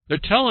 They're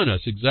telling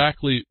us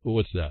exactly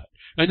what's that.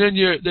 And then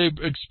they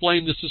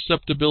explain the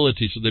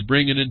susceptibility, so they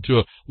bring it into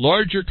a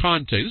larger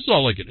context. This is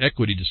all like an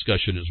equity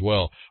discussion as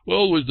well.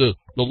 Well, with the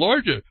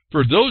larger,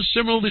 for those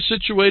similarly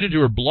situated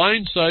who are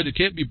blindsided,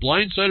 can't be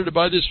blindsided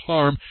by this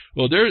harm,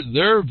 well,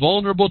 they're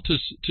vulnerable to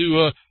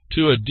a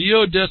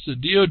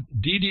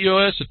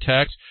DDoS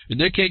attacks, and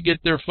they can't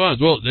get their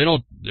funds. Well,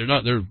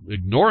 they're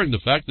ignoring the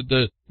fact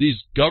that these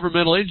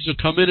governmental agencies will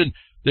come in and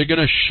they're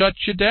going to shut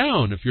you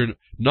down. If you're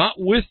not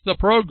with the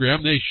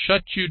program, they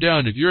shut you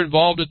down. If you're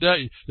involved with that,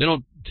 they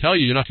don't tell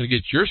you you're not going to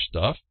get your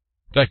stuff.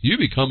 In fact, you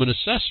become an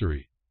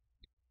accessory.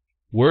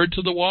 Word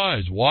to the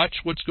wise.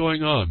 Watch what's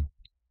going on.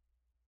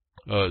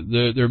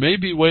 There may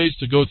be ways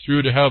to go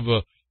through to have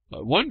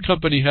one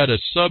company had a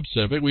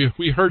subset.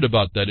 We heard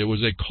about that. It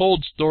was a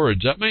cold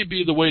storage. That may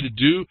be the way to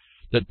do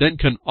that. Then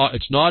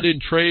it's not in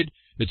trade.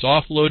 It's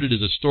offloaded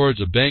as a storage,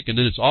 a bank, and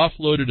then it's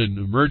offloaded in an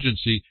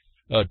emergency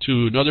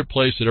to another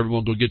place that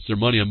everyone gets their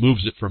money and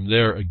moves it from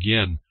there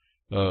again.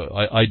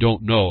 I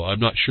don't know. I'm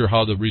not sure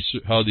how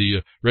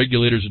the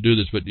regulators will do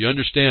this, but you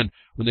understand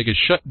when they get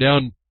shut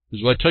down. This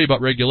is what I tell you about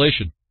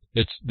regulation.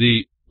 It's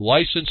the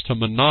license to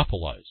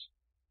monopolize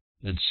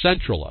and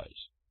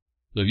centralize.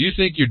 So if you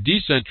think you're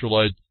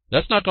decentralized,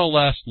 that's not going to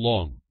last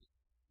long.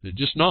 It's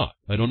just not.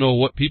 I don't know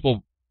what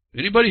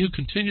anybody who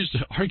continues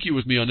to argue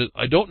with me on this,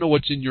 I don't know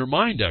what's in your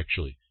mind,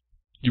 actually.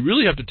 You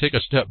really have to take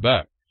a step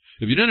back.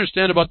 If you didn't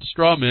understand about the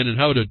straw man and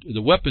how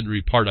the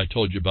weaponry part I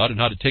told you about, and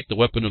how to take the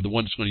weapon of the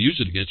one that's going to use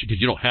it against you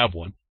because you don't have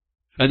one,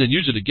 and then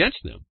use it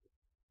against them,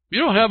 if you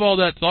don't have all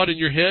that thought in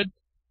your head,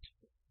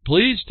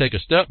 please take a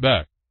step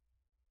back.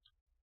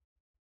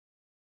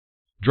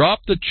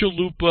 Drop the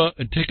chalupa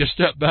and take a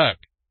step back.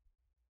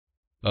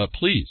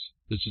 Please.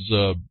 This is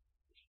a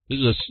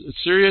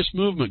serious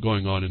movement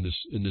going on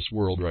in this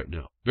world right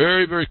now.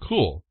 Very, very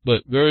cool,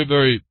 but very,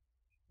 very,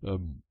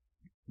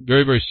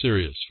 very, very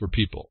serious for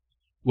people.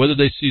 Whether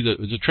they see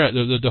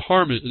the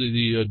harm,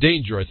 the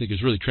danger, I think,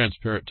 is really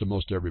transparent to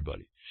most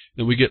everybody.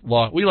 And we get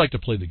lost. We like to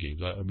play the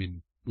games. I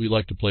mean, we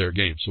like to play our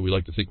games, so we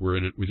like to think we're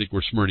in it. We think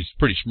we're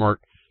pretty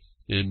smart,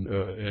 and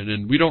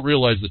then we don't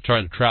realize the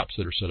kind of traps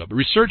that are set up. But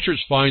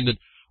researchers find that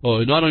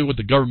not only with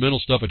the governmental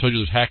stuff, I told you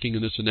there's hacking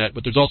and this and that,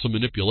 but there's also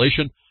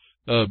manipulation.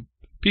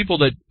 People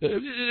that,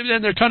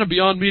 and they're kind of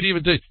beyond me to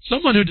even think.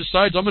 Someone who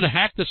decides, I'm going to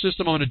hack the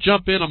system, I'm going to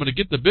jump in, I'm going to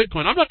get the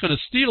Bitcoin, I'm not going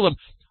to steal them,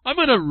 I'm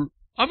going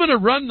to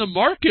run the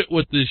market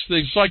with these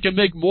things so I can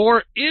make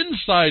more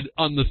inside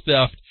on the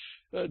theft,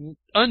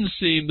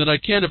 unseen, than I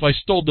can if I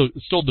stole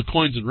the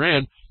coins and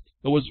ran.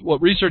 It was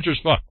what researchers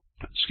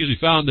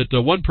found that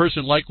one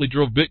person likely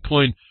drove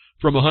Bitcoin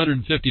from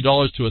 $150 to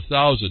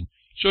 $1,000.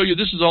 Show you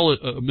this is all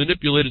a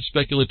manipulated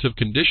speculative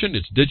condition.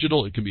 It's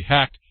digital. It can be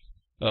hacked.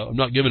 I'm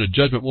not giving a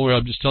judgment one way.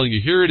 I'm just telling you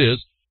here it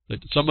is. That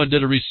someone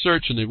did a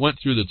research and they went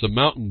through that's a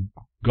Mt.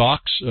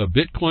 Gox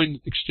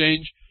Bitcoin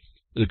exchange.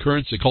 The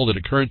currency, they called it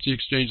a currency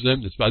exchange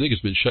then. I think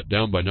it's been shut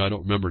down by now. I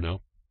don't remember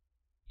now.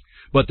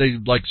 But they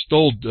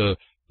stole,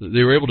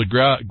 they were able to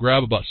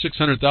grab about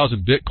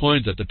 600,000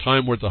 Bitcoins at the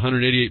time worth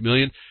 188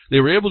 million. They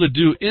were able to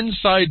do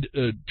inside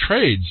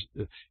trades,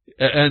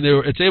 and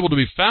it's able to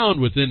be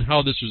found within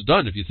how this was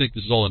done. If you think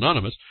this is all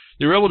anonymous,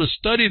 they were able to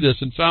study this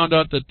and found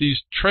out that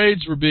these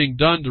trades were being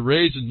done to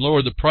raise and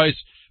lower the price,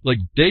 like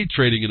day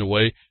trading in a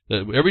way.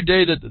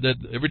 That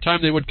every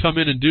time they would come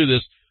in and do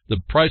this,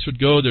 the price would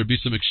go, there'd be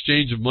some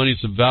exchange of money,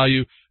 some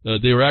value.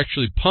 They were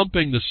actually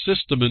pumping the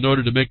system in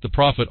order to make the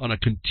profit on a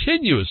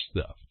continuous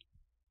theft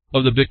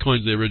of the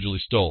Bitcoins they originally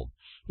stole,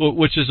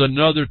 which is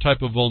another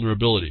type of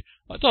vulnerability.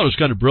 I thought it was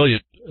kind of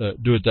brilliant,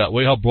 do it that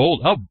way. How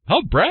bold,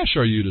 how brash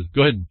are you to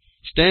go ahead and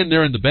stand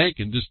there in the bank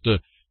and just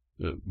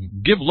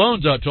give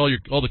loans out to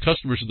all the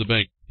customers of the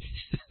bank.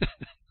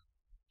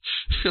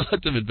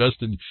 Let them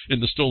invest in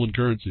the stolen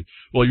currency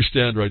while you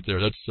stand right there.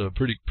 That's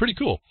pretty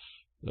cool.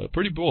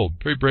 Pretty bold,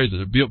 pretty brazen.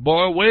 It'd be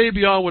way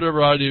beyond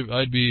whatever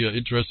I'd be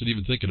interested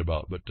even thinking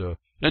about, but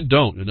and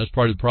don't. And that's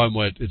part of the problem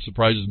why it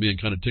surprises me and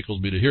kind of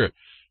tickles me to hear it.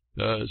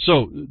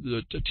 So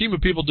a team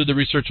of people did the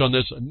research on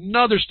this.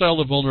 Another style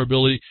of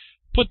vulnerability.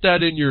 Put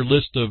that in your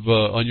list of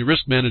on your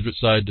risk management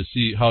side to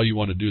see how you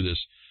want to do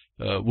this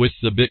with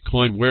the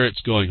Bitcoin, where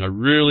it's going. I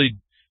really,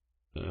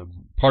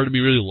 part of me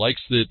really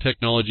likes the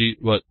technology,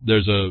 but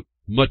there's a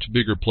much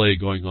bigger play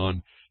going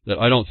on that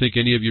I don't think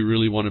any of you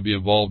really want to be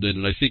involved in.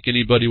 And I think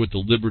anybody with the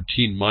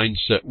libertine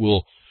mindset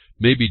will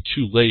maybe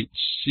too late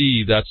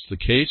see that's the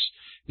case.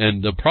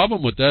 And the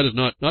problem with that is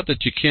not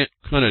that you can't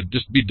kind of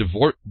just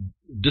divorce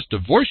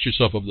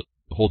yourself of the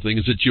whole thing,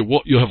 is that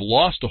you have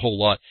lost a whole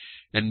lot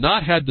and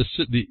not had the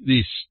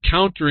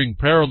countering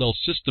parallel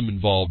system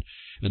involved.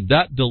 And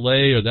that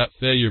delay or that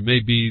failure may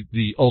be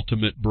the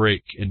ultimate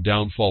break and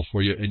downfall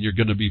for you, and you're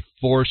going to be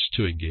forced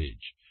to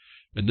engage.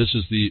 And this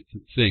is the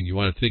thing. You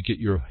want to think it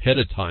you're ahead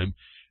of time.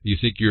 You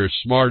think you're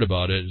smart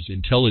about it, is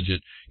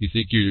intelligent. You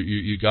think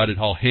you got it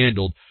all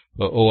handled.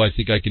 I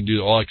think I can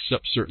do, I'll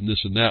accept certain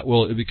this and that.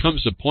 Well, it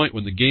becomes a point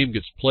when the game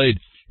gets played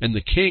and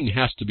the king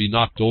has to be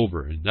knocked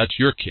over, and that's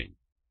your king.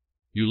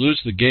 You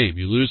lose the game.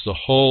 You lose the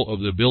whole of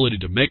the ability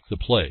to make the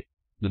play.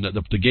 Then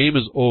the game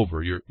is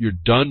over. You're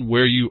done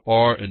where you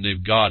are, and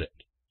they've got it.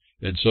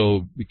 And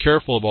so be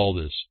careful of all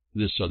this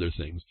other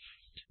things.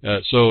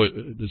 So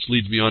this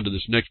leads me on to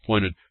this next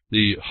point,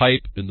 the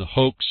hype and the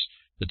hoax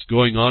that's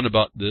going on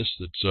about this.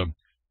 That's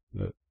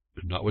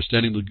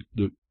notwithstanding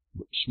the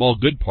small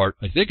good part,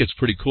 I think it's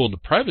pretty cool in the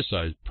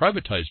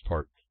privatized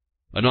part.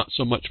 Not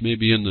so much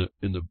maybe in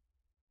the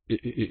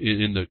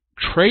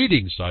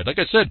trading side. Like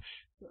I said,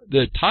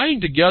 the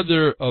tying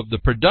together of the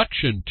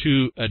production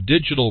to a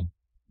digital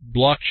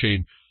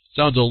blockchain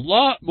sounds a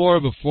lot more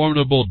of a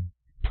formidable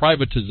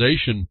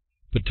privatization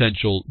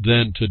potential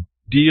than to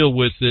deal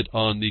with it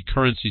on the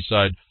currency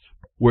side,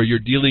 where you're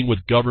dealing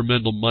with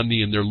governmental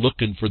money and they're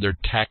looking for their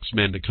tax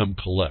man to come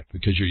collect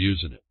because you're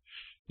using it.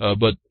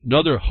 But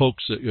another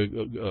hoax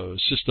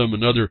system,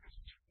 another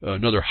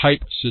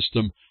hype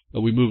system.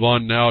 We move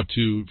on now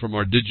from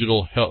our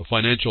digital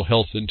financial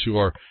health into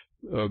our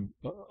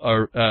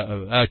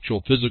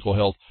actual physical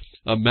health.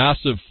 A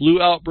massive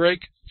flu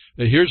outbreak.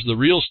 Here's the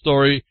real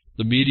story.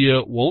 The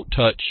media won't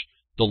touch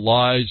the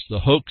lies, the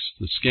hoax,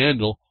 the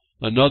scandal.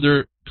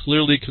 Another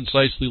clearly,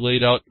 concisely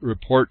laid out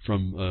report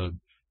from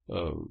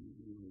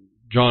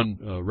John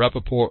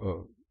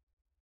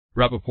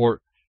Rappaport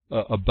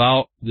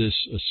about this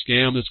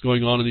scam that's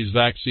going on in these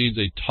vaccines.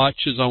 It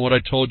touches on what I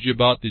told you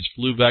about. These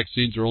flu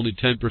vaccines are only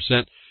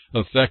 10%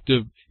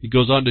 effective. He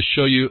goes on to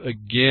show you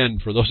again,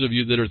 for those of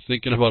you that are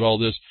thinking about all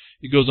this,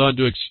 he goes on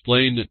to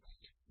explain that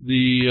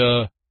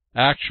the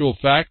actual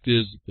fact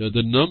is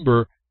the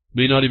number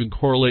may not even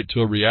correlate to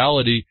a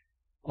reality.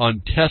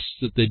 On tests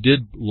that they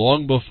did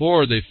long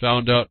before, they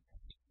found out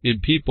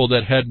in people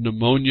that had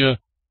pneumonia,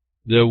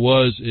 there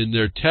was in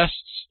their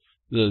tests,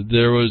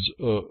 there was,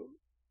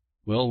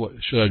 well,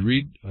 what should I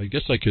read? I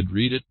guess I could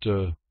read it,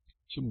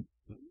 some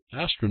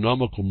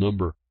astronomical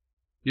number.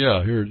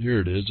 Yeah,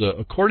 here it is.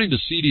 According to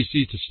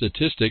CDC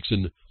statistics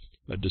in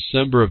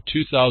December of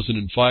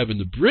 2005 in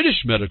the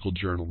British Medical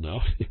Journal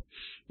now,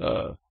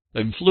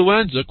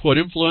 influenza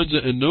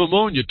and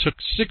pneumonia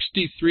took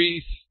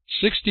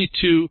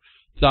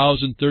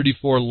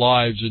 62,034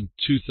 lives in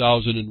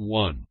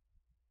 2001.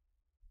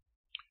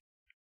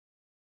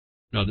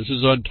 Now, this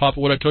is on top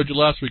of what I told you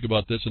last week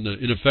about this and the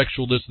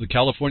ineffectualness of the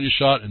California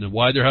shot and then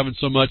why they're having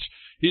so much.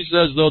 He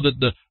says, though, that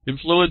the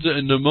influenza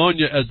and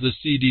pneumonia, as the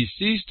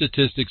CDC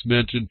statistics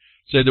mentioned,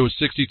 say there was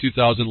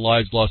 62,000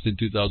 lives lost in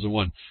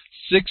 2001.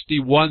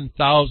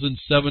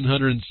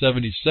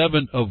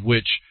 61,777 of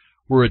which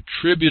were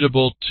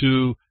attributable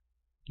to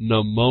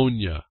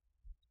pneumonia.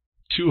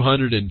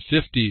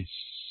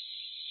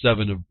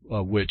 257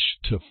 of which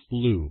to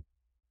flu.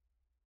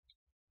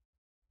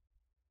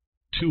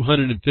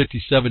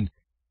 257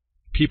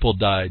 people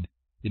died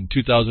in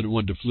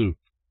 2001 to flu.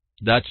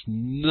 That's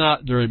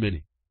not very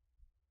many.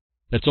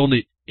 That's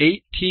only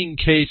 18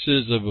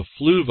 cases of a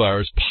flu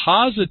virus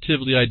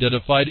positively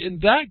identified in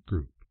that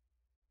group.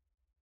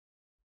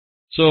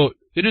 So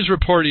in his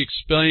report, he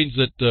explains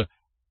that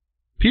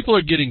people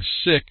are getting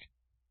sick.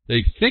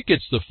 They think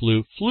it's the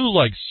flu.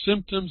 Flu-like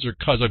symptoms are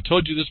caused, I've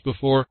told you this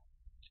before,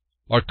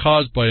 are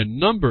caused by a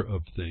number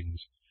of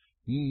things,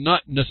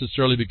 not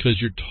necessarily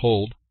because you're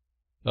told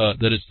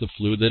that it's the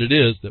flu, that it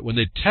is, that when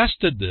they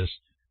tested this,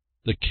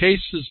 the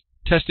cases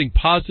testing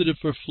positive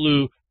for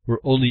flu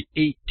were only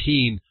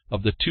 18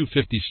 of the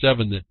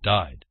 257 that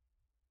died.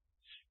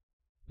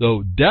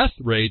 Though death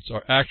rates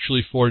are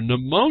actually for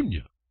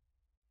pneumonia.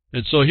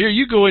 And so here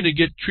you go in and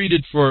get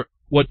treated for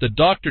what the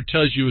doctor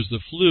tells you is the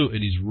flu,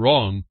 and he's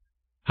wrong.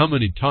 How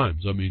many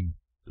times? I mean,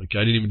 like,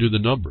 I didn't even do the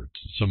number.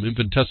 It's some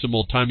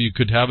infinitesimal time you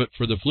could have it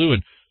for the flu,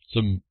 and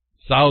some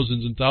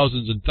thousands and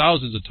thousands and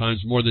thousands of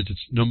times more that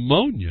it's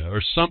pneumonia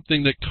or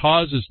something that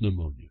causes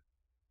pneumonia.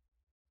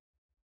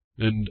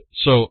 And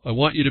so I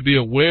want you to be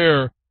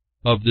aware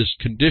of this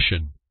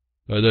condition,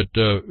 that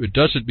it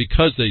doesn't,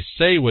 because they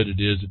say what it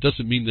is, it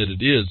doesn't mean that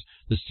it is.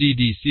 The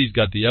CDC's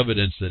got the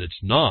evidence that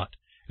it's not,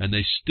 and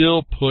they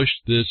still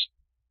push this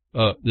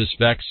this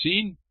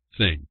vaccine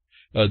thing.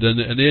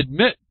 And they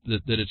admit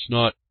that it's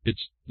not.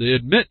 They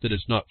admit that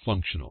it's not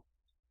functional.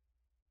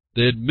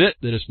 They admit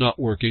that it's not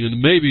working,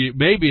 and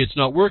maybe it's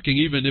not working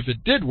even if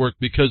it did work,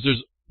 because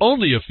there's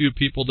only a few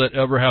people that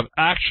ever have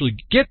actually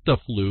get the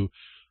flu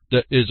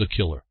that is a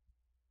killer.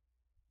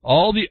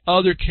 All the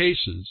other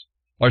cases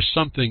are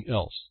something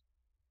else.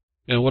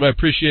 And what I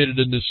appreciated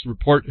in this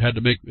report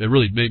it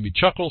really made me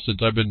chuckle,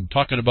 since I've been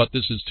talking about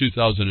this since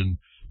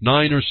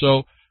 2009 or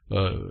so.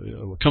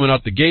 coming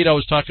out the gate, I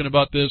was talking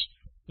about this.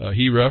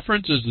 He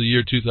references the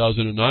year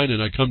 2009,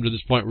 and I come to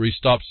this point where he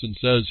stops and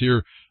says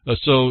here,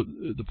 so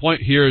the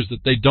point here is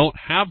that they don't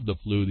have the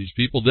flu, these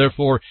people.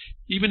 Therefore,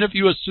 even if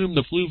you assume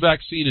the flu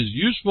vaccine is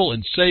useful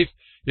and safe,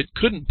 it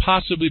couldn't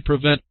possibly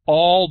prevent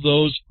all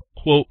those,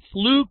 quote,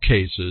 flu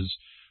cases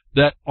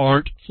that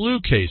aren't flu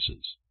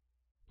cases.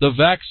 The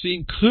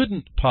vaccine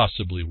couldn't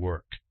possibly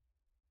work.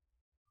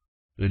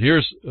 And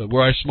here's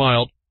where I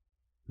smiled,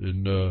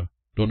 and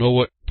don't know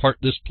what part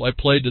I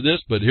played to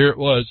this, but here it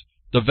was.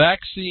 The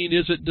vaccine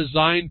isn't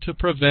designed to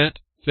prevent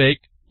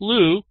fake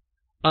flu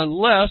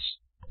unless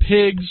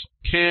pigs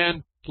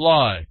can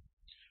fly.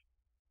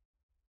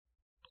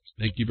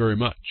 Thank you very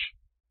much.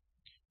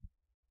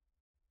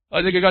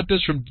 I think I got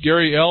this from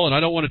Gary L., and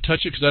I don't want to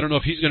touch it because I don't know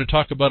if he's going to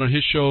talk about it on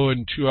his show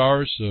in 2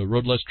 hours,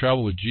 Road Less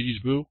Travel with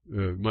Gigi's Boo.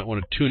 You might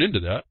want to tune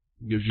into that.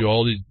 It gives you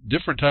all these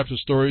different types of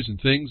stories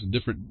and things and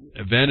different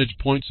vantage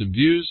points and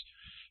views.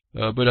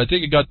 But I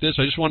think I got this.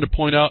 I just wanted to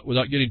point out,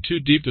 without getting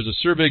too deep, there's a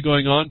survey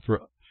going on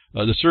for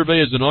the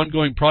survey is an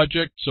ongoing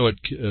project, so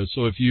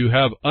if you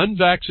have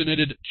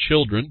unvaccinated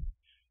children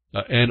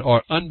and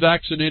are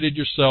unvaccinated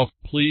yourself,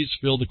 please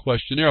fill the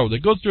questionnaire. They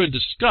go through and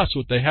discuss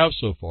what they have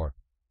so far.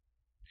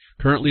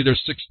 Currently,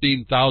 there's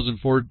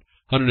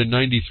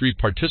 16,493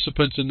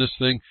 participants in this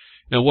thing,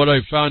 and what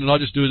I've found, and I'll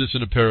just do this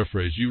in a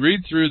paraphrase. You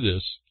read through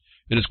this,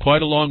 and it's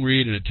quite a long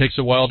read, and it takes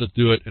a while to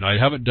do it, and I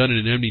haven't done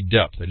it in any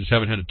depth. I just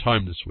haven't had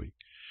time this week.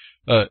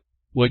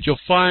 What you'll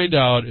find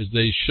out is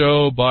they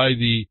show by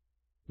the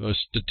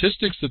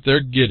statistics that they're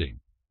getting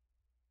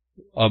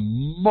a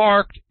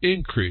marked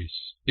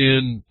increase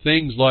in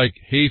things like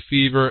hay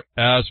fever,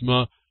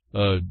 asthma,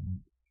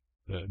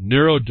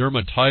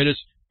 neurodermatitis,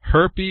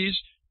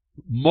 herpes,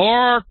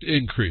 marked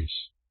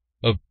increase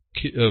of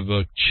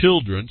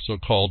children,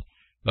 so-called,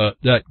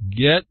 that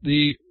get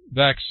the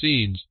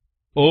vaccines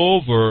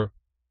over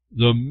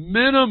the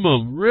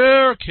minimum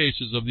rare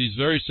cases of these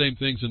very same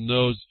things in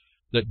those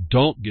that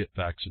don't get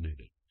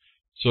vaccinated.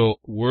 So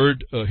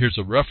here's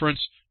a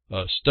reference.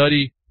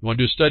 Study. You want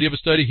to do a study of a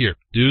study? Here.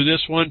 Do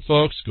this one,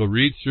 folks. Go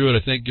read through it.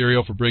 I thank Gary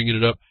O. for bringing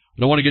it up. I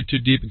don't want to get too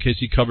deep in case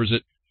he covers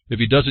it. If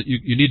he doesn't,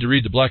 you need to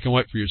read the black and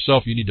white for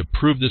yourself. You need to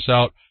prove this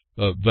out.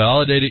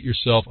 Validate it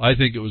yourself. I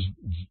think it was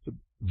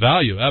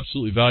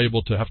absolutely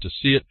valuable to have to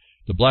see it.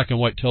 The black and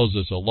white tells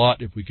us a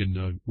lot if we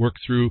can work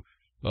through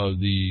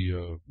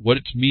what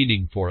it's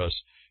meaning for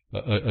us.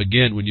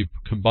 Again, when you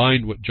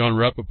combine what John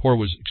Rappaport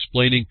was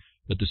explaining,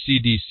 that the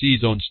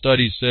CDC's own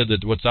studies said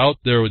that what's out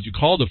there, what you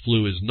call the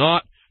flu, is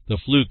not. The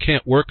flu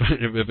can't work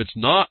if it's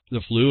not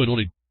the flu, and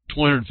only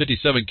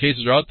 257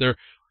 cases are out there.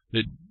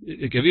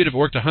 Even if it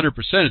worked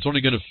 100%, it's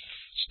only going to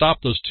stop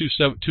those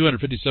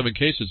 257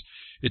 cases.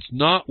 It's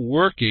not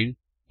working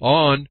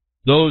on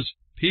those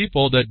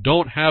people that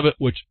don't have it,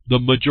 which the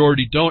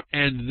majority don't.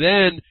 And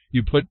then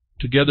you put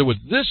together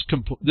with this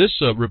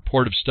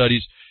report of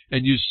studies,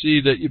 and you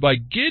see that by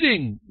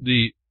getting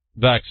the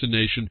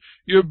vaccination,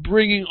 you're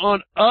bringing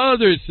on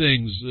other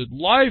things,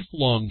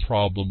 lifelong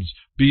problems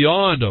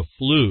beyond a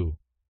flu,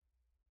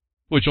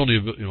 which only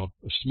a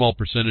small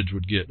percentage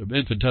would get, an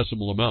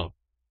infinitesimal amount.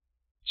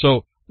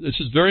 So this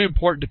is very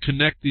important to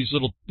connect these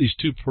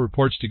two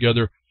reports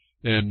together,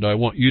 and I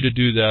want you to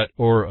do that.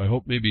 Or I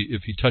hope maybe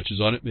if he touches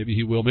on it, maybe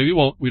he will, maybe he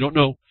won't. We don't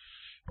know.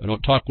 I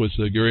don't talk with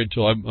Gary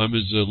until I'm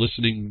as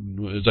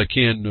listening as I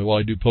can while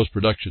I do post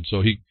production.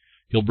 So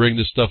he'll bring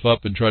this stuff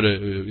up and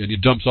and he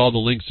dumps all the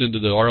links into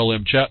the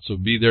RLM chat. So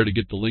be there to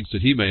get the links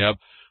that he may have.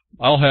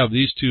 I'll have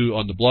these two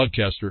on the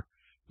Blogcaster.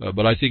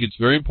 But I think it's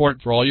very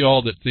important for all you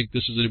all that think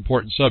this is an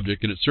important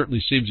subject, and it certainly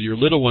seems that your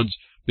little ones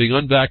being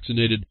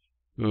unvaccinated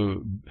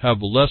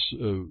have less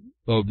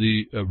of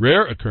the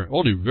rare occurrence,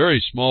 only very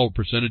small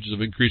percentages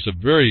of increase of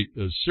very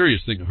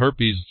serious thing,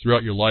 herpes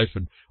throughout your life,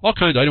 and all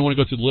kinds. I don't want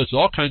to go through the list,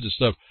 all kinds of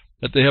stuff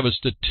that they have a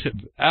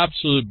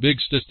absolute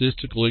big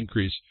statistical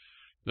increase,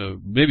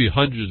 maybe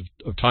hundreds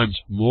of times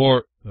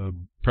more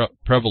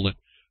prevalent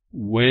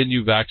when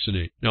you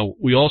vaccinate. Now,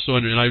 we also,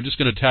 and I'm just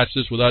going to attach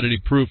this without any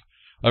proof,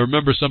 I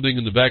remember something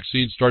in the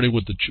vaccine starting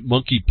with the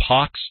monkey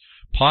pox.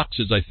 Pox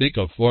is, I think,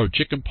 for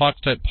chicken pox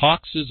type.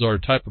 Poxes are a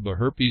type of a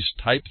herpes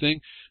type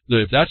thing.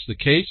 If that's the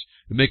case,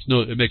 it makes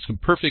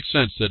perfect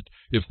sense that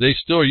if they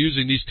still are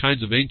using these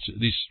kinds of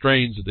these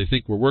strains that they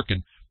think were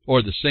working,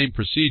 or the same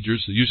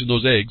procedures, so using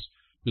those eggs,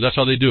 because that's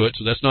how they do it.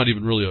 So that's not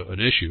even really an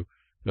issue.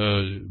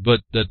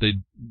 But that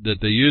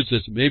they use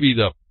this, maybe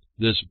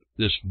this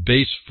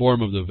base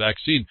form of the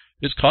vaccine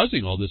is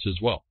causing all this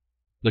as well.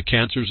 The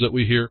cancers that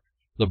we hear.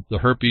 The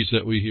herpes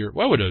that we hear.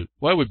 Why would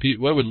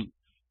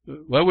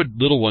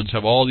little ones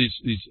have all these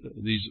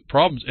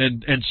problems?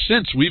 And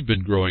since we've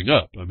been growing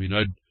up, I mean,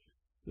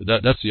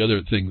 that's the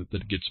other thing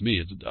that gets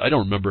me. I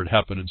don't remember it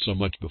happening so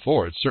much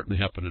before. It's certainly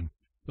happening.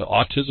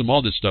 Autism,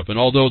 all this stuff. And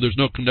although there's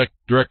no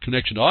direct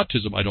connection to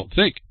autism, I don't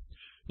think,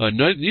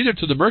 neither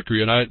to the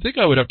mercury. And I think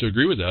I would have to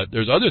agree with that.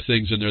 There's other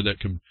things in there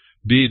that can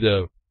be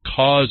the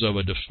cause of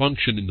a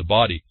dysfunction in the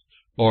body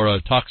or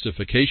a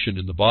toxification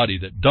in the body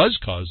that does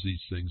cause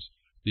these things.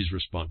 These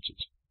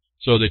responses.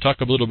 So they talk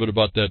a little bit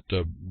about that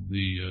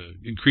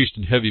increased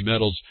in heavy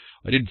metals,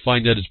 I didn't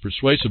find that as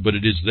persuasive, but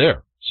it is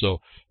there.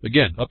 So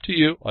again, up to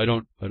you. I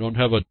don't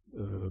have a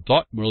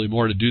thought really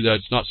more to do that.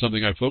 It's not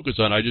something I focus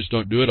on. I just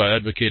don't do it. I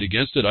advocate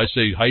against it. I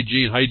say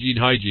hygiene, hygiene,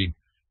 hygiene.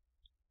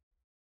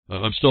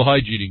 I'm still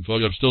hygiening,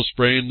 folks. I'm still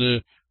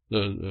spraying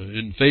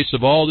in face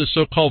of all this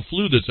so-called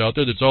flu that's out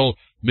there. That's all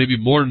maybe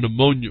more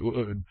pneumonia,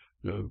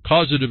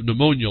 causative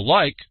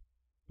pneumonia-like.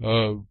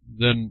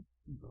 Then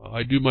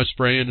I do my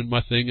spraying and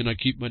my thing, and I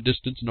keep my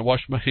distance, and I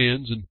wash my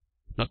hands. And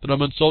not that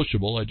I'm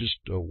unsociable. I just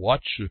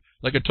watch,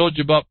 like I told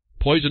you about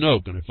poison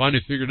oak, and I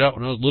finally figured out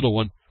when I was a little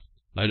one,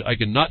 I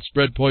cannot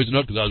spread poison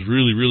oak because I was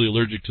really, really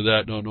allergic to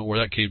that. Don't know where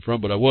that came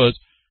from, but I was.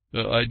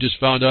 I just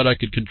found out I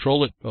could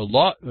control it a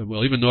lot.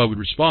 Well, even though I would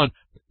respond,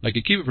 I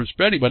could keep it from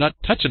spreading by not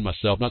touching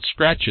myself, not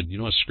scratching. You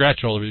know, I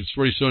scratch all over you.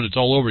 Pretty soon it's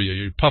all over you.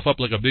 You puff up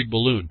like a big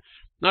balloon.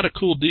 Not a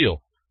cool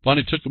deal.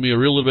 Finally took me a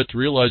real little bit to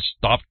realize,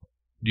 stop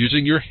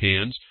using your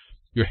hands.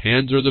 Your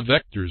hands are the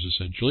vectors,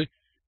 essentially.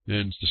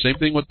 And it's the same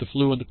thing with the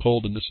flu and the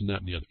cold and this and that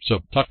and the other.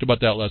 So talked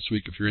about that last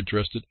week if you're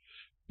interested.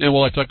 And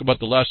while I talk about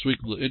the last week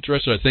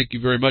interested, I thank you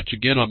very much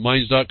again on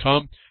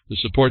Minds.com. The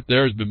support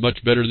there has been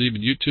much better than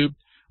even YouTube.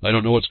 I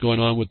don't know what's going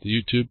on with the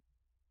YouTube.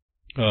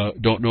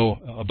 Don't know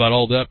about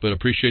all that, but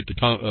appreciate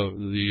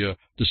the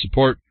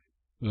support.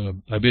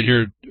 I've been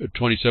here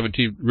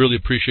 2017. Really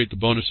appreciate the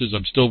bonuses.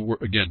 I'm still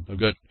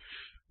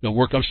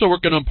I'm still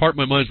working on part.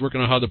 My mind's working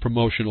on how the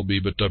promotion will be,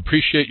 but I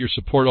appreciate your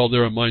support all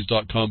there on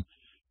Minds.com,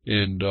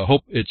 and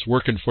hope it's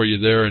working for you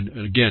there.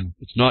 And again,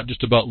 it's not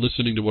just about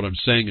listening to what I'm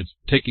saying; it's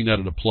taking that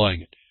and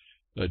applying it.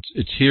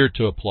 It's here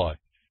to apply.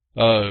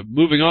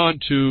 Moving on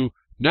to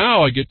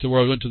now, I get to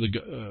where I went to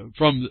the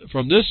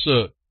from this.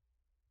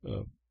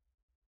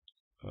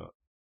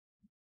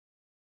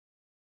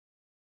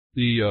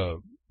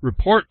 The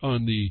report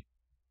on the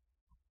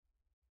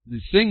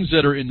things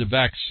that are in the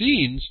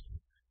vaccines,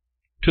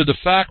 to the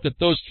fact that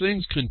those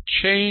things can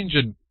change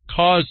and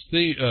cause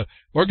the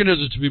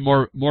organisms to be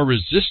more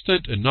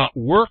resistant and not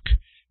work,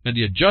 and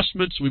the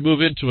adjustments. We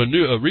move into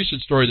a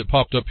recent story that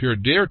popped up here a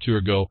day or two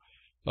ago.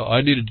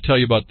 I needed to tell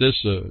you about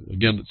this.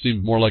 Again, it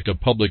seems more like a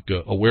public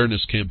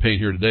awareness campaign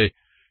here today.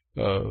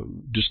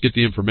 Just get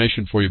the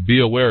information for you. Be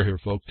aware here,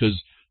 folks,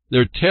 because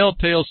there are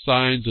telltale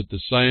signs that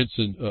the science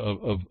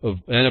of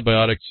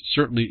antibiotics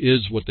certainly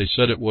is what they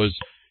said it was.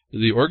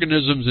 The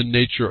organisms in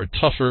nature are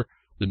tougher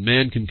than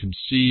man can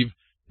conceive,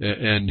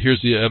 and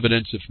here's the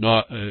evidence.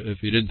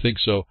 If you didn't think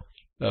so,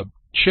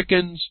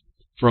 chickens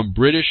from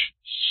British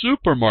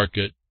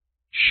supermarket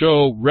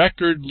show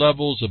record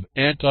levels of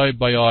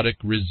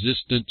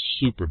antibiotic-resistant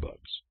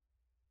superbugs.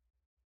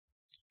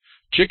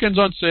 Chickens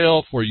on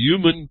sale for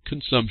human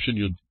consumption,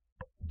 you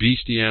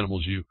beastie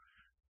animals, you.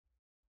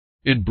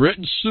 In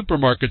Britain,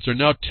 supermarkets are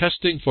now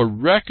testing for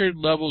record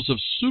levels of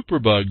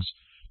superbugs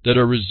that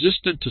are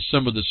resistant to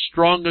some of the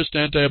strongest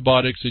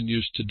antibiotics in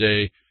use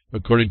today,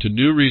 according to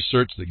new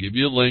research. They give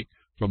you a link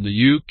from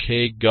the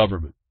UK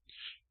government.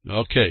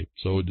 Okay,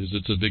 so is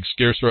it a big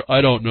scare story?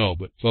 I don't know,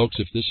 but folks,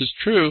 if this is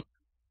true,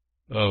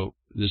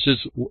 this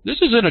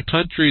is in a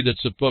country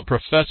that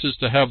professes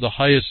to have the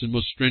highest and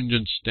most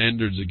stringent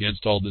standards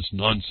against all this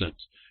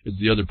nonsense. Is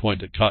the other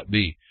point that caught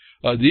me.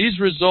 These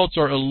results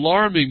are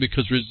alarming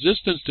because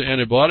resistance to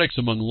antibiotics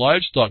among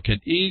livestock can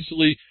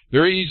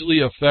very easily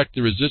affect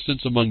the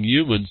resistance among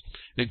humans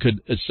and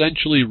could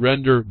essentially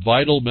render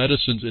vital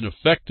medicines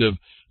ineffective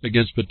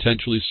against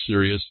potentially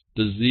serious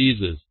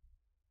diseases.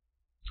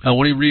 I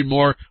want to read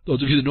more.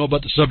 Those of you that know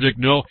about the subject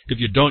know. If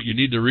you don't, you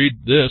need to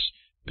read this.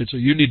 And so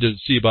you need to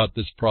see about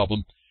this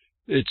problem.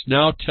 It's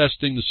now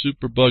testing the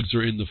superbugs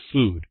are in the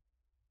food.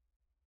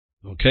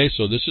 Okay,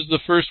 so this is the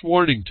first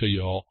warning to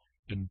you all.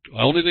 And the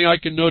only thing I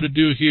can know to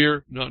do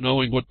here, not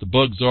knowing what the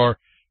bugs are,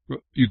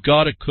 you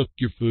got to cook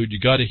your food. You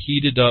got to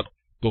heat it up.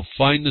 Go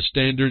find the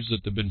standards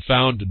that have been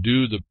found to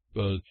do to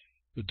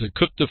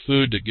cook the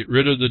food, to get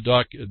rid of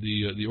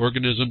the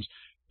organisms.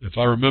 If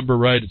I remember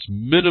right, it's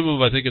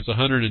minimum. I think it's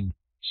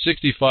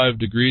 165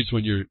 degrees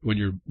when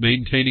you're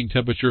maintaining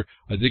temperature.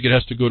 I think it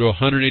has to go to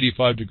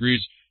 185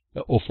 degrees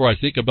for I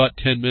think about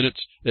 10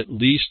 minutes at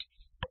least.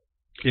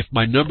 If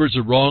my numbers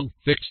are wrong,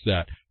 fix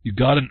that. You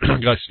got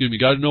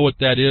to know what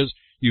that is.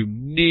 You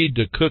need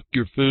to cook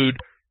your food,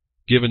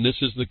 given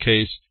this is the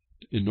case,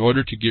 in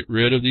order to get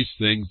rid of these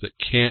things that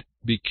can't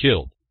be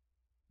killed.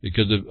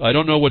 Because I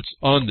don't know what's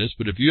on this,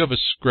 but if you have a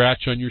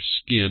scratch on your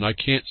skin, I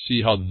can't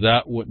see how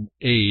that wouldn't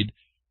aid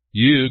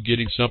you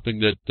getting something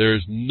that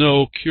there's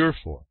no cure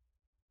for.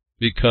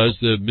 Because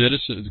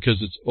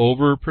it's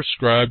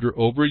overprescribed or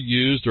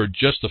overused, or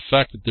just the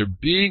fact that they're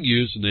being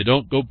used and they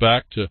don't go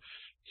back to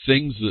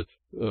things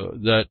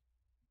that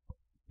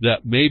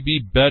may be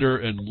better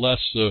and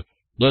less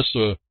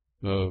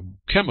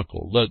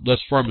chemical, less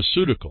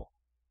pharmaceutical.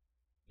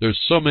 There's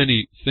so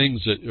many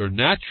things that are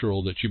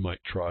natural that you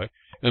might try.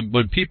 And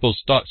when people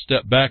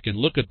step back and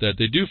look at that,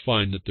 they do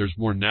find that there's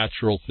more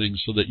natural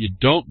things so that you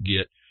don't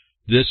get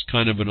this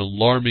kind of an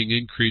alarming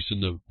increase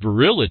in the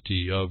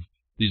virility of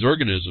these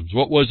organisms.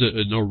 What was it?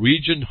 A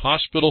Norwegian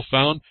hospital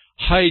found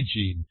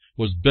hygiene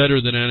was better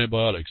than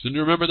antibiotics. And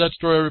you remember that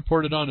story I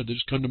reported on? It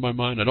just come to my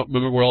mind. I don't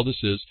remember where all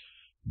this is,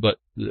 but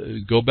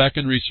go back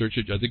and research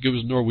it. I think it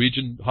was a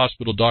Norwegian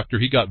hospital doctor.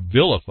 He got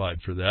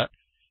vilified for that,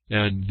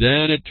 and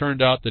then it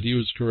turned out that he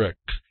was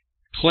correct.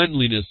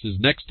 Cleanliness is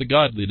next to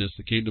godliness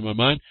that came to my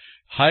mind.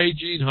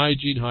 Hygiene,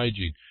 hygiene,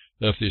 hygiene.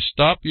 If they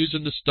stop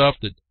using the stuff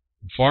that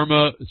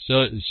pharma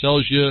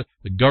sells you,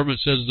 the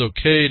government says it's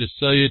okay to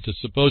sell you to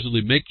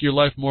supposedly make your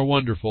life more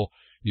wonderful,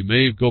 you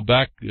may go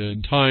back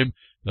in time.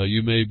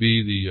 You may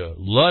be the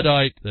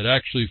Luddite that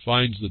actually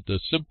finds that the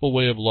simple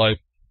way of life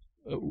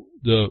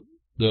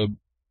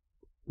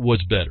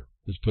was better.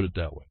 Let's put it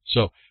that way.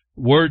 So,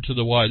 word to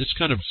the wise. This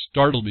kind of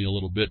startled me a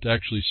little bit to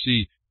actually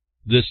see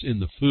this in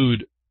the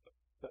food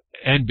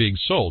and being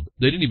sold.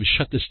 They didn't even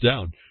shut this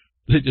down.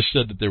 They just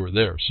said that they were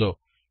there. So,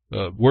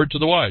 word to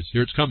the wise.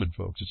 Here it's coming,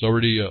 folks. It's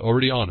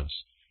already on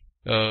us.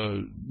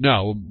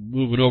 Now,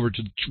 moving over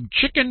to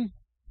chicken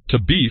to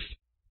beef.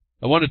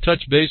 I want to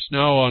touch base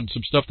now on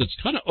some stuff that's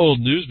kind of old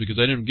news because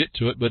I didn't get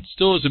to it, but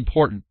still is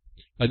important.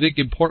 I think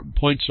important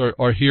points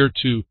are here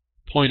to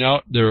point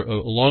out. They're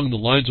along the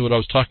lines of what I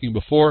was talking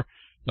before,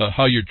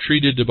 how you're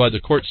treated by the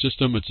court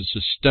system. It's a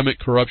systemic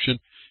corruption.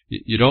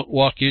 You don't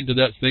walk into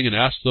that thing and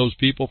ask those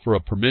people for a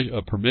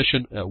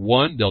permission at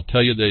one. They'll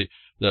tell you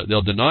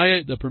they'll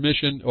deny the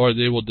permission, or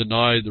they will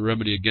deny the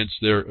remedy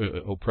against their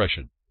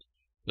oppression.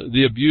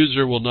 The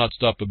abuser will not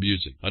stop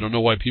abusing. I don't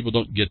know why people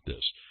don't get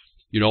this.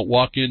 You don't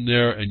walk in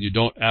there and you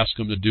don't ask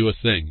them to do a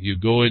thing. You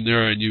go in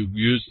there and you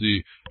use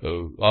the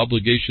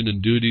obligation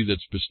and duty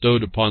that's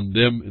bestowed upon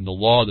them in the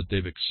law that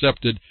they've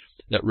accepted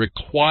that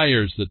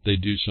requires that they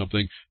do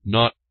something,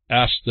 not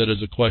ask that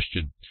as a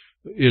question.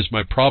 Is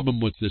my problem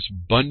with this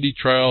Bundy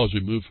trial as we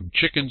move from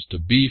chickens to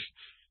beef?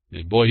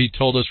 And boy, he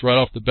told us right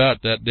off the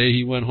bat that day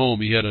he went home,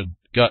 he had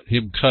got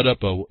him cut up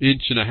 1.5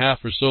 inches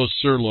or so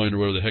sirloin or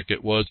whatever the heck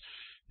it was.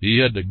 He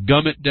had to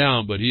gum it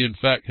down, but he in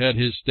fact had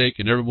his steak,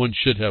 and everyone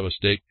should have a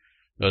steak.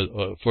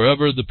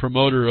 Forever the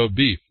promoter of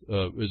beef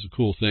is a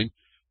cool thing.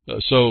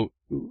 So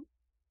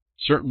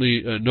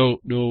certainly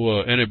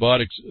no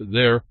antibiotics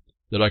there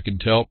that I can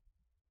tell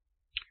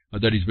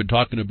that he's been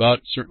talking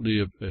about.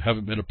 Certainly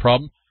haven't been a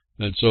problem.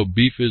 And so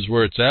beef is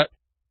where it's at.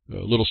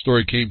 A little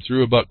story came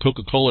through about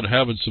Coca-Cola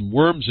having some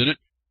worms in it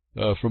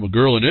from a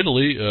girl in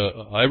Italy.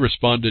 I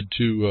responded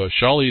to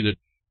Shali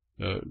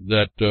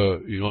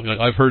that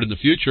I've heard in the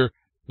future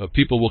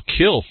people will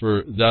kill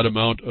for that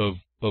amount of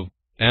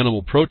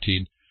animal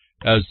protein,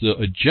 as the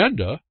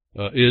agenda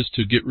is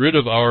to get rid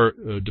of our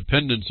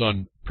dependence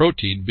on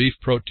protein, beef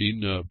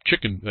protein,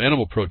 chicken,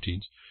 animal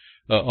proteins,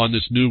 on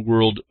this new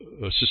world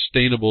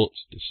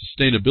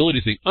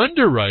sustainability thing,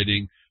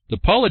 underwriting the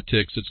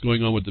politics that's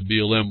going on with the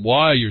BLM,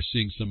 why you're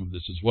seeing some of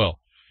this as well.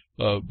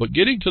 But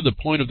getting to the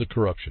point of the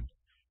corruption,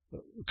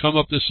 come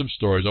up with some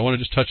stories. I want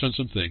to just touch on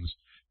some things.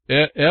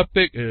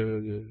 Epic,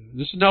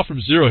 this is now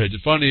from Zero Hedge.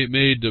 It finally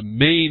made the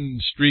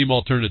mainstream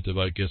alternative,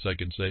 I guess I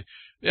can say.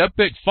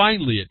 Epic,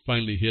 it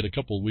finally hit a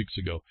couple of weeks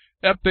ago.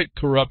 Epic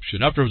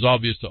corruption, after it was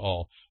obvious to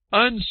all.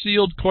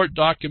 Unsealed court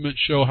documents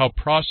show how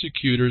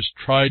prosecutors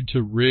tried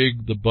to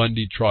rig the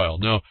Bundy trial.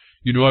 Now,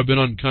 I've been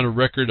on kind of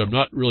record. I'm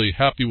not really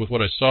happy with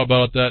what I saw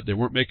about that. They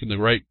weren't making the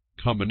right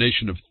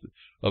combination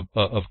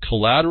of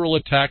collateral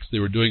attacks. They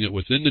were doing it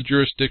within the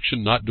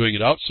jurisdiction, not doing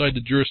it outside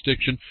the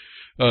jurisdiction.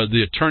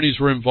 The attorneys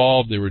were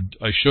involved.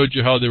 I showed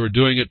you how they were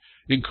doing it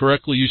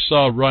incorrectly. You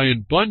saw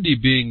Ryan Bundy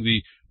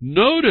being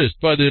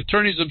noticed by the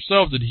attorneys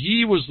themselves that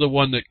he was the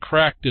one that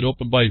cracked it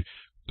open by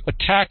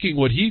attacking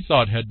what he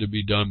thought had to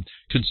be done,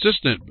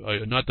 consistent,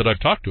 not that I've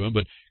talked to him,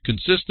 but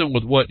consistent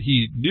with what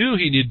he knew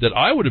he needed, that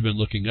I would have been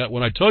looking at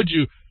when I told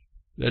you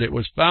that it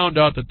was found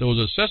out that those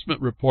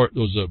assessment report,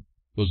 those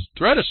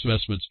threat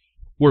assessments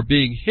were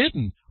being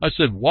hidden. I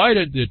said, why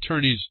did the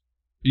attorneys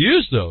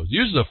use those?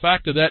 Use the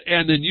fact of that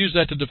and then use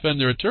that to defend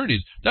their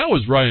attorneys. That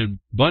was Ryan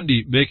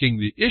Bundy making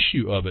the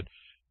issue of it.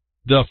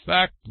 The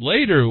fact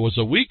later was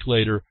a week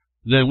later,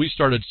 then we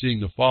started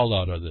seeing the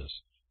fallout of this.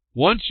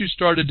 Once you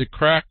started to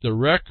crack the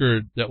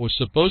record that was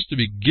supposed to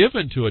be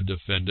given to a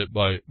defendant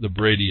by the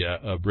Brady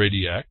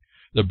Act,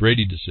 the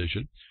Brady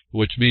decision,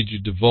 which means you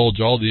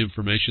divulge all the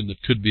information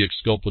that could be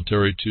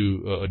exculpatory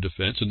to a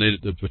defense, and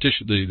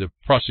the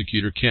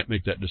prosecutor can't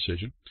make that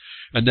decision,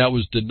 and that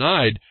was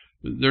denied.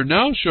 They're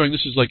now showing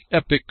this is like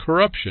epic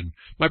corruption.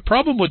 My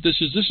problem with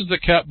this is the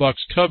cat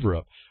box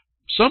cover-up.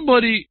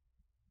 Somebody,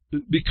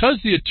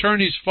 because the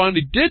attorneys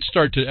finally did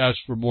start to ask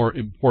for more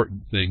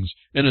important things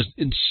and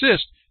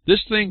insist,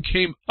 this thing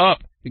came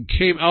up and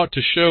came out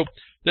to show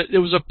that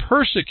there was a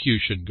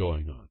persecution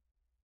going on,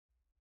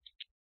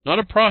 not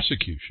a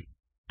prosecution.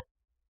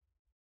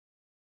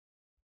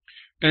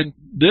 And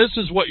this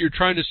is what you're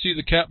trying to see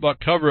the cat box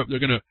cover-up. They're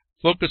going to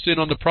focus in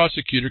on the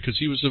prosecutor because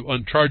he was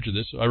in charge of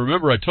this. I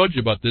remember I told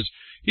you about this.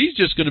 He's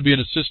just going to be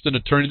an assistant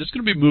attorney that's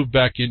going to be moved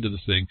back into the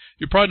thing.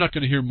 You're probably not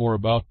going to hear more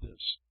about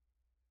this.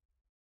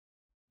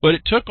 But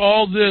it took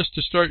all this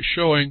to start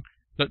showing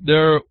that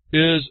there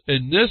is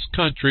in this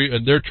country,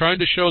 and they're trying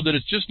to show that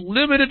it's just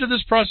limited to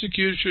this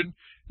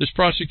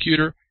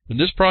prosecutor, And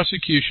this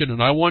prosecution,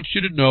 and I want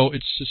you to know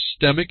it's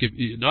systemic.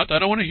 I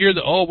don't want to hear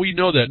that, oh, we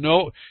know that.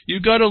 No,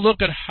 you've got to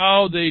look at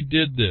how they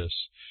did this,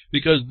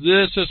 because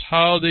this is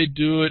how they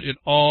do it in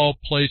all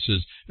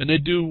places. And they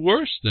do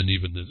worse than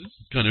even this. This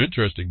is kind of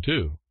interesting,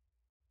 too.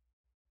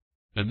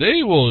 And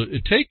they will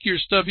take your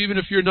stuff even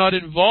if you're not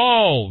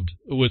involved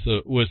with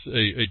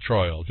a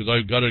trial, because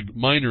I've got a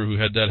minor who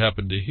had that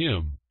happen to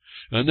him.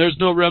 And there's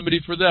no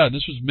remedy for that. And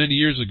this was many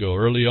years ago,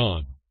 early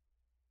on.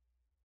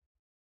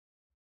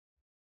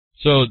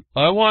 So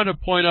I want to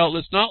point out,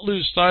 let's not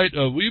lose sight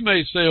of, we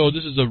may say, oh,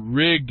 this is a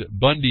rigged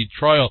Bundy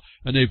trial,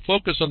 and they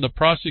focus on the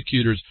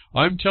prosecutors.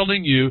 I'm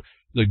telling you,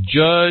 the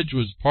judge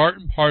was part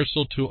and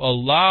parcel to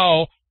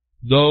allow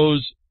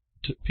those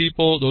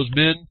people, those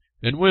men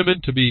and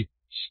women, to be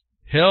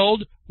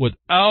held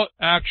without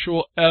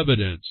actual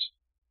evidence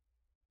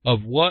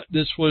of what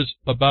this was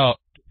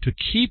about, to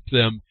keep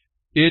them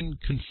in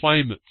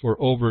confinement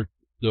for over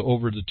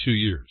the 2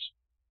 years.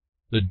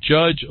 The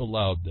judge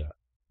allowed that.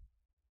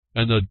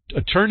 And the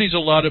attorneys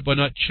allowed it by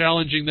not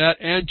challenging that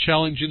and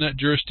challenging that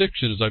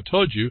jurisdiction. As I've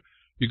told you,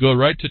 you go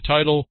right to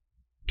Title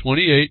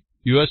 28,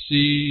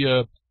 USC,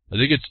 I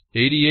think it's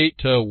 88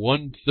 to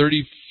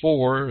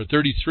 134 or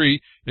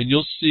 33, and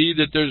you'll see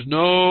that there's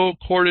no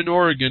court in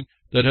Oregon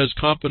that has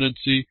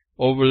competency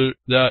over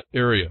that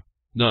area.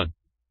 None.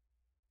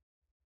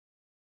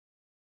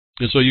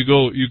 And so you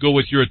go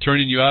with your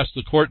attorney and you ask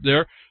the court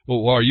there,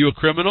 well, are you a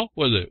criminal?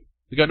 Well,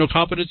 they got no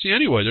competency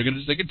anyway.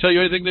 They can tell you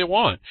anything they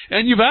want.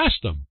 And you've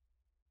asked them.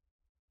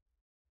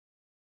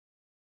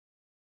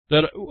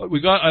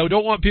 I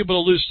don't want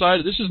people to lose sight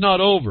of this. Is not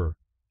over.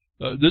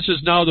 This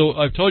is now,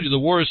 I've told you, the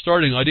war is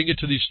starting. I didn't get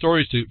to these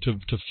stories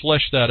to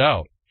flesh that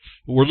out.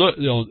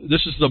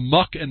 This is the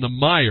muck and the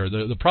mire,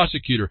 the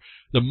prosecutor.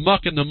 The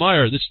muck and the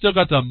mire. It's still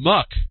got the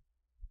muck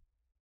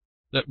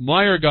that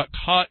Meyer got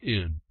caught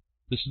in.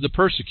 This is the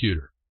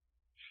persecutor.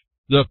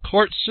 The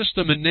court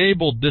system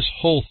enabled this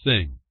whole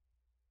thing.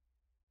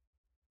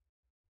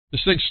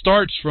 This thing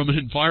starts from an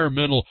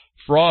environmental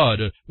fraud.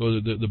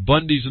 The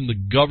Bundys and the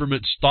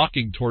government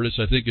stalking tortoise,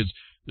 I think, is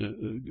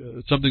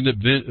something that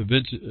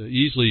Vince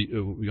easily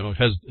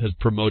has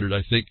promoted.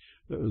 I think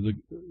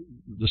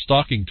the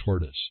stalking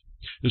tortoise.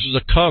 This is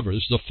a cover.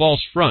 This is a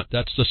false front.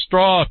 That's the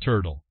straw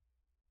turtle.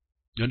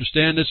 You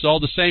understand? This is all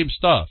the same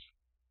stuff.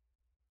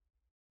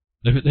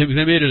 They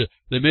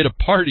made a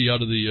party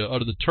out of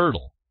the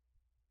turtle,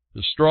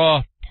 the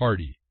straw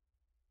party.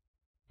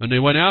 And they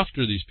went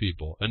after these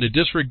people, and they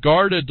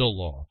disregarded the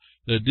law.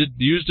 They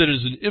used it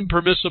as an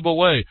impermissible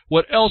way.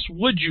 What else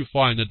would you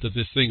find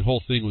that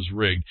whole thing was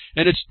rigged?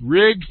 And it's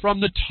rigged from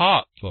the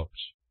top,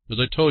 folks. As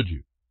I told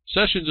you,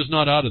 Sessions is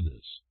not out of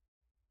this.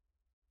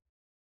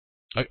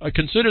 I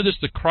consider this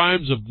the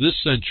crimes of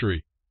this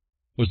century,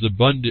 was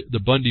the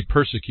Bundy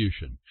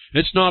persecution.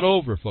 It's not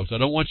over, folks. I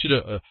don't want you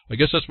to, I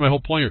guess that's my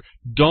whole point here.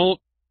 Don't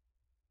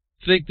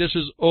think this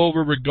is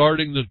over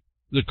regarding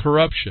the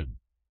corruption.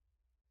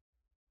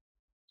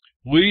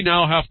 We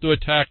now have to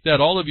attack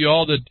that. All of you,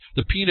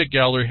 the peanut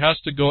gallery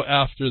has to go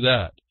after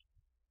that.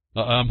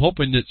 I'm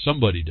hoping that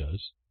somebody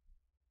does.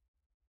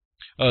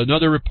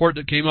 Another report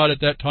that came out at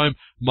that time,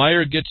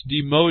 Meyer gets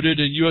demoted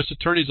in U.S.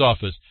 Attorney's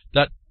office.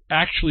 That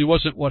actually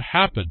wasn't what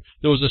happened.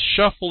 There was a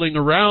shuffling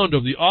around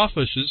of the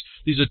offices.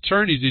 These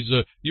attorneys, these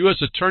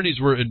U.S. attorneys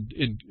were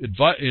in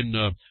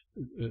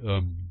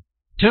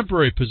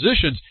temporary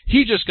positions.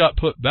 He just got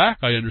put back,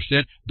 I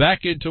understand,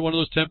 back into one of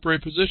those temporary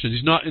positions.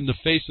 He's not in the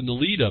face and the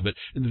lead of it.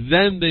 And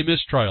then they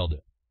mistrialed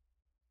it.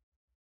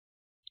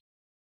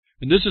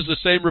 And this is the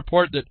same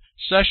report that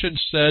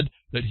Sessions said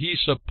that he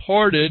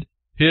supported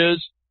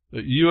his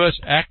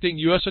acting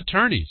U.S.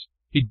 attorneys.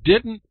 He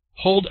didn't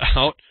hold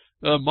out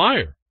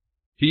Meyer.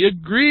 He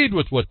agreed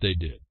with what they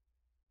did.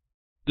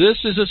 This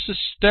is a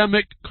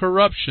systemic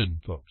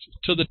corruption, folks,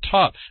 to the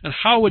top. And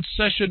how would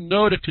Sessions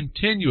know to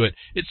continue it?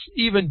 It's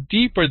even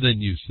deeper than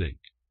you think.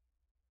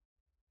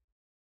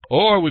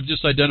 Or we've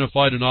just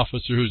identified an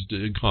officer who's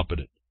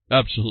incompetent,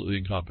 absolutely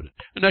incompetent.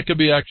 And that could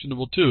be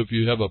actionable, too, if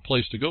you have a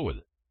place to go with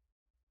it.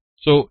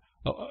 So,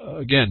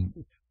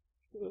 again,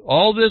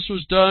 all this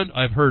was done.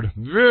 I've heard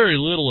very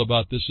little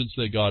about this since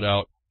they got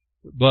out.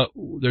 But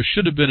there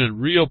should have been a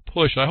real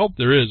push. I hope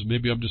there is.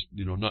 Maybe I'm just,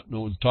 no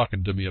one's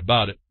talking to me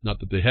about it.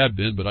 Not that they have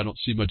been, but I don't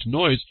see much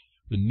noise,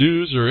 the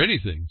news or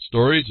anything,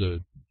 stories,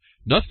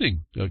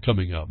 nothing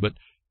coming out. But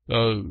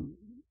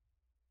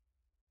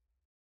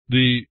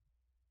the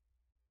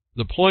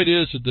point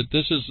is that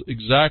this is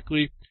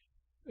exactly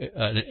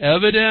an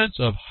evidence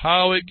of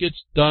how it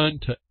gets done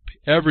to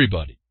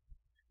everybody.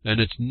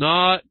 And it's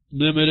not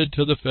limited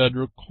to the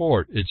federal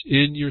court. It's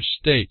in your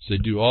states. They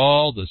do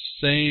all the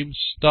same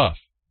stuff.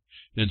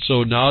 And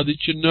so now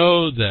that you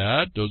know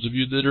that, those of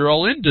you that are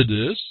all into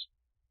this,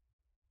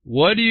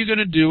 what are you going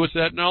to do with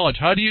that knowledge?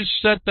 How do you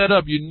set that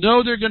up? You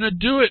know they're going to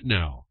do it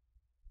now.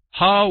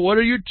 What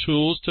are your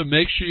tools to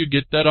make sure you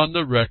get that on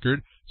the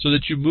record so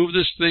that you move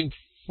this thing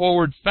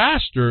forward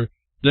faster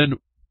than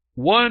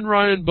one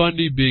Ryan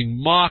Bundy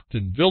being mocked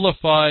and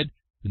vilified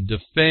and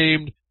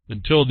defamed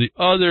until the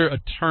other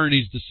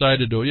attorneys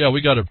decided, oh, yeah, we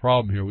got a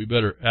problem here. We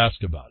better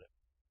ask about it.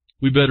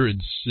 We better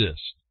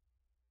insist.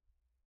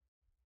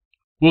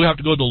 We'll have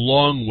to go the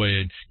long way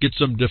and get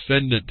some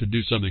defendant to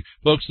do something.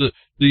 Folks,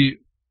 the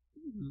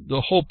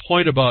whole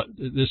point about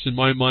this in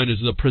my mind is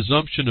the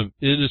presumption of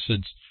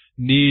innocence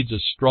needs a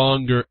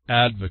stronger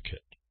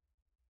advocate.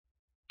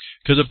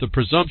 Because if the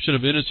presumption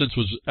of innocence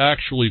was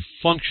actually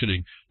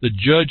functioning, the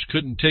judge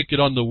couldn't take it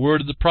on the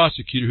word of the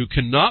prosecutor, who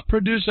cannot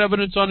produce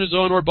evidence on his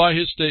own or by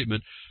his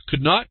statement,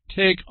 could not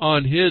take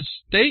on his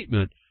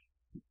statement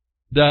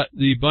that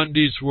the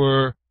Bundys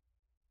were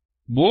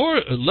more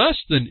or less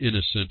than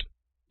innocent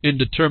in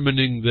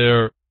determining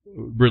their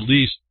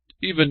release,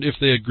 even if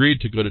they agreed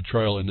to go to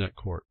trial in that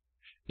court.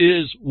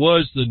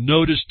 Was the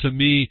notice to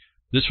me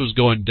this was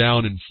going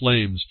down in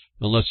flames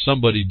unless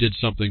somebody did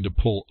something to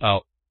pull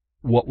out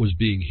what was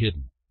being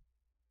hidden.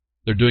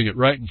 They're doing it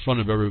right in front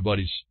of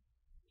everybody's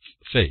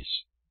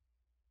face.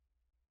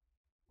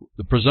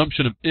 The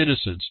presumption of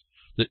innocence,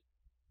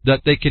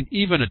 that they can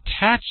even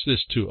attach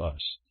this to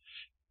us,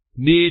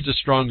 needs a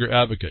stronger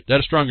advocate.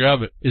 That stronger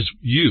advocate is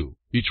you,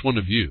 each one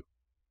of you,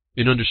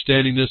 in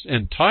understanding this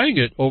and tying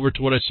it over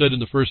to what I said in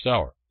the first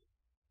hour.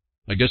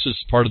 I guess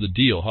it's part of the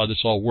deal, how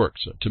this all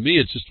works. To me,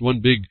 it's just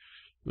one big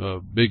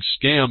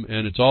scam,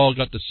 and it's all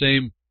got the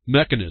same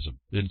mechanism.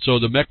 And so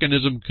the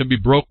mechanism can be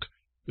broke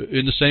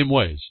in the same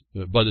ways,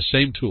 by the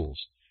same tools.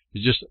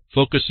 You just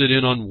focus it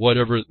in on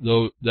whatever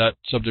that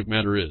subject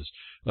matter is.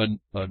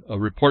 A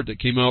report that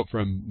came out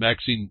from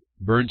Maxine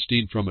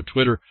Bernstein from a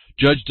Twitter,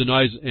 judge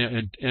denies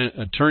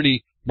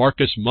attorney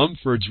Marcus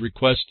Mumford's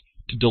request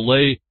to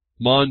delay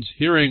Mond's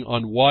hearing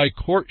on why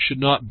court should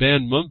not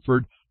ban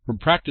Mumford from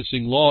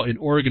practicing law in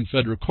Oregon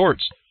federal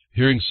courts.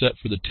 Hearing set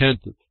for the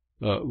 10th,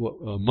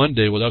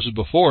 Monday. Well, that was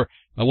before.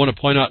 I want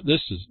to point out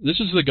this is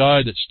the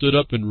guy that stood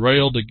up and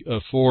railed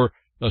for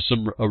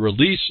a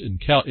release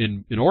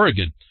in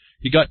Oregon.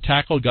 He got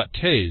tackled, got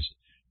tased.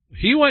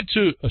 He went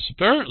to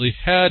apparently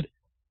had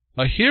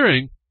a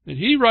hearing, and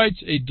he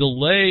writes a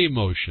delay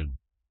motion.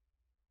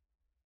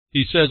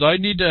 He says, I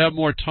need to have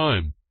more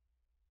time.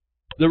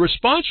 The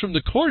response from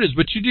the court is,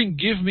 but you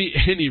didn't give me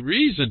any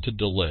reason to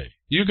delay.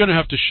 You're going to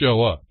have to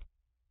show up.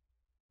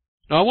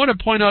 Now, I want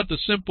to point out the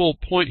simple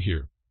point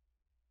here.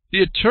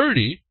 The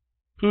attorney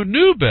who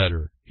knew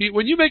better,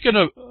 when you make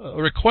a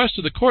request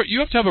to the court, you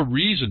have to have a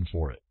reason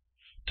for it.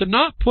 To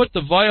not put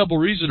the viable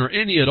reason or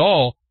any at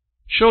all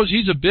shows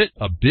he's a bit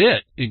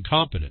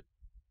incompetent.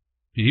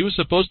 He was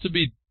supposed to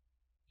be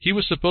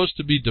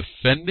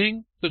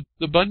defending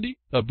the Bundy,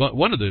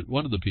 one of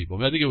the people.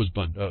 I think it was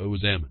it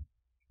was Ammon,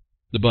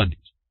 the Bundys.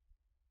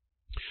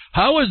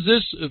 How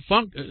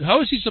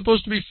is he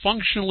supposed to be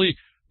functionally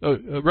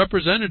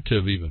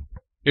representative even?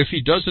 If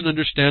he doesn't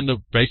understand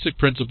the basic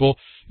principle,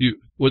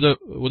 with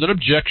an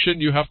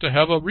objection, you have to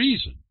have a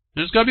reason,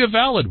 and it's got to be a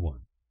valid one.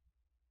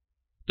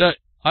 That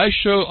I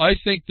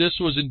think this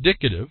was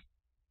indicative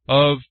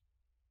of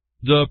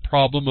the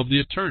problem of the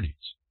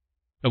attorneys,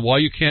 and why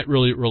you can't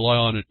really rely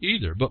on it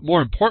either. But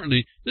more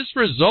importantly, this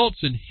results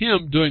in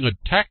him doing a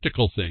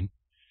tactical thing.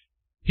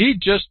 He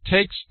just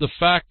takes the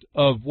fact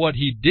of what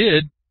he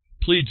did,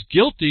 pleads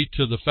guilty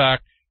to the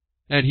fact,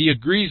 and he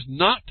agrees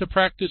not to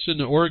practice in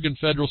the Oregon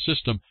federal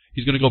system.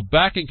 He's going to go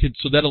back,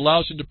 so that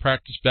allows him to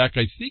practice back,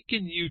 I think,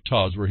 in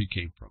Utah is where he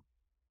came from.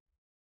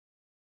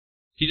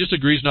 He just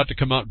agrees not to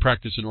come out and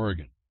practice in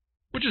Oregon,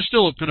 which is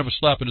still kind of a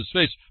slap in his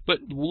face. But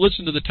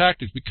listen to the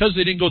tactics. Because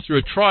they didn't go through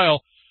a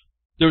trial,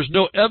 there's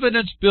no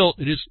evidence built.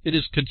 It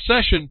is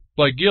concession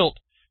by guilt.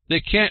 They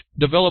can't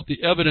develop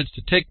the evidence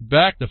to take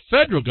back the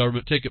federal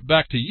government, take it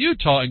back to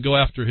Utah and go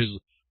after his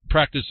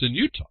practice in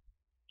Utah.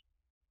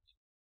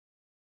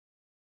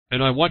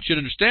 And I want you to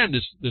understand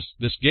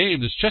this game,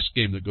 this chess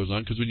game that goes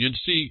on, because when you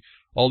see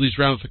all these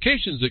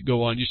ramifications that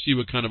go on, you see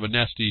what kind of a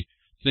nasty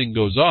thing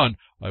goes on.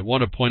 I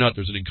want to point out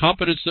there's an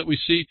incompetence that we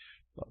see,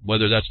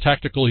 whether that's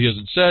tactical, he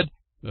hasn't said,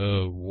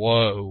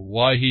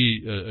 why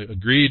he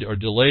agreed or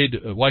delayed,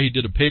 why he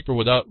did a paper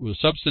with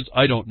substance,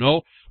 I don't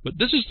know. But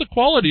this is the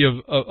quality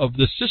of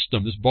the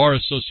system, this bar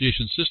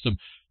association system,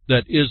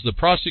 that is the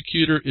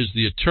prosecutor, is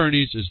the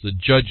attorneys, is the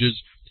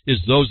judges, is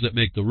those that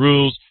make the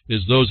rules,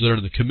 is those that are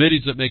in the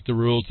committees that make the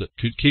rules, that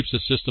keeps a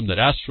system that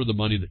asks for the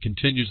money, that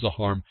continues the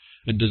harm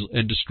and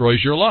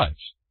destroys your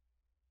lives.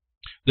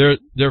 They're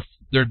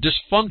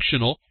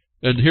dysfunctional,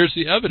 and here's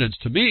the evidence.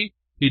 To me,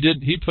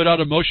 he put out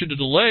a motion to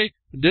delay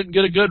and didn't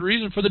get a good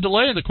reason for the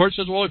delay, and the court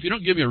says, well, if you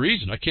don't give me a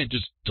reason, I can't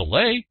just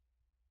delay.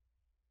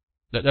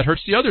 That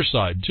hurts the other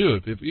side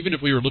too, even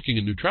if we were looking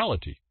in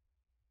neutrality.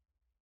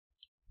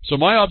 So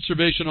my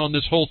observation on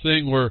this whole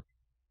thing, where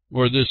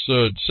this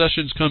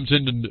Sessions comes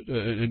in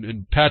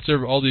and pats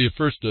all the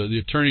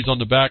attorneys on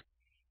the back.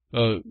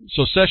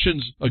 So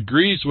Sessions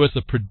agrees with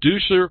the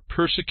producer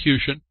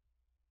persecution.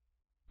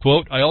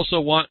 Quote, I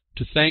also want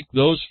to thank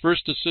those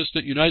first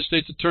assistant United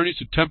States attorneys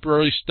who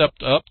temporarily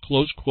stepped up,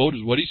 close quote,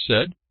 is what he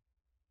said.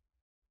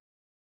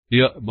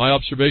 My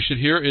observation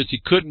here is he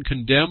couldn't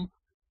condemn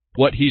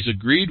what he's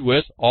agreed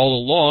with all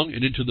along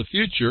and into the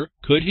future,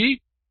 could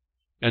he?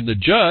 And the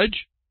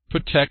judge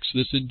protects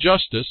this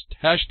injustice,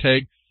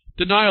 hashtag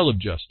denial of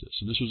justice.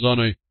 And this was on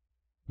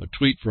a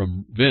tweet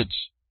from Vince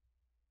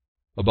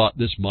about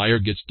this Meyer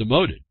gets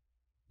demoted.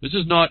 This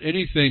is not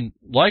anything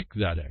like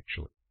that,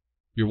 actually.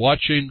 You're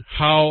watching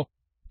how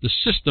the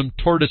system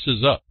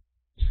tortoises up,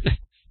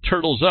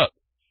 turtles up,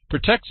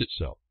 protects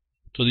itself,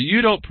 so that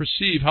you don't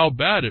perceive how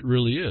bad it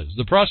really is.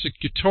 The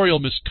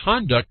prosecutorial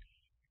misconduct,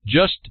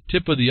 just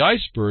tip of the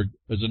iceberg,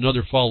 as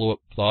another follow-up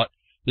thought.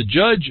 The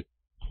judge,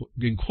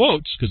 in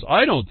quotes, because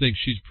I don't think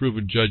she's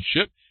proven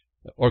judgeship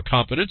or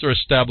competence or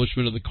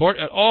establishment of the court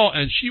at all,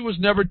 and she was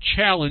never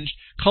challenged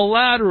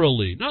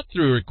collaterally, not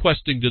through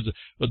requesting to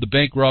the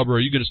bank robber, are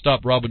you going to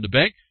stop robbing the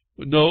bank?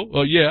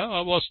 No, yeah,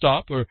 I will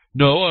stop. Or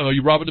no, are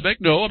you robbing the bank?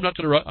 No, I'm not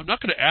going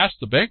to ask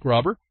the bank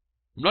robber.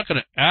 I'm not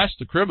going to ask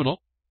the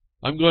criminal.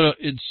 I'm going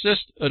to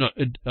insist on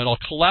a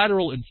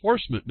collateral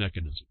enforcement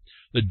mechanism.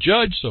 The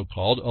judge,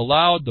 so-called,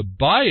 allowed the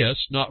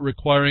bias, not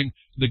requiring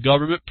the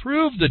government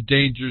prove the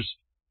dangers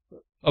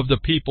of the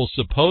people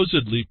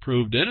supposedly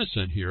proved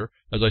innocent here.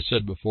 As I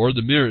said before,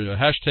 the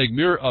hashtag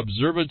mere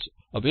observance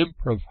of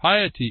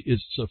impropriety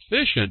is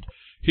sufficient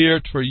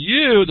here for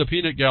you, the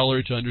peanut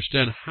gallery, to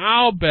understand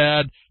how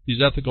bad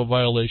these ethical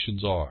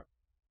violations are.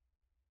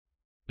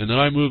 And then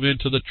I move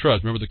into the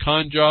trust. Remember the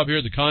con job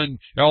here?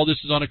 All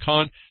this is on a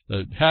con.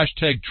 The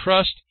hashtag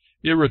trust,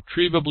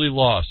 irretrievably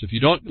lost. If you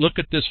don't look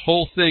at this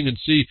whole thing and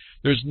see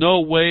there's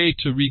no way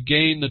to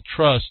regain the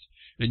trust,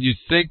 and you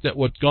think that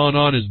what's gone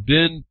on has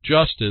been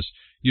justice,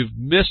 you've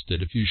missed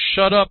it. If you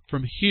shut up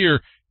from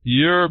here,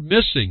 you're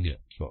missing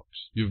it,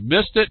 folks. You've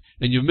missed it,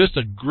 and you've missed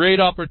a great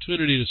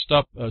opportunity to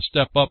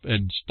step up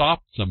and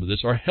stop some of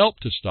this, or help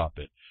to stop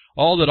it.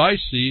 All that I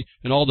see,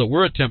 and all that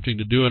we're attempting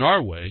to do in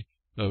our way,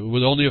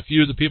 with only a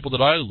few of the people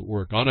that I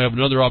work on. I have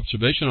another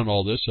observation on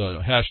all this,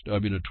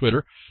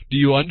 Twitter. Do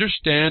you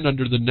understand,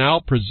 under the now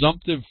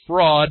presumptive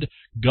fraud,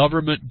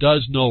 government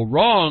does no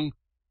wrong?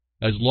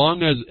 As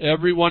long as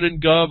everyone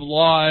in Gov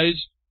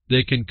lies,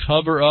 they can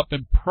cover up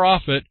and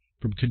profit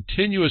from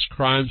continuous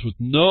crimes with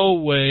no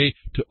way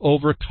to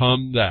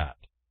overcome that.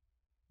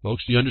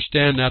 Folks, do you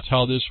understand that's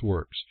how this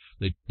works?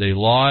 They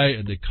lie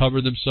and they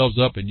cover themselves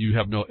up, and you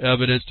have no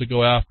evidence to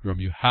go after them.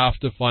 You have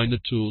to find the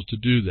tools to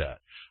do that.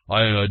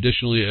 I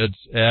additionally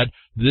add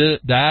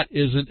that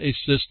isn't a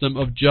system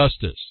of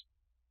justice.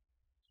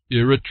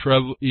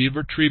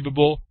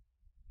 Irretrievable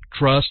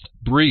trust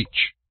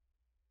breach.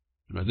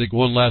 And I think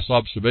one last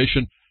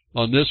observation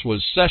on this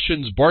was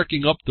Sessions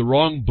barking up the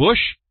wrong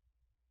bush.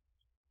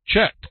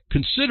 Check.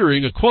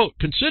 Considering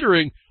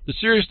the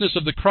seriousness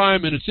of the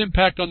crime and its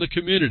impact on the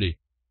community.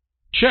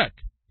 Check.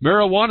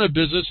 Marijuana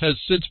business has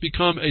since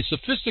become a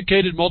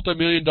sophisticated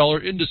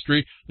multi-million-dollar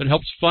industry that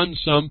helps fund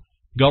some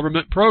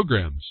government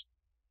programs.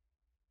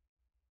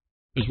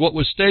 Is what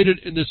was stated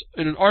in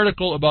an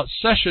article about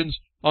Sessions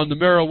on the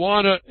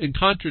marijuana, in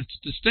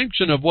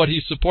contradistinction of what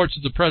he supports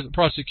as the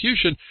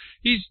prosecution.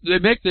 They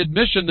make the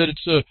admission that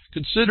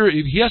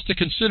he has to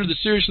consider the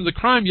seriousness of the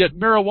crime, yet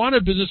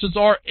marijuana businesses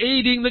are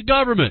aiding the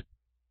government.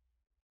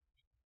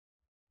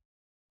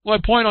 My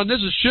point on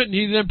this is, shouldn't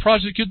he then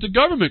prosecute the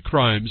government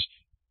crimes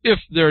if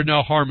they're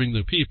now harming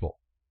the people?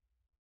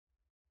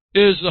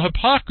 It is the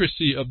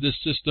hypocrisy of this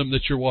system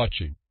that you're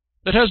watching.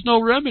 It has no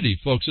remedy,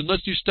 folks,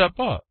 unless you step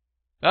up.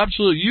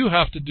 Absolutely, you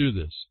have to do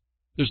this.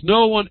 There's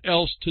no one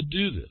else to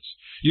do this.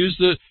 Use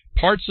the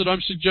parts that I'm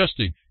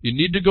suggesting. You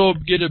need to go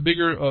get a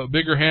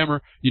bigger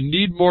hammer. You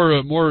need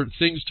more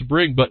things to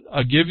bring. But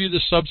I give you the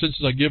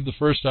substances I give the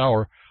first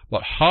hour.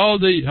 But how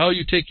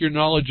you take your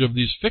knowledge of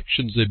these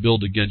fictions they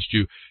build against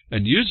you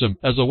and use them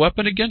as a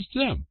weapon against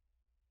them.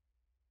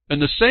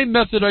 And the same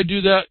method I do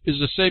that is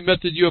the same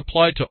method you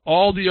apply to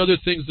all the other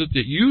things that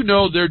you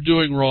know they're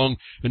doing wrong,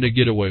 and they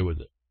get away with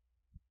it.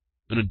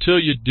 And until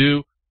you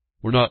do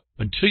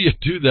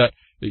that,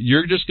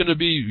 you're just going to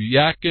be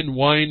yakking,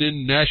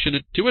 whining, gnashing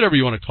it, to whatever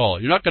you want to call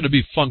it. You're not going to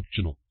be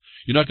functional.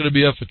 You're not going to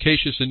be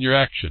efficacious in your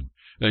action.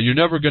 And you're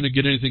never going to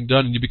get anything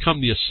done, and you become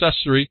the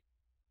accessory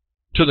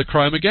to the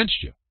crime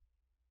against you.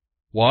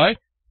 Why?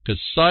 Because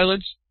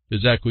silence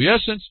is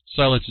acquiescence,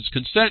 silence is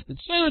consent, and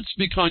silence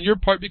on your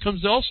part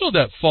becomes also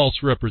that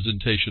false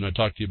representation I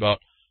talked to you about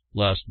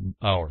last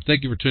hour.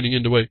 Thank you for tuning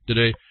in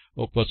today.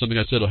 Hope something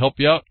I said will help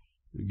you out.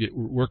 Get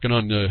working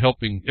on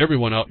helping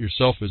everyone out,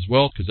 yourself as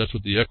well, because that's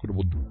what the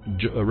equitable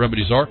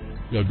remedies are.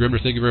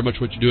 Grimner, thank you very much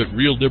for what you do at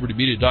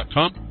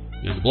reallibertymedia.com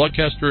and the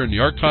Blogcaster and the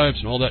archives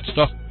and all that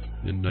stuff.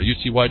 And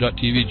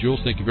UCY.TV, Jules,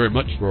 thank you very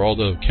much for all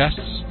the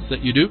casts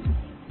that you do.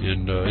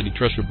 And any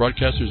terrestrial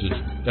broadcasters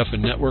at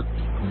FN Network.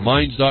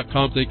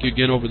 Minds.com, thank you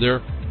again over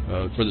there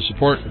for the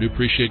support. I do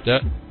appreciate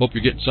that. Hope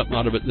you're getting something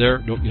out of it there.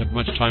 Don't have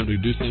much time to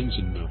do things.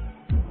 And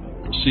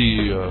we'll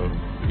see,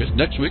 I guess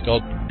next week.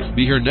 I'll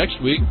be here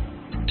next week.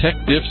 Tech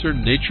diffs are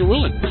nature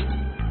willing.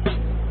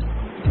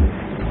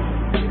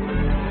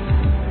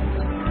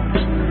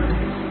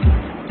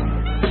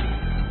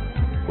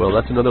 Well,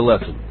 that's another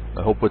lesson.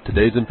 I hope with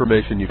today's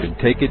information you can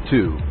take it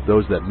to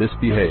those that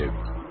misbehave.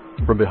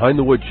 From behind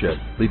the woodshed,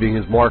 leaving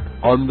his mark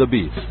on the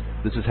beast,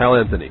 this is Hal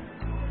Anthony.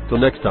 Till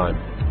next time,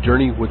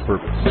 journey with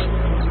purpose.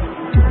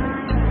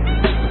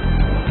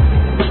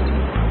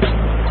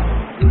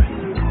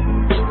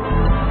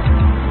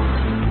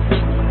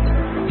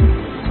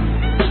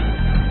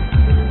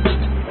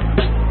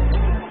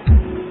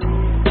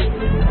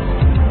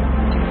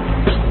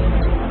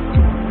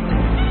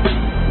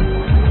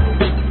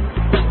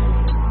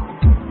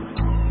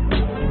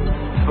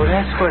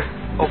 that's what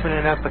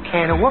opening up a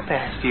can of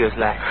whoop-ass feels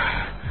like.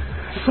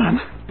 Son,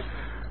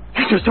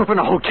 you just opened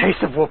a whole case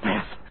of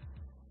whoop-ass.